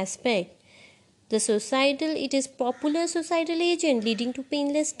medico-legal aspect, it is popular suicidal agent leading to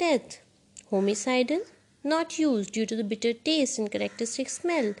painless death. Homicidal, not used due to the bitter taste and characteristic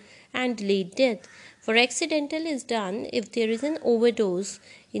smell and delayed death. For accidental is done if there is an overdose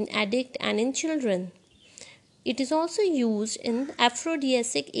in addict and in children. It is also used in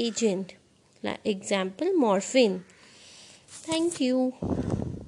aphrodisiac agent, like example morphine. Thank you.